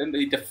time, and then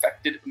they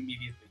defected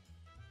immediately.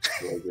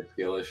 Like a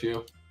skill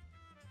issue.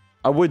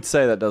 I would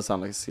say that does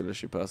sound like a skill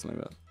issue personally,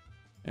 but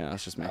yeah,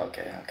 that's just me.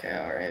 Okay,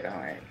 all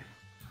right.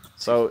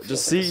 So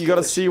just see, you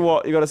gotta see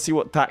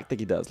what tactic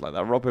he does, like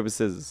that rock paper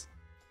scissors.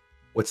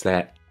 What's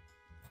that?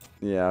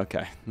 Yeah,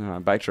 okay. All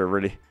right, Bactria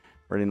really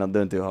not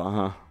doing too hot,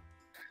 huh?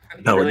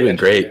 No, we're doing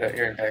great.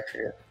 You're in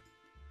Bactria.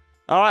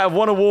 All right, I've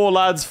won a war,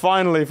 lads.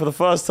 Finally, for the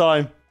first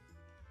time.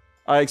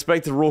 I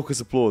expected raucous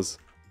applause.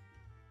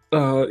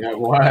 Yeah,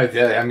 what?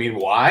 I mean,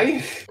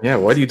 why? Yeah,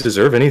 why do you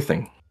deserve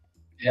anything?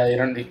 Yeah, you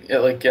don't need,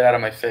 get out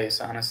of my face,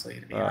 honestly.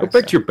 To be Go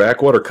back to your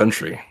backwater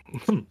country,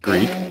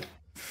 Greek.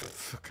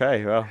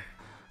 Okay, well,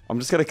 I'm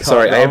just gonna cut.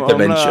 Sorry, I have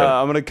dementia.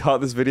 I'm gonna cut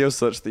this video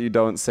such that you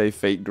don't say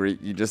fake Greek.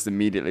 You just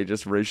immediately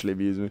just racially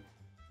abuse me.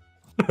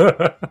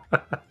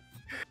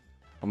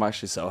 I'm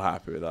actually so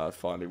happy with that. I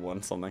finally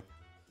won something.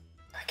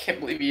 I can't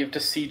believe you have to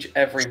siege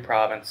every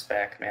province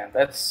back, man.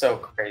 That's so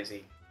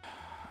crazy.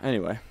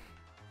 Anyway.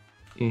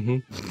 Mm-hmm.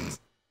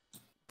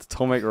 The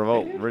Tolmec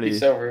Revolt really,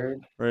 so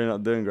rude. really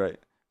not doing great.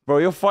 Bro,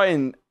 you're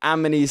fighting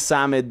Amini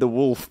Samid the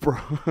Wolf, bro.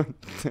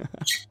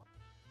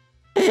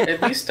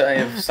 At least I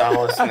have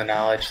solace in the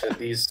knowledge that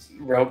these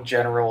rogue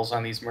generals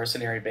on these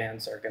mercenary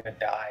bands are going to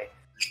die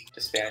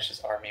to Spanish's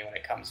army when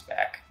it comes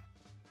back.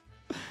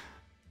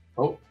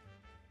 Oh,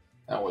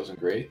 that wasn't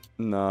great.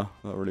 No,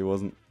 that really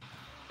wasn't.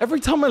 Every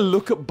time I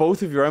look at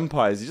both of your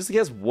empires, it just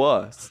gets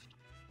worse.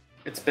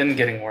 It's been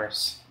getting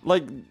worse.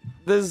 Like,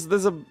 there's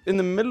a in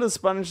the middle of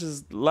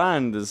Spanish's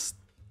land, there's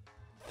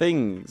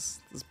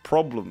things, there's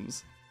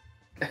problems.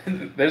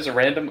 There's a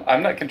random...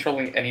 I'm not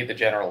controlling any of the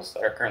generals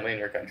that are currently in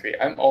your country.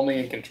 I'm only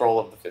in control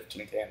of the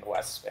 15K in the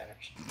West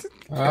Spanish.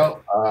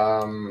 Well,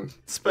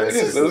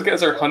 Those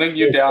guys are hunting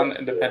you down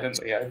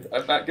independently.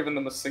 I've not given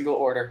them a single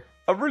order.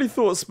 I really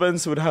thought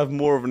Spencer would have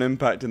more of an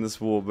impact in this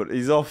war, but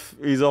he's off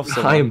somewhere.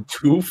 I am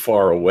too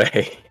far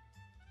away.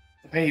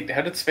 Wait,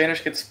 how did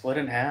Spanish get split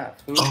in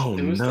half? Who's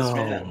this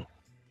man?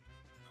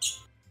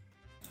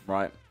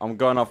 Right, I'm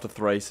going after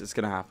Thrace. It's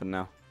gonna happen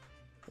now.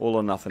 All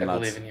or nothing, I lads.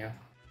 believe in you.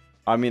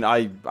 I mean,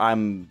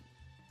 I'm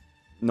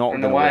not. I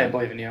don't know why I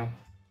believe in you,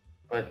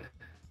 but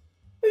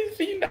they've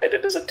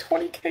united as a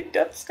 20K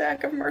death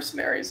stack of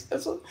mercenaries. They're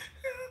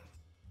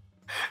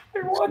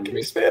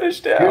walking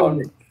Spanish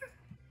down.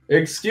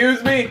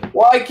 Excuse me,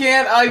 why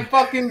can't I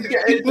fucking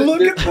get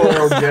Look at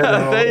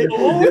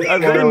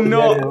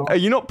Are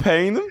you not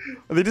paying them?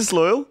 Are they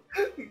disloyal?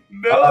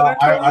 No, they're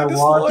totally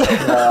disloyal.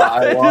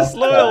 They're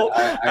disloyal,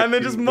 and they're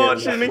just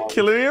marching and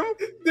killing him?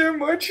 They're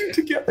marching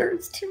together.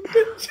 It's too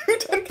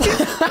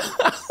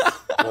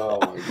Oh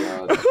my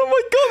god. Oh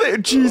my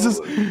god, Jesus.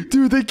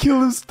 Dude, they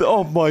killed him.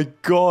 Oh my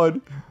god.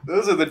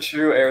 Those are the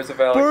true heirs of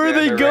Alexander. Where are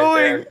they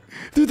going?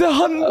 Dude, they're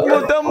hunting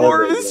down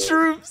more of his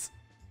troops.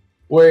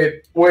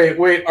 Wait,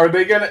 are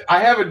they gonna... I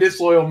have a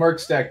disloyal merc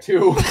stack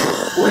too.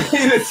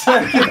 Wait a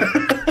second.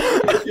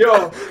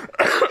 Yo.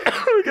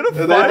 We're gonna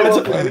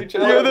fight each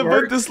other. Yeah, they're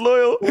both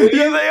disloyal.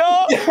 Yeah, they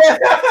are.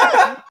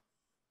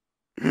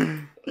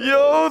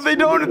 Yo, they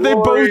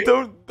both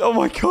don't. Oh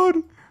my god.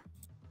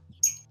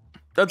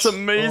 That's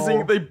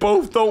amazing. They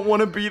both don't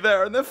want to be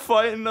there and they're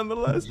fighting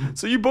nonetheless.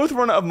 So you both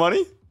run out of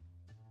money?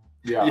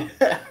 Yeah.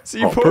 So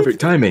you both,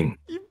 perfect timing.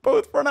 You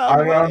both run out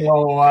of money. I don't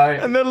know why.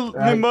 And then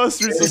the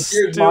mercenaries are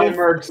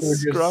still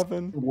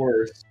scrapping.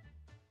 Worse.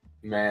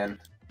 Man.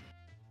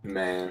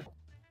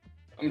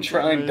 I'm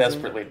trying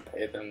desperately to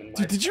pay them.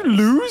 Dude, did you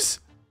lose?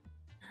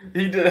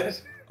 He did.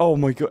 Oh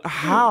my god.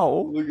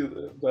 How? Look at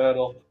that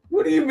battle.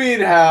 What do you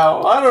mean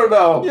how? I don't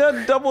know.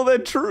 Yeah, double their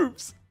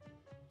troops.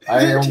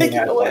 They're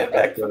taking the land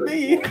back from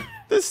me.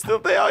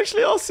 They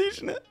actually are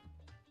sieging it.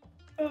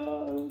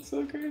 Oh, that's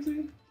so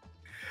crazy.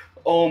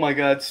 Oh my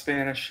god,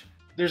 Spanish.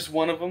 There's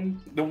one of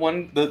them,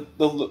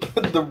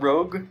 the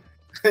rogue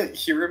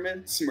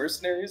Hieronymus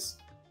mercenaries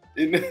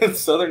in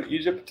southern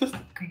Egypt, just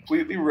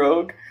completely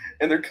rogue,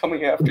 and they're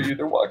coming after you.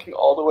 They're walking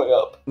all the way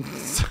up.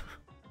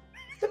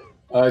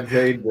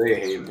 They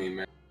hate me,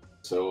 man.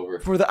 It's over.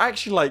 Bro, they're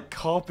actually like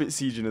carpet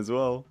sieging as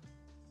well.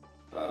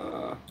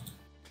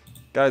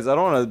 Guys, I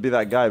don't want to be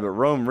that guy, but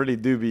Rome really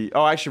do be...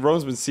 Oh, actually,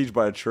 Rome's been sieged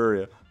by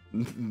Etruria.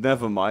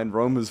 Never mind,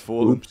 Rome has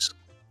fallen. Oops.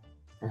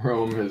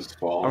 Rome has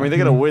fallen. I mean, they're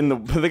gonna win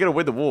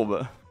the war,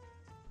 but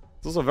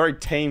it's also a very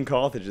tame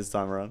Carthage this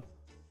time around.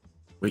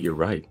 Wait, you're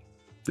right.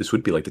 This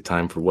would be like the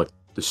time for what,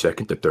 the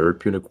second, the third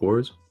Punic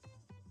Wars?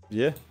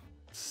 Yeah.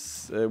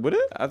 Would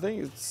it? I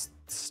think it's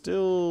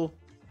still...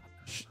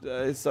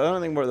 I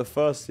don't think we're at the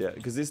first yet,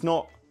 because it's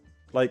not...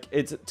 Like,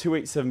 it's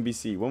 287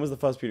 BC. When was the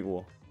first Punic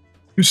War?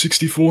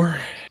 264.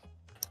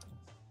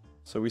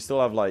 So we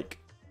still have, like,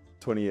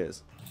 20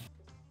 years.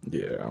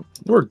 Yeah,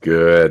 we're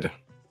good.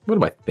 What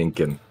am I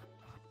thinking?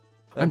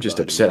 I'm just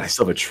upset I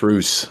still have a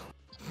truce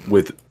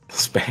with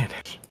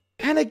Spanish.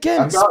 And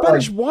again,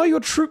 Spanish, why are your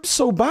troops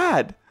so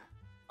bad?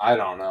 I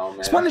don't know,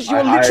 man. Spanish,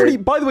 you're literally,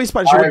 by the way,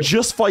 Spanish, you're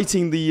just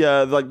fighting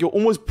the, like, you're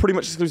almost pretty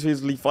much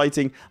exclusively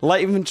fighting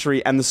light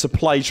infantry and the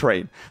supply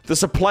train. The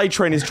supply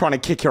train is trying to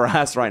kick your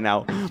ass right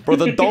now. Bro,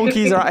 the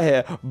donkeys are out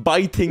here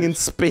biting and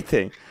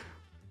spitting.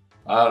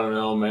 I don't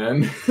know,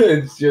 man.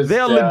 It's just... They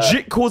are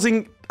legit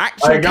causing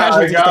actual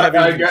casualties to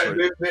heavy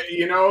infantry.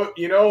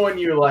 You know when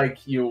you,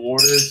 like, you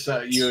order,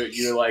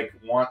 you like,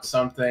 want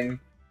something,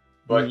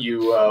 but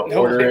you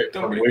order it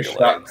from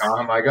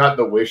Wish.com. I got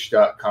the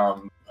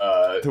Wish.com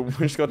the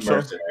Wish.com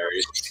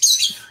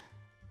mercenaries.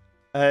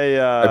 Hey,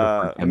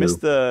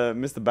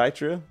 Mr.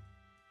 Bactria?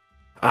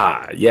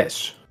 Ah,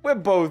 yes. We're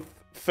both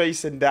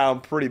facing down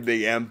pretty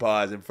big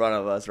empires in front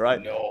of us,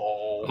 right?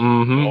 No.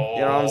 Mm-hmm. No,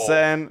 you know what I'm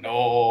saying?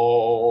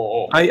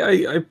 No.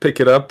 I pick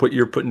it up, what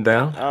you're putting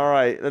down.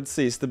 Alright, let's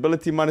see.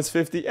 Stability minus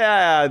 50.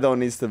 Yeah, I don't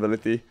need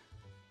stability.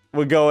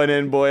 We're going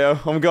in,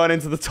 boyo. I'm going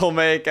into the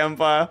Ptolemaic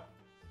Empire.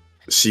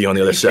 See you on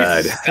the other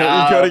side. We've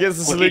got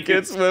against the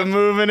Seleucids. We're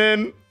moving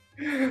in.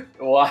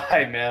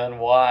 Why, man?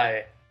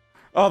 Why?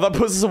 Oh, that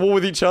puts us at war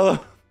with each other.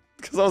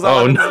 Because I was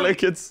out of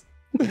liquids.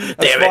 That's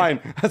Damn fine.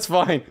 That's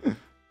fine.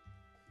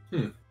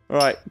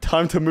 Alright,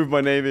 time to move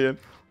my navy in.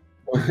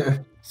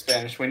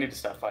 Spanish, we need to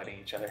stop fighting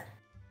each other.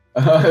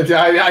 I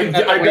don't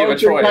think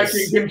I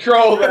can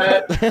control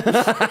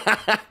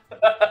that.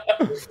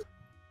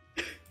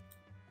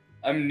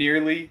 I'm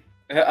nearly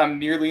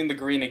in the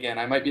green again.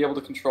 I might be able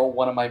to control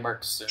one of my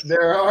mercs soon.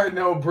 There are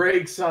no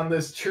brakes on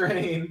this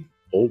train.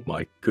 Oh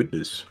my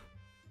goodness.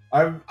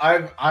 I'm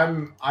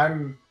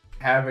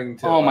having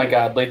to. Oh my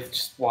god, Lath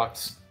just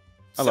walked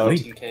Hello.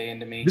 17k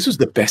into me. This was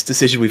the best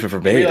decision we've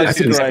ever made. realized I'm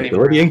getting it's right.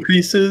 stability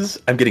increases.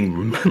 I'm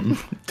getting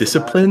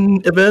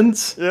discipline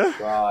events. Yeah?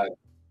 God.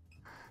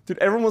 Dude,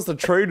 everyone wants to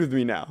trade with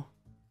me now.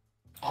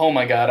 Oh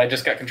my god, I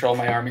just got control of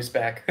my armies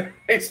back.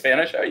 Hey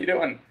Spanish, how you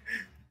doing?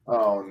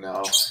 Oh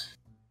no.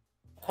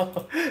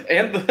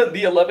 And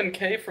the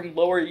 11k from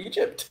Lower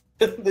Egypt.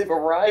 They've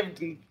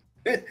arrived in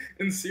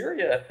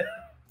Syria.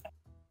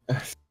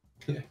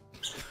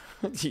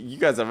 You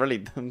guys are really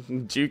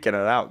duking it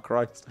out,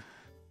 Christ.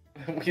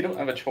 We don't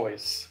have a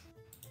choice.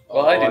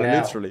 Well, I do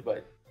now, literally.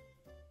 but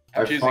I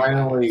I'm choosing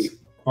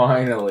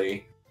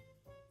finally.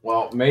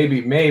 Well,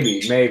 maybe. I'm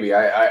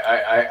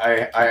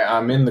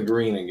in the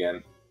green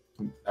again.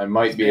 I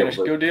might be able Spanish,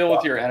 to go deal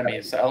with your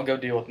enemies. I'll go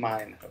deal with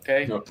mine.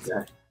 Okay.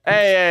 Okay.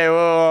 Hey,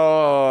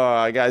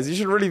 whoa, guys, you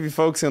should really be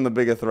focusing on the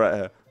bigger threat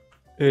here.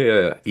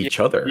 Yeah, each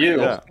other. You.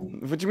 Yeah.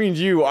 What do you mean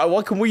you?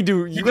 What can we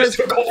do? You guys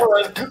took over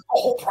a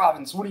whole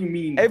province. What do you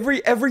mean?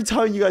 Every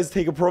time you guys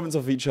take a province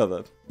off each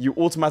other, you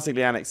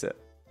automatically annex it.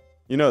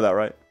 You know that,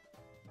 right?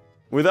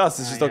 With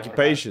us, it's just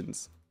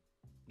occupations.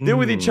 Deal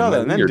with each other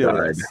and then deal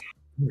with us.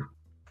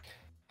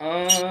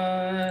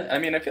 I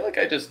mean, I feel like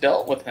I just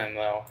dealt with him,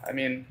 though. I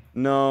mean...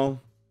 No.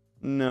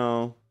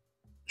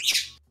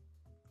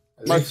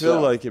 Might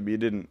feel like it, but you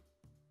didn't.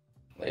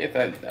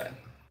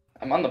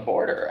 I'm on the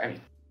border. I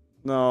mean...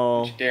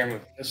 No. Don't you dare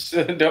move.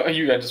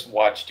 I just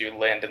watched you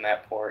land in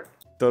that port.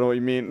 Don't know what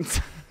you mean.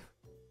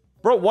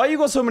 Bro, why you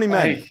got so many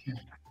men?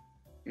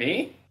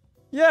 Me?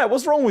 Yeah,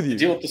 what's wrong with you?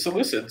 Deal with the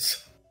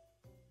Seleucids.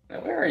 Now,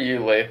 where are you,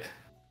 Lath?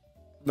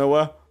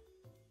 Nowhere.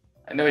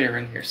 I know you're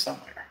in here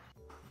somewhere.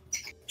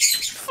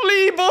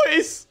 Flee,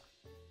 boys!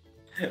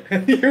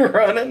 You're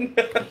running?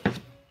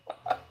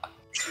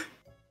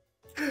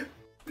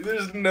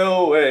 There's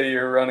no way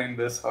you're running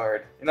this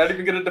hard. You're not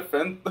even gonna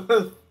defend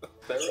the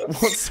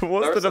What's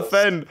to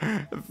defend?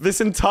 This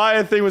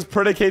entire thing was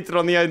predicated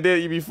on the idea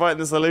that you'd be fighting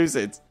the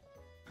Seleucids.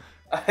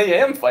 I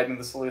am fighting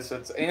the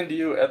Seleucids and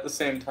you at the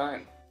same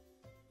time.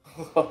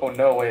 Oh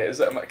no way!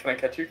 Can I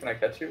catch you? Can I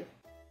catch you?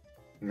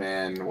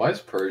 Man, why is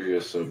Persia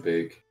so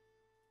big?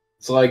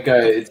 It's like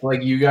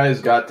you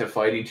guys got to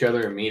fight each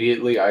other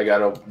immediately. I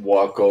gotta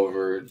walk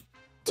over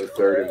the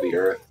third of the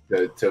earth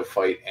to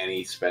fight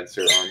any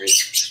Spencer army.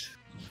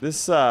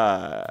 This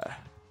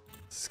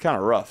is kind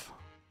of rough.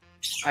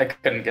 I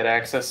couldn't get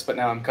access, but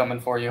now I'm coming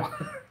for you.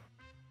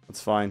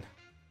 That's fine.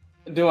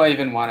 Do I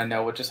even want to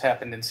know what just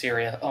happened in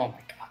Syria? Oh my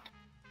god.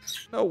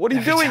 No, what are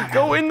you doing?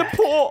 Go in the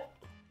port!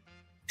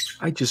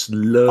 I just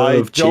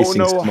love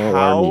chasing small armies. I don't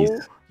know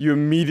how you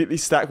immediately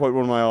stack wiped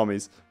one of my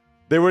armies.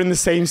 They were in the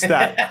same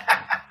stack.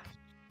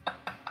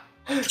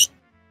 It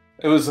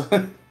was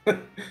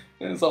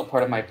all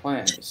part of my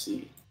plan, you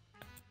see.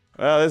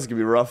 Well, this is gonna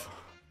be rough.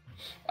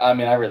 I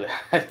mean,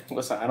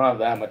 listen, I don't have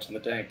that much in the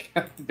tank,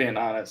 being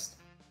honest.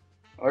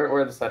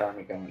 Where is that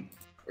army going?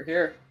 We're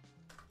here.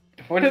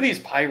 What are these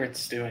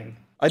pirates doing?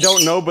 I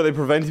don't know, but they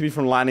prevented me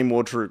from landing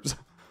more troops.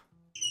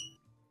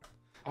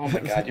 Oh my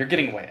god, you're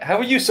getting away. How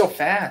are you so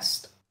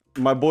fast?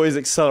 My boys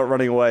excel at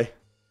running away.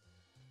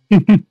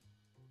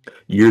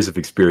 Years of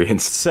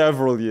experience.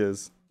 Several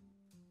years.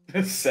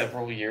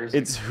 Several years.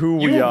 It's who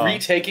we are.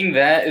 Retaking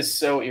that is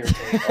so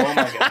irritating. Oh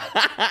my god.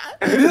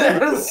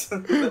 that is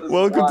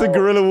Welcome to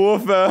guerrilla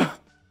warfare.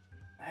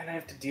 And I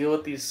have to deal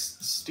with these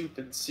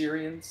stupid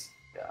Syrians.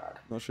 God.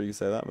 Not sure you can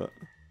say that, but...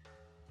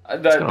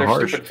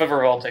 They're stupid for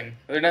revolting.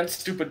 They're not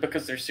stupid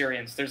because they're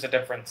Syrians. There's a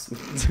difference.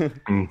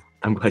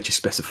 I'm glad you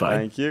specified.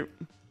 Thank you.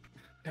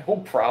 No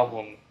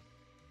problem.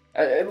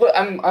 Look,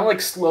 I'm like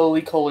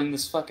slowly culling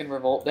this fucking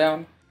revolt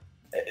down.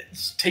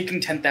 It's taken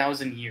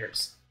 10,000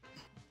 years.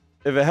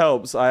 If it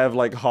helps, I have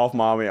like half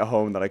my army at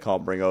home that I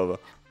can't bring over.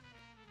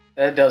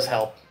 That does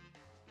help.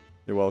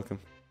 You're welcome.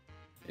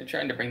 You're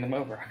trying to bring them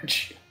over,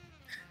 aren't you?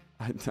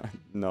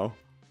 No.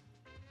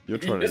 You're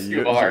trying Yes, to.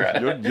 you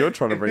are. You're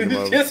trying to bring them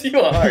over. Yes,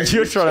 you are.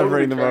 You're trying to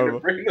bring them over.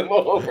 Bring them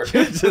over.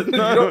 No, You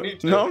don't need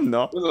to. no, I'm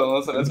not.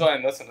 Listen, it's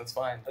fine. Listen, it's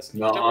fine. Listen,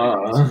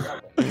 Nuh-uh.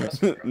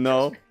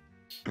 No.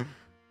 What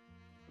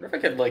if I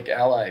could like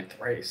ally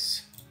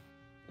Thrace?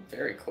 I'm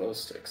very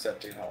close to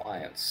accepting an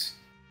alliance.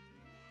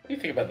 What do you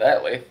think about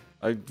that, Lath?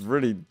 I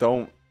really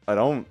don't. I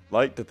don't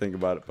like to think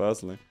about it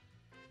personally.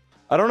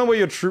 I don't know where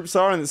your troops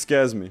are, and it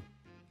scares me.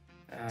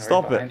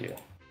 Stop right behind it. You.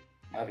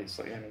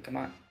 Obviously, I mean, come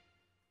on.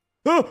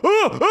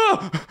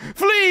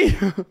 Flee!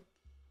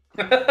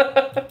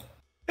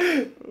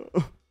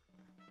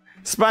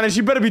 Spanish,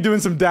 you better be doing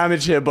some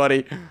damage here,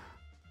 buddy.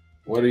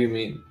 What do you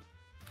mean?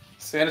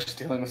 Spanish is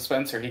dealing with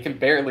Spencer. He can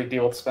barely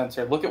deal with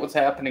Spencer. Look at what's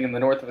happening in the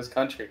north of his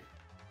country.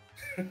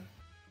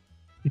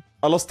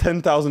 I lost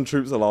 10,000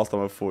 troops the last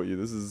time I fought you.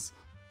 This is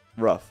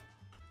rough.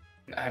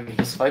 I mean,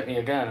 just fight me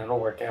again. It'll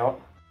work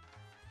out.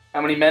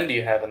 How many men do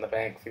you have in the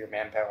bank for your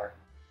manpower?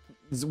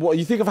 What,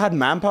 you think I've had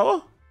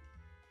manpower?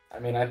 I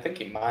mean, I think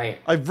you might.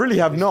 I really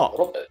have A not.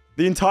 little bit.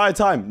 The entire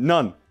time.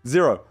 None.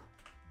 Zero.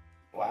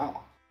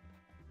 Wow.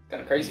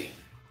 Kind of crazy.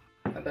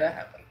 How'd that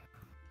happen?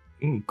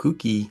 Ooh,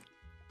 kooky.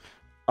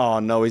 Oh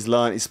no, he's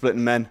learned. He's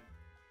splitting men.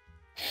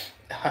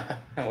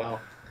 Well,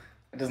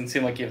 it doesn't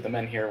seem like you have the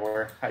men here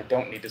where I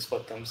don't need to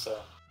split them, so.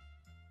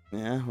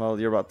 Yeah, well,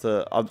 you're about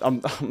to...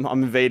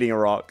 I'm invading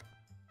Iraq.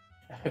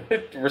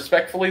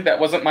 Respectfully, that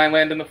wasn't my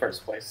land in the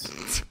first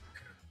place.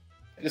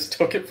 I just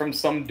took it from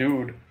some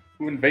dude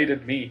who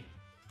invaded me.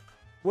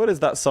 What is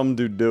that some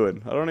dude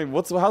doing? I don't even...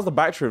 How's the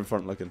Bactria in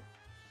front looking?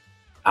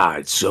 Ah,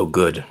 it's so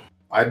good.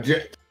 I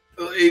mean,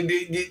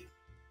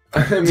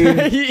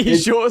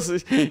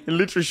 he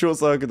literally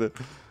short-circuited.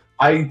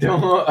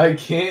 I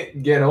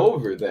can't get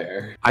over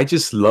there. I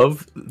just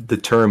love the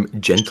term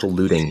gentle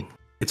looting.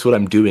 It's what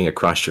I'm doing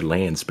across your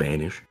land,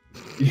 Spanish.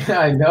 Yeah,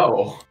 I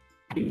know.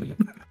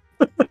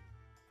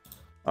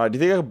 Alright, do you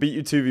think I can beat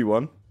you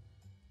 2v1?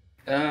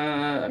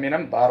 I mean,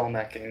 I'm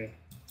bottlenecking.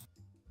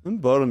 I'm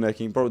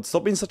bottlenecking, bro.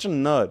 Stop being such a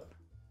nerd.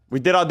 We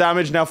did our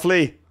damage, now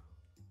flee.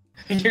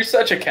 You're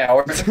such a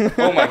coward.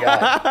 Oh my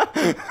god.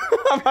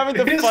 I'm having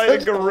to You're fight a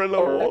such gorilla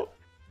war.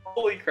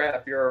 Holy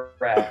crap, you're a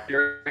rat.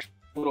 You're a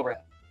little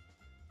rat.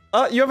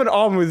 You have an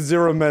army with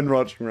 0 men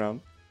rushing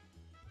around.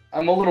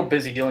 I'm a little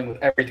busy dealing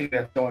with everything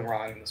that's going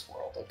wrong in this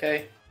world,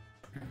 okay?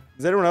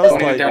 Is anyone else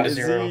Going like, down to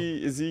 0.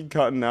 is he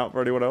cutting out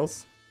for anyone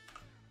else?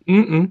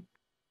 Mm-mm.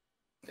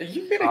 Are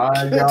you gonna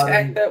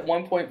attack that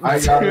 1.5? I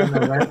got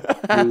an event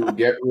to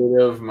get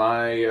rid of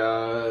my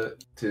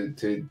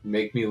to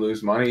make me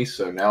lose money,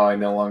 so now I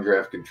no longer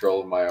have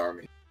control of my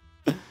army.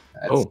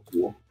 That's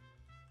cool.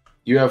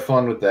 You have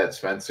fun with that,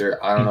 Spencer.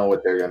 I don't know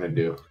what they're gonna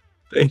do.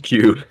 Thank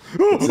you.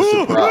 It's a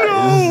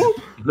surprise.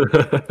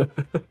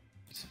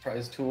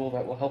 Surprise tool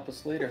that will help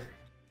us later.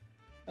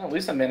 Well, at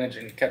least I'm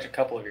managing to catch a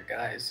couple of your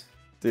guys.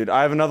 Dude,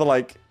 I have another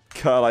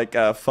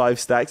 5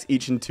 stacks,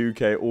 each in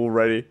 2k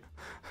already.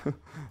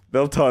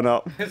 They'll turn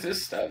up.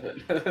 Just stop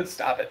it.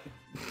 Stop it.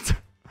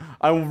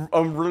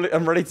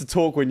 I'm ready to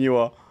talk when you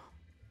are.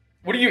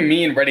 What do you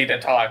mean ready to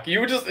talk?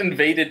 You just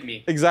invaded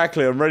me.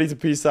 Exactly, I'm ready to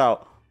peace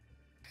out.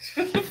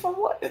 For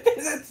what?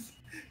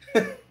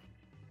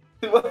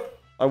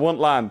 I want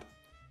land.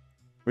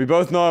 We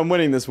both know I'm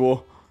winning this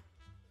war.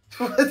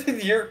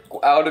 You're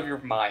out of your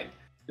mind.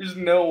 There's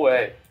no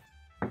way.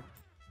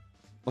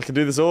 I can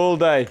do this all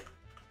day.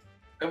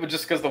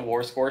 Just because the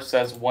war score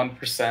says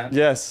 1%.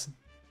 Yes.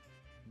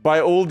 By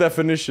all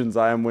definitions,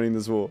 I am winning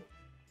this war.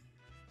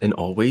 And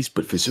always,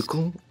 but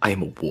physical, I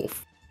am a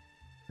wolf.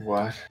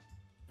 What?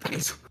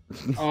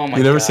 Oh my god.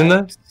 You never seen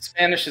that?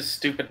 Spanish's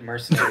stupid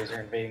mercenaries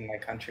are invading my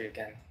country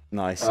again.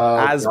 Nice. Oh,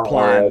 as don't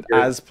planned.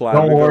 worry. As planned.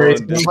 Don't We got our worry. own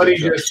district Somebody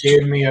judge. just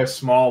gave me a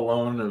small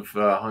loan of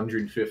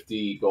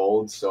 150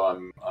 gold, so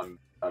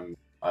I'm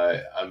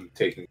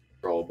taking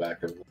control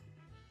back of them.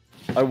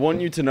 I want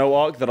you to know,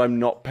 Ark, that I'm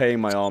not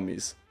paying my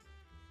armies.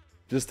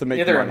 Just to make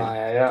Neither money. am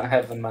I. I don't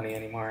have the money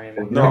anymore.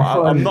 No,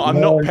 I'm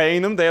not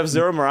paying them. They have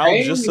 0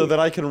 morale just so that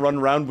I can run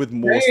around with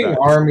more Paying stats.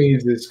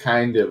 armies is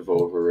kind of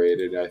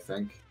overrated, I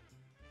think.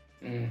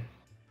 I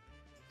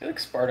feel like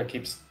Sparta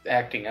keeps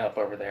acting up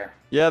over there.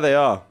 Yeah, they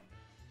are.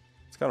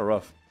 It's kind of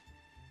rough.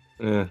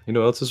 You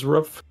know what else is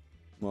rough?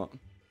 What?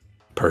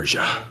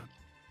 Persia.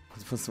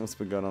 What's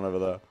been going on over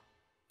there?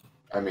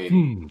 I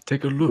mean,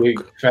 Take a look.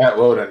 big fat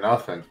load of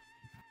nothing.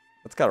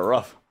 That's kind of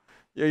rough.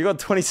 Yeah, you got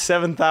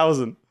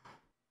 27,000.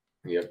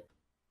 Yep.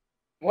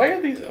 Why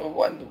are these?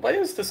 Why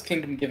is this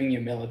kingdom giving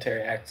you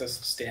military access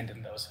to stand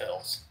in those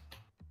hills?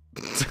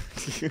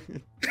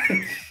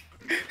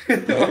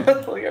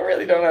 Like, I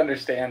really don't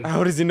understand.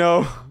 How does he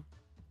know?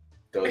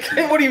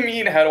 What do you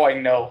mean? How do I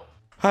know?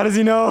 How does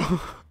he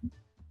know?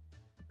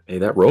 Hey,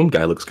 that Rome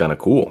guy looks kind of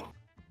cool.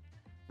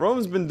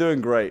 Rome's been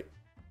doing great.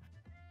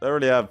 They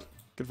already have.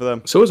 Good for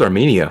them. So is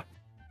Armenia.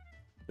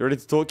 You ready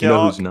to talk, You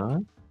know Ark? who's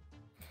not?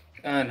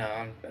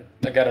 No,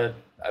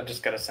 I've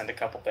just gotta send a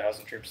couple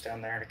thousand troops down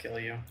there to kill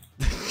you.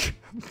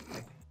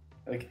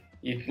 Like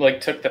you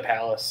took the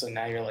palace, and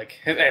now you're like,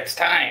 it's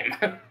time.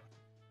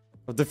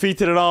 I've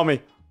defeated an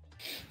army.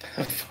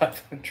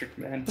 500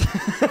 men.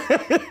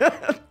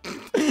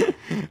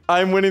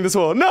 I'm winning this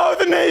war. No,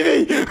 the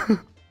Navy!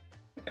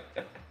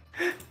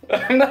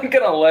 I'm not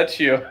gonna let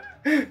you.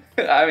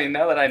 I mean,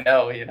 now that I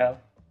know, you know.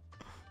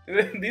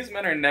 These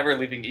men are never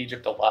leaving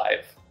Egypt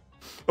alive.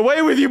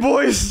 Away with you,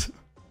 boys!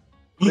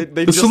 They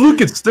The just...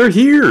 Seleucids, they're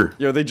here!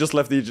 Yo, they just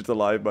left Egypt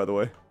alive, by the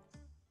way.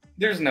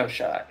 There's no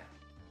shot.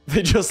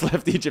 They just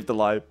left Egypt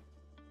alive.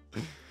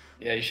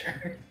 Yeah, you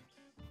sure?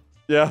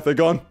 Yeah, they're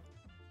gone.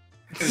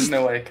 There's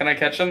no way. Can I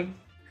catch him?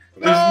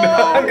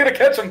 I'm gonna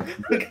catch him.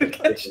 I'm gonna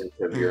catch him.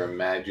 Of your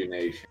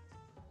imagination.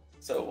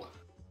 So,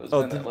 those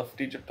Oh, men that left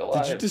Egypt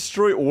alive. Did you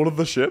destroy all of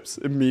the ships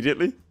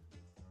immediately?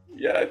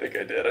 Yeah, I think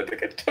I did. I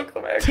think I took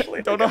them actually.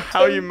 I don't know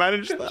how you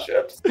managed that.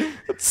 Ships.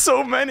 That's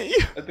so many.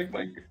 I think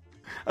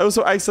I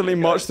also accidentally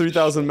marched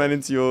 3,000 men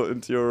into your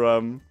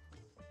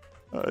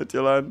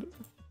land.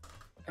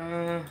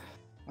 Well,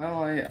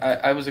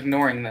 I was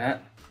ignoring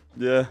that.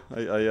 Yeah,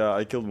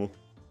 I killed them all.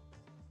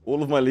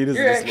 All of my leaders.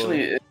 You're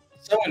actually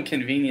so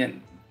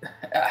inconvenient.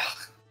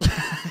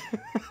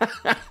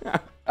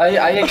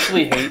 I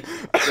actually hate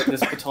that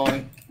this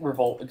Cutaline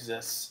revolt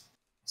exists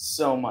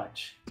so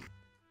much.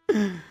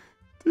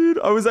 Dude,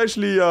 I was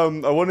actually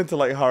I wanted to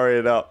like hurry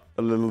it up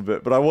a little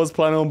bit, but I was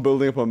planning on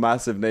building up a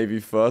massive navy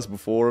first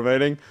before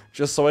invading,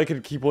 just so I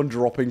could keep on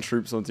dropping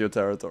troops onto your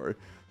territory.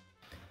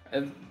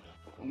 And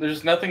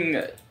there's nothing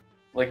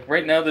like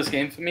right now. This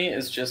game for me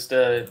is just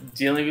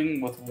dealing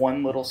with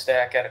one little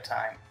stack at a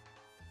time.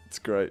 It's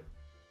great.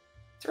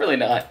 It's really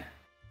not.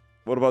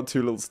 What about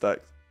 2 little stacks?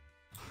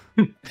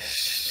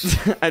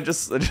 I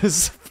just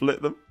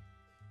split them.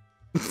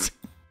 Okay,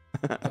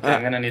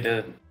 I'm gonna need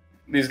to.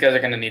 These guys are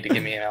gonna need to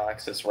give me an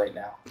Alexis right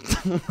now.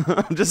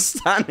 I'm just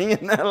standing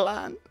in their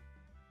land.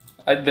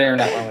 They're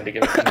not willing to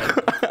give it to me.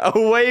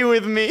 Away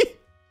with me.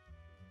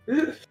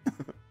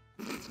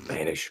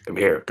 Spanish, come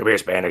here,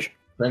 Spanish.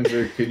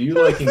 Spencer, could you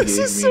like engage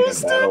me so in a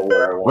battle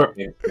where I won't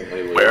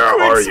instantly lose? Where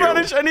Quick, are you?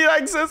 Spanish, I need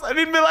access. I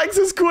need mill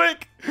access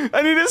quick.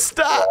 I need a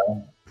stat.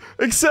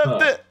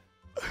 Accept it.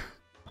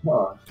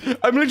 Huh.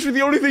 I'm literally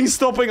the only thing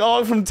stopping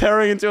Ark from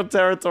tearing into your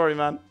territory,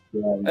 man.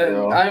 Yeah,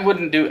 bro. I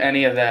wouldn't do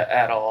any of that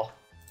at all.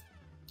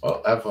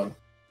 Well, have fun.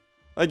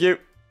 Thank you.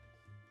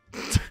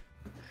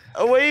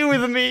 Away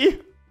with me.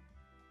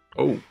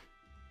 Oh,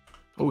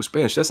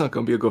 Spanish, that's not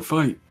gonna be a good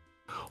fight.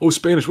 Oh,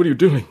 Spanish, what are you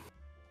doing?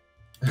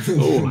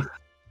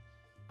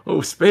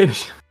 Oh,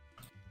 Spanish.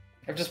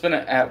 I've just been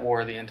at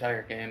war the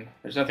entire game.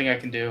 There's nothing I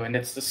can do, and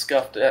it's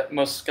the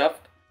most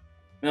scuffed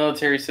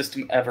military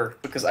system ever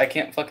because I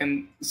can't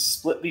fucking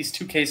split these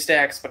 2K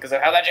stacks because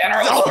of how the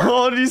generals work.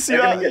 Oh, do you see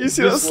that? You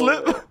see that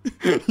slip?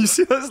 You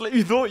see that slip?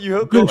 You thought you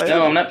hooked up.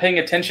 No, I'm not paying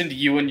attention to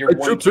you and your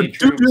My troops 1K are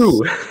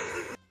doo-doo.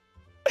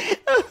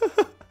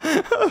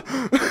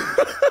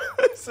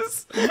 This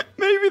is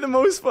maybe the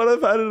most fun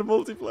I've had in a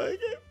multiplayer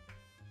game.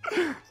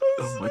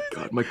 Oh my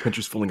god, my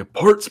country's falling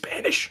apart,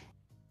 Spanish.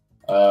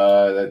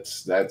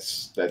 That's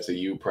a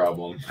you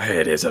problem.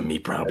 It is a me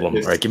problem.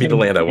 All right, give me the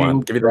land I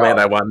want. Give me the land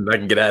I want, and I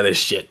can get out of this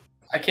shit.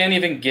 I can't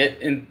even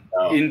get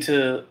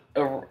into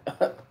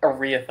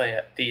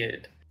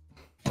Aeryka.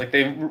 Like,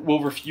 they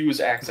will refuse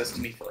access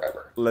to me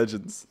forever.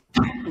 Legends.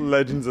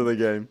 Legends of the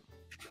game.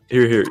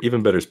 Here,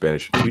 even better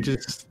Spanish. We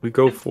just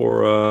go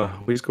for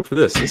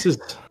this. This is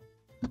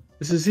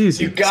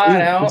easy. You got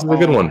out? This is a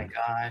good one. Oh my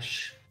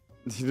gosh.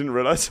 You didn't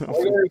realize?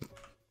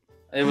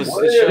 It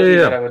showed me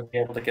that I would be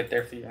able to get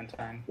there for you in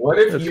time. What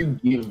if you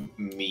give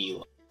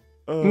me?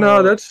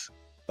 No, that's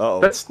Uh-oh.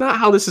 that's not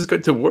how this is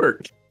going to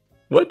work.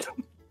 What?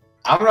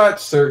 I'm not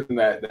certain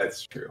that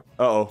that's true.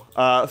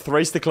 Uh-oh.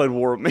 Thrace declared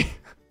war on me.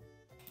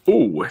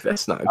 Oh,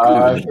 that's not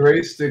good.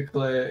 Thrace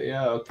declare.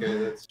 Yeah, okay,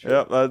 that's true.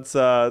 Yep, that's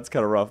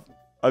kind of rough.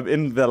 I'm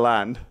in the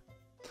land.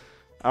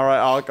 All right,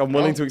 Ark, I'm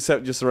willing to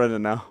accept your surrender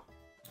now.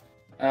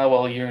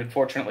 Well, you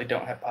unfortunately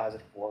don't have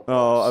positive war.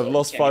 Oh, so I've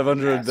lost you can't even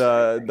 500 pass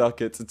or anything.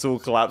 ducats. It's all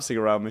collapsing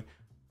around me.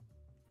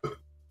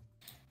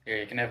 Here,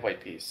 you can have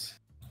white peace.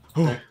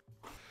 All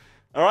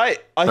right,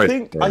 I Right,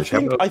 think yeah,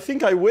 I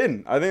think I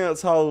win. I think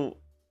that's how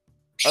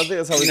we No,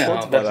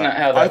 quantify that's that. not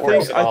how that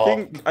works at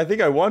all. I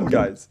think I won,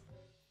 guys.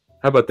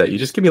 How about that? You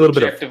just give me a little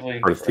bit of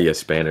Objectively Parthia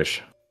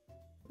Spanish.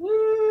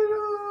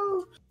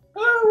 What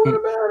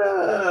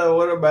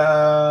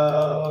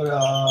about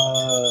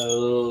a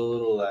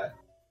little that?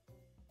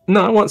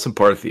 No, I want some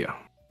Parthia.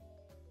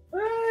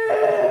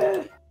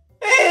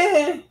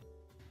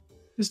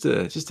 Just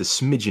a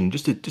smidgen,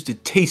 just a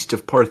taste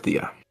of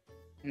Parthia.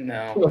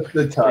 No, What's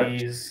the touch?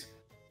 please.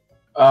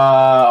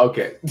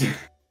 Okay.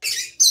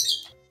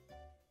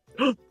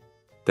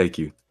 Thank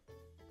you.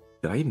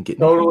 Did I even get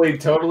Totally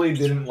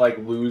didn't like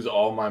lose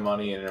all my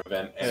money in an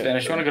event.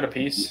 Spanish, you want to go to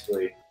peace?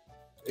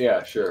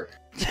 Yeah, sure.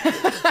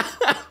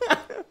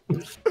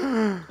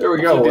 There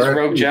we go. Hopefully these we're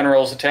rogue at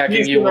generals attacking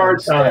Peace you in our will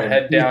time.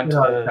 head Peace down in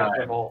to our the time.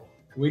 revolt.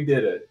 We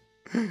did it.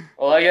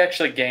 Well, I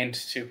actually gained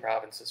 2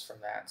 provinces from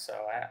that, so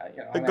I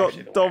I'm got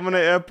actually the winner.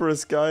 Dominate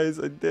Empress, guys.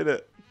 I did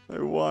it. I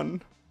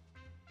won.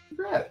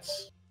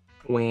 Congrats.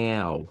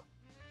 Wow.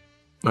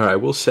 All right, I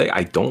will say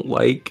I don't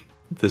like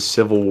the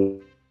civil war.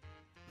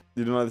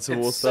 You don't like the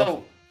Civil War It's stuff?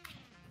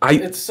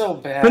 it's so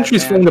bad.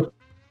 Country's man. falling apart.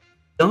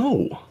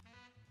 No.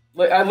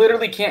 Like, I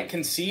literally can't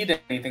concede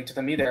anything to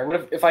them either.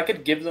 What if I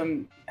could give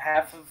them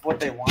half of what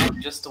they want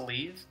just to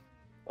leave?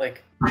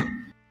 Like, I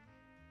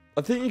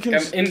think you can.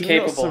 I'm can you not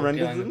incapable of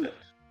surrender dealing them? with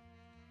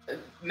it.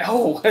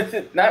 No,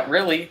 not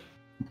really.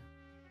 You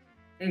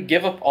can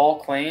give up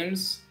all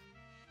claims,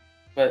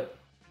 but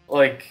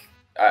like,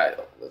 I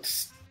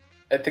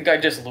think I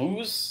just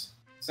lose.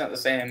 It's not the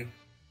same.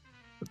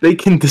 They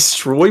can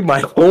destroy my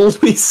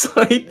holy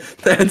site?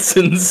 That's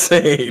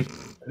insane.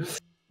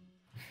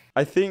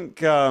 I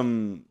think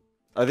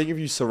if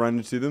you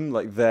surrender to them,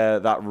 like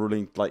that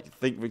ruling, like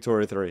think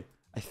Victoria 3.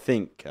 I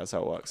think that's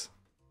how it works.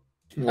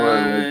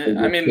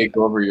 I mean, take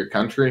over your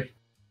country.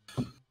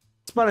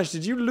 It's Spanish,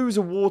 did you lose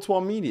a war to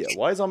Armenia?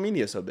 Why is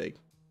Armenia so big?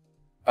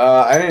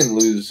 I didn't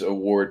lose a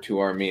war to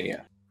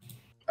Armenia.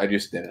 I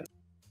just didn't.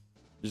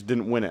 Just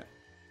didn't win it.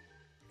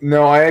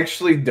 No, I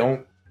actually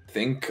don't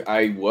think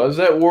I was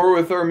at war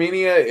with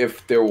Armenia.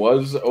 If there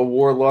was a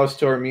war lost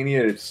to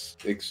Armenia, it's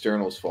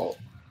external's fault.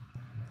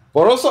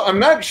 But also, I'm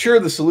not sure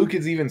the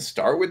Seleucids even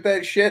start with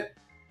that shit.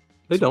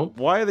 They don't.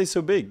 Why are they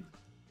so big?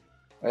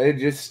 I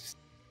just...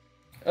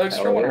 I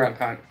just went around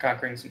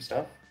conquering some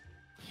stuff.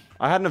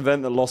 I had an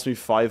event that lost me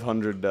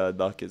 500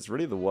 ducats.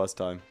 Really the worst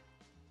time.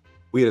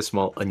 We had a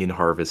small onion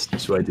harvest,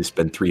 so I had to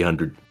spend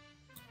 300.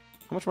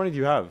 How much money do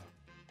you have?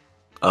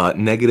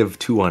 Negative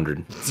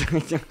 200.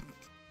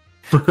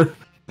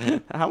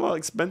 How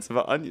expensive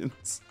are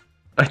onions?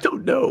 I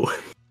don't know.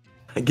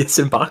 I guess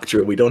in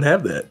Bactria we don't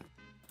have that.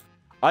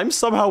 I'm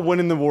somehow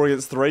winning the war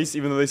against Thrace,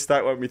 even though they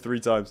stack wiped me 3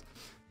 times.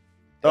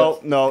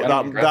 Oh, no,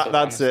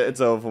 that's it. It's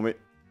over for me.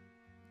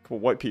 Come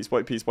on, white piece,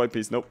 white piece, white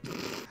piece. Nope.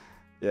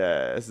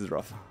 Yeah, this is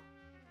rough.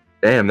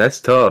 Damn, that's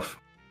tough.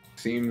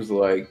 Seems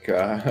like...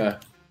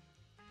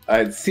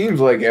 it seems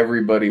like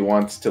everybody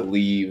wants to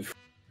leave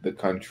the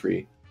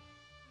country.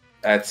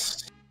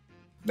 That's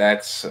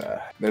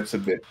a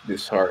bit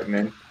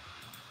disheartening.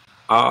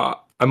 I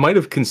might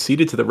have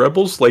conceded to the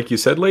rebels, like you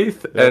said,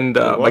 Laith, and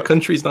my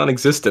country's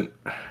non-existent.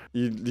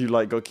 You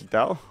like got kicked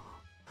out?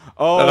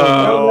 Oh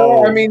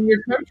no! I mean,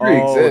 your country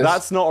exists.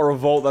 That's not a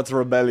revolt. That's a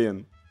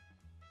rebellion.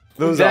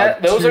 Those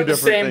are the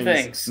same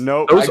things.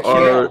 Nope. Those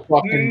are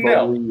fucking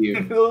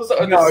believe. Those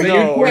are no.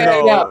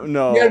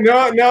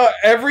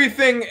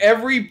 Everything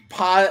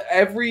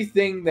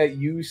that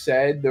you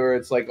said, or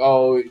it's like,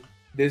 oh,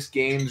 this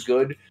game's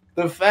good.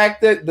 The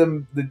fact that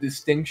the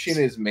distinction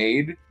is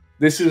made,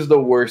 this is the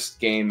worst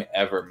game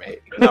ever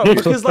made. No,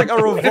 because like a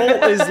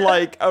revolt is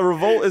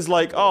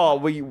like, oh,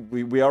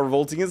 we are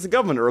revolting against the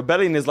government. A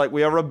rebellion is like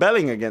we are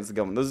rebelling against the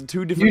government. Those are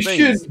 2 different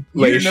things.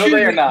 No,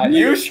 they are not.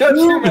 You shut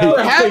your mouth.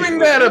 Having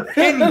that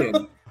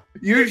opinion.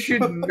 You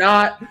should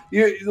not.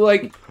 Your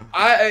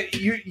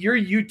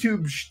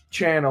YouTube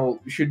channel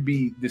should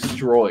be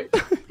destroyed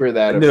for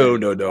that. No.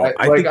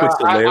 I think what's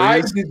hilarious.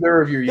 I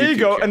deserve your YouTube Here you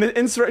go. channel. And an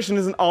insurrection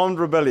is an armed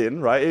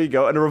rebellion, right? Here you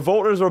go. And a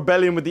revolt is a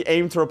rebellion with the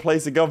aim to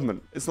replace the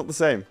government. It's not the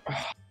same.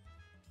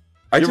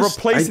 You're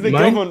replacing the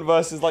government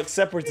versus like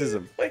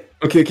separatism.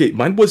 Okay.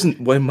 Mine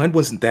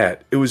wasn't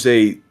that. It was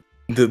the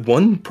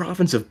one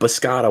province of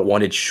Boscata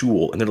wanted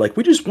Shul, and they're like,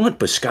 we just want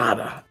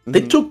Boscata.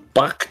 They took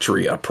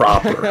Bactria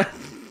proper.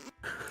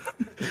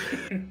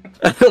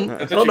 I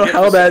don't know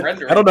how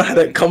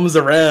that comes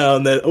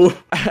around. That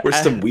we're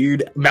some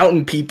weird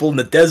mountain people in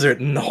the desert,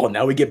 and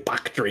now we get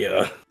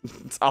Bactria.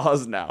 It's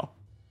ours now.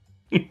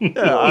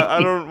 Yeah,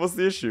 I don't. What's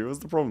the issue? What's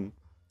the problem?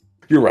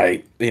 You're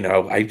right.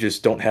 I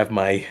just don't have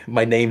my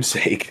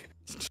namesake.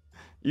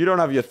 You don't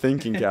have your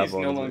thinking cap He's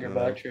on. no longer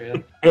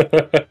Bactria.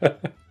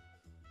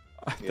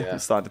 I'm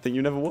starting to think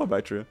you never were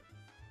Bactria.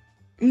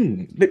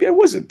 Maybe I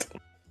wasn't.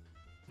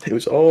 It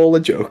was all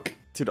a joke.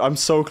 Dude, I'm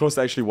so close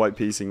to actually white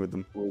piecing with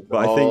them.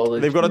 But I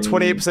think they've got a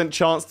 28%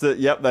 chance to...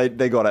 Yep,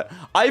 they got it.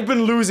 I've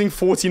been losing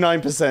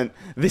 49%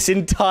 this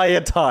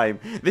entire time.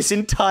 This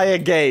entire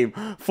game.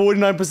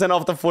 49%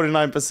 after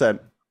 49%.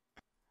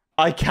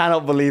 I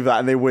cannot believe that,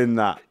 and they win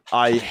that.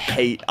 I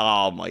hate...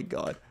 Oh, my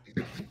God.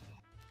 Come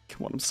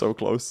on, I'm so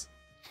close.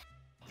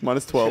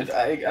 Minus 12.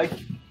 I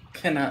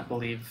cannot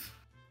believe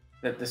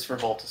that this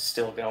revolt is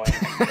still going.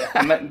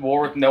 I'm at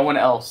war with no one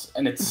else,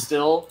 and it's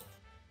still...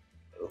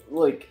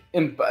 Like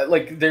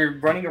they're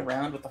running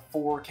around with a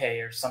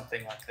 4K or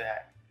something like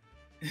that.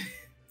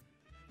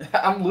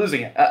 I'm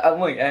losing it. I'm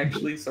like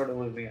actually sort of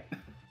losing it.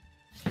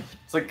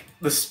 It's like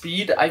the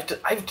speed. I've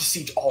to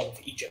siege all of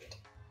Egypt.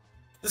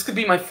 This could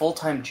be my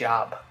full-time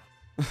job.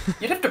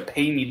 You'd have to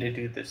pay me to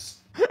do this.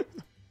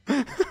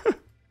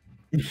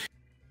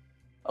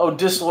 Oh,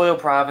 disloyal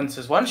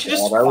provinces. Why don't you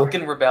just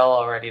fucking rebel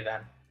already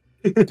then?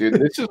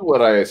 Dude, this is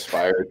what I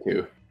aspire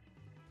to.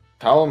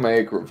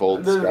 Ptolemaic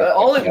revolts.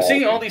 I'm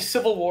seeing all these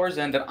civil wars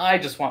end, and I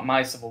just want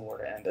my civil war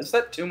to end. Is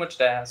that too much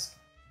to ask?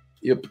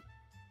 Yep.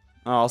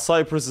 Oh,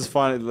 Cyprus is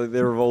finally like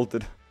they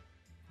revolted.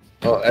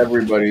 Oh,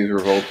 everybody's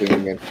revolting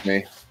against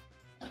me.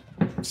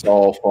 It's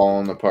all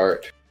falling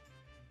apart.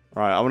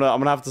 All right, I'm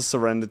gonna have to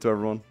surrender to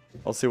everyone.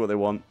 I'll see what they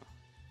want.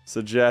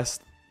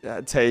 Suggest,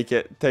 take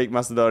it. Take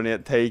Macedonia.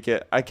 Take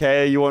it.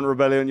 Achaia, you want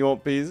rebellion? You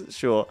want peace?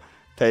 Sure.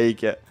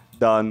 Take it.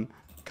 Done.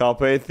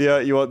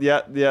 Carpathia, you want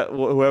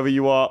whoever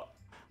you are.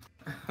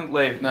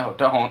 Leif, no,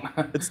 don't.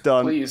 It's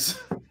done. Please,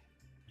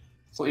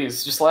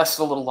 just last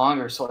a little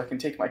longer so I can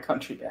take my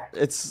country back.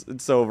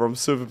 It's over. I'm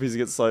super peace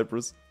against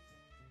Cyprus.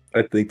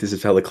 I think this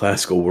is how the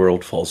classical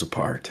world falls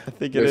apart. I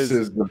think it is. This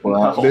is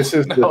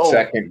the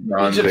second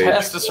Bronze Age. Egypt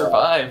has to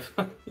survive.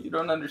 You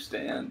don't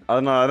understand. I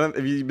don't know.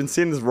 Have you been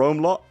seeing this Rome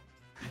lot?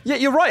 Yeah,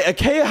 you're right.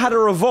 Achaia had a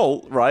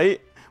revolt,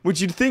 right? Which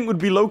you'd think would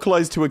be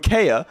localized to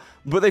Achaia,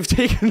 but they've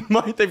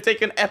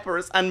taken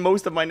Epirus and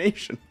most of my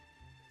nation.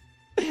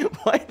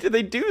 Why did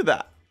they do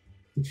that?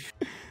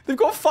 They've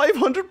got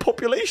 500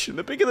 population.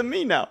 They're bigger than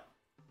me now.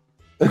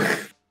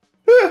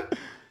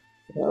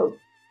 Well,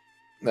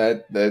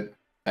 that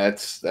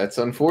That's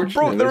unfortunate.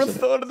 Bro, they're a isn't it?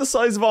 third of the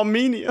size of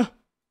Armenia.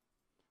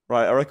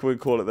 Right, I reckon we'd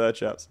call it there,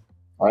 chaps.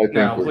 I think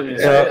No, we're-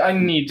 please. I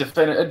need to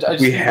finish. I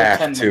just We need like have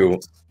 10 to.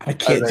 minutes. I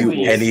can't do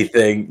Please.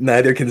 anything.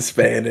 Neither can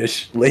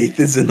Spanish. Lath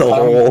is in the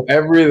hole.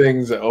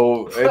 Everything's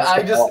over.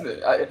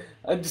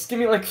 I just give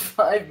me like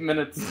 5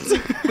 minutes until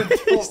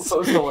post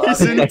the last.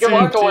 He's in You can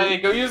walk TNT. away.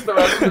 Go use the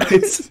restroom.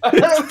 It's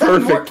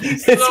perfect.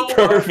 It's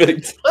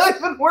perfect. I've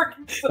been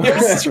working so You're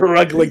hard.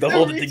 struggling to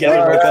hold it together.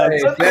 All my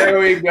right, God. there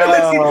we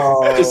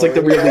go. Just like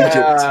the real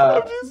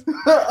Yeah.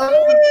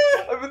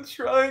 I've been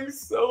trying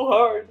so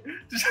hard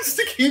just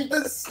to keep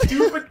this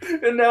stupid.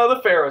 And now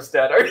the Pharaoh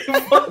stat. Are you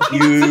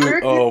fucking You,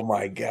 serious? oh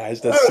my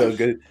gosh, that's so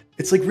good.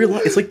 It's like real.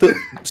 It's like the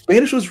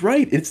Spanish was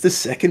right. It's the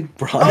second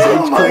Bronze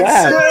Age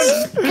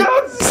collapse.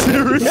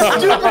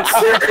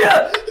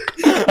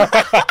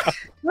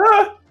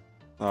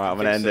 Alright, I'm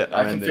gonna end it.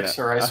 I can fix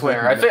her, I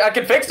swear. I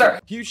can fix her!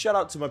 Huge shout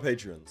out to my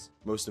patrons.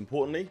 Most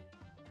importantly,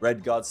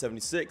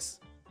 Redguard76,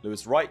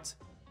 Lewis Wright,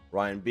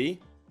 Ryan B,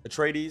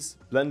 Atreides,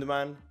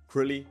 Blenderman,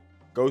 Crilly,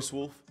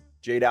 Ghostwolf,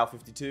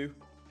 JadeOut52,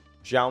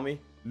 Sjalmi,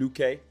 Luke,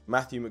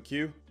 Matthew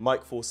McHugh,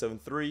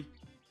 Mike473,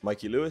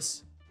 Mikey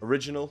Lewis,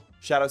 Original,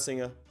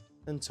 ShadowSinger,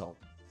 and Tom.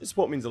 Your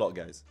support means a lot,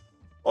 guys.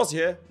 Whilst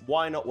you're here,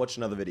 why not watch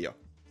another video?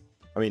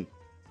 I mean,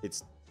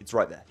 it's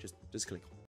right there. Just click on it.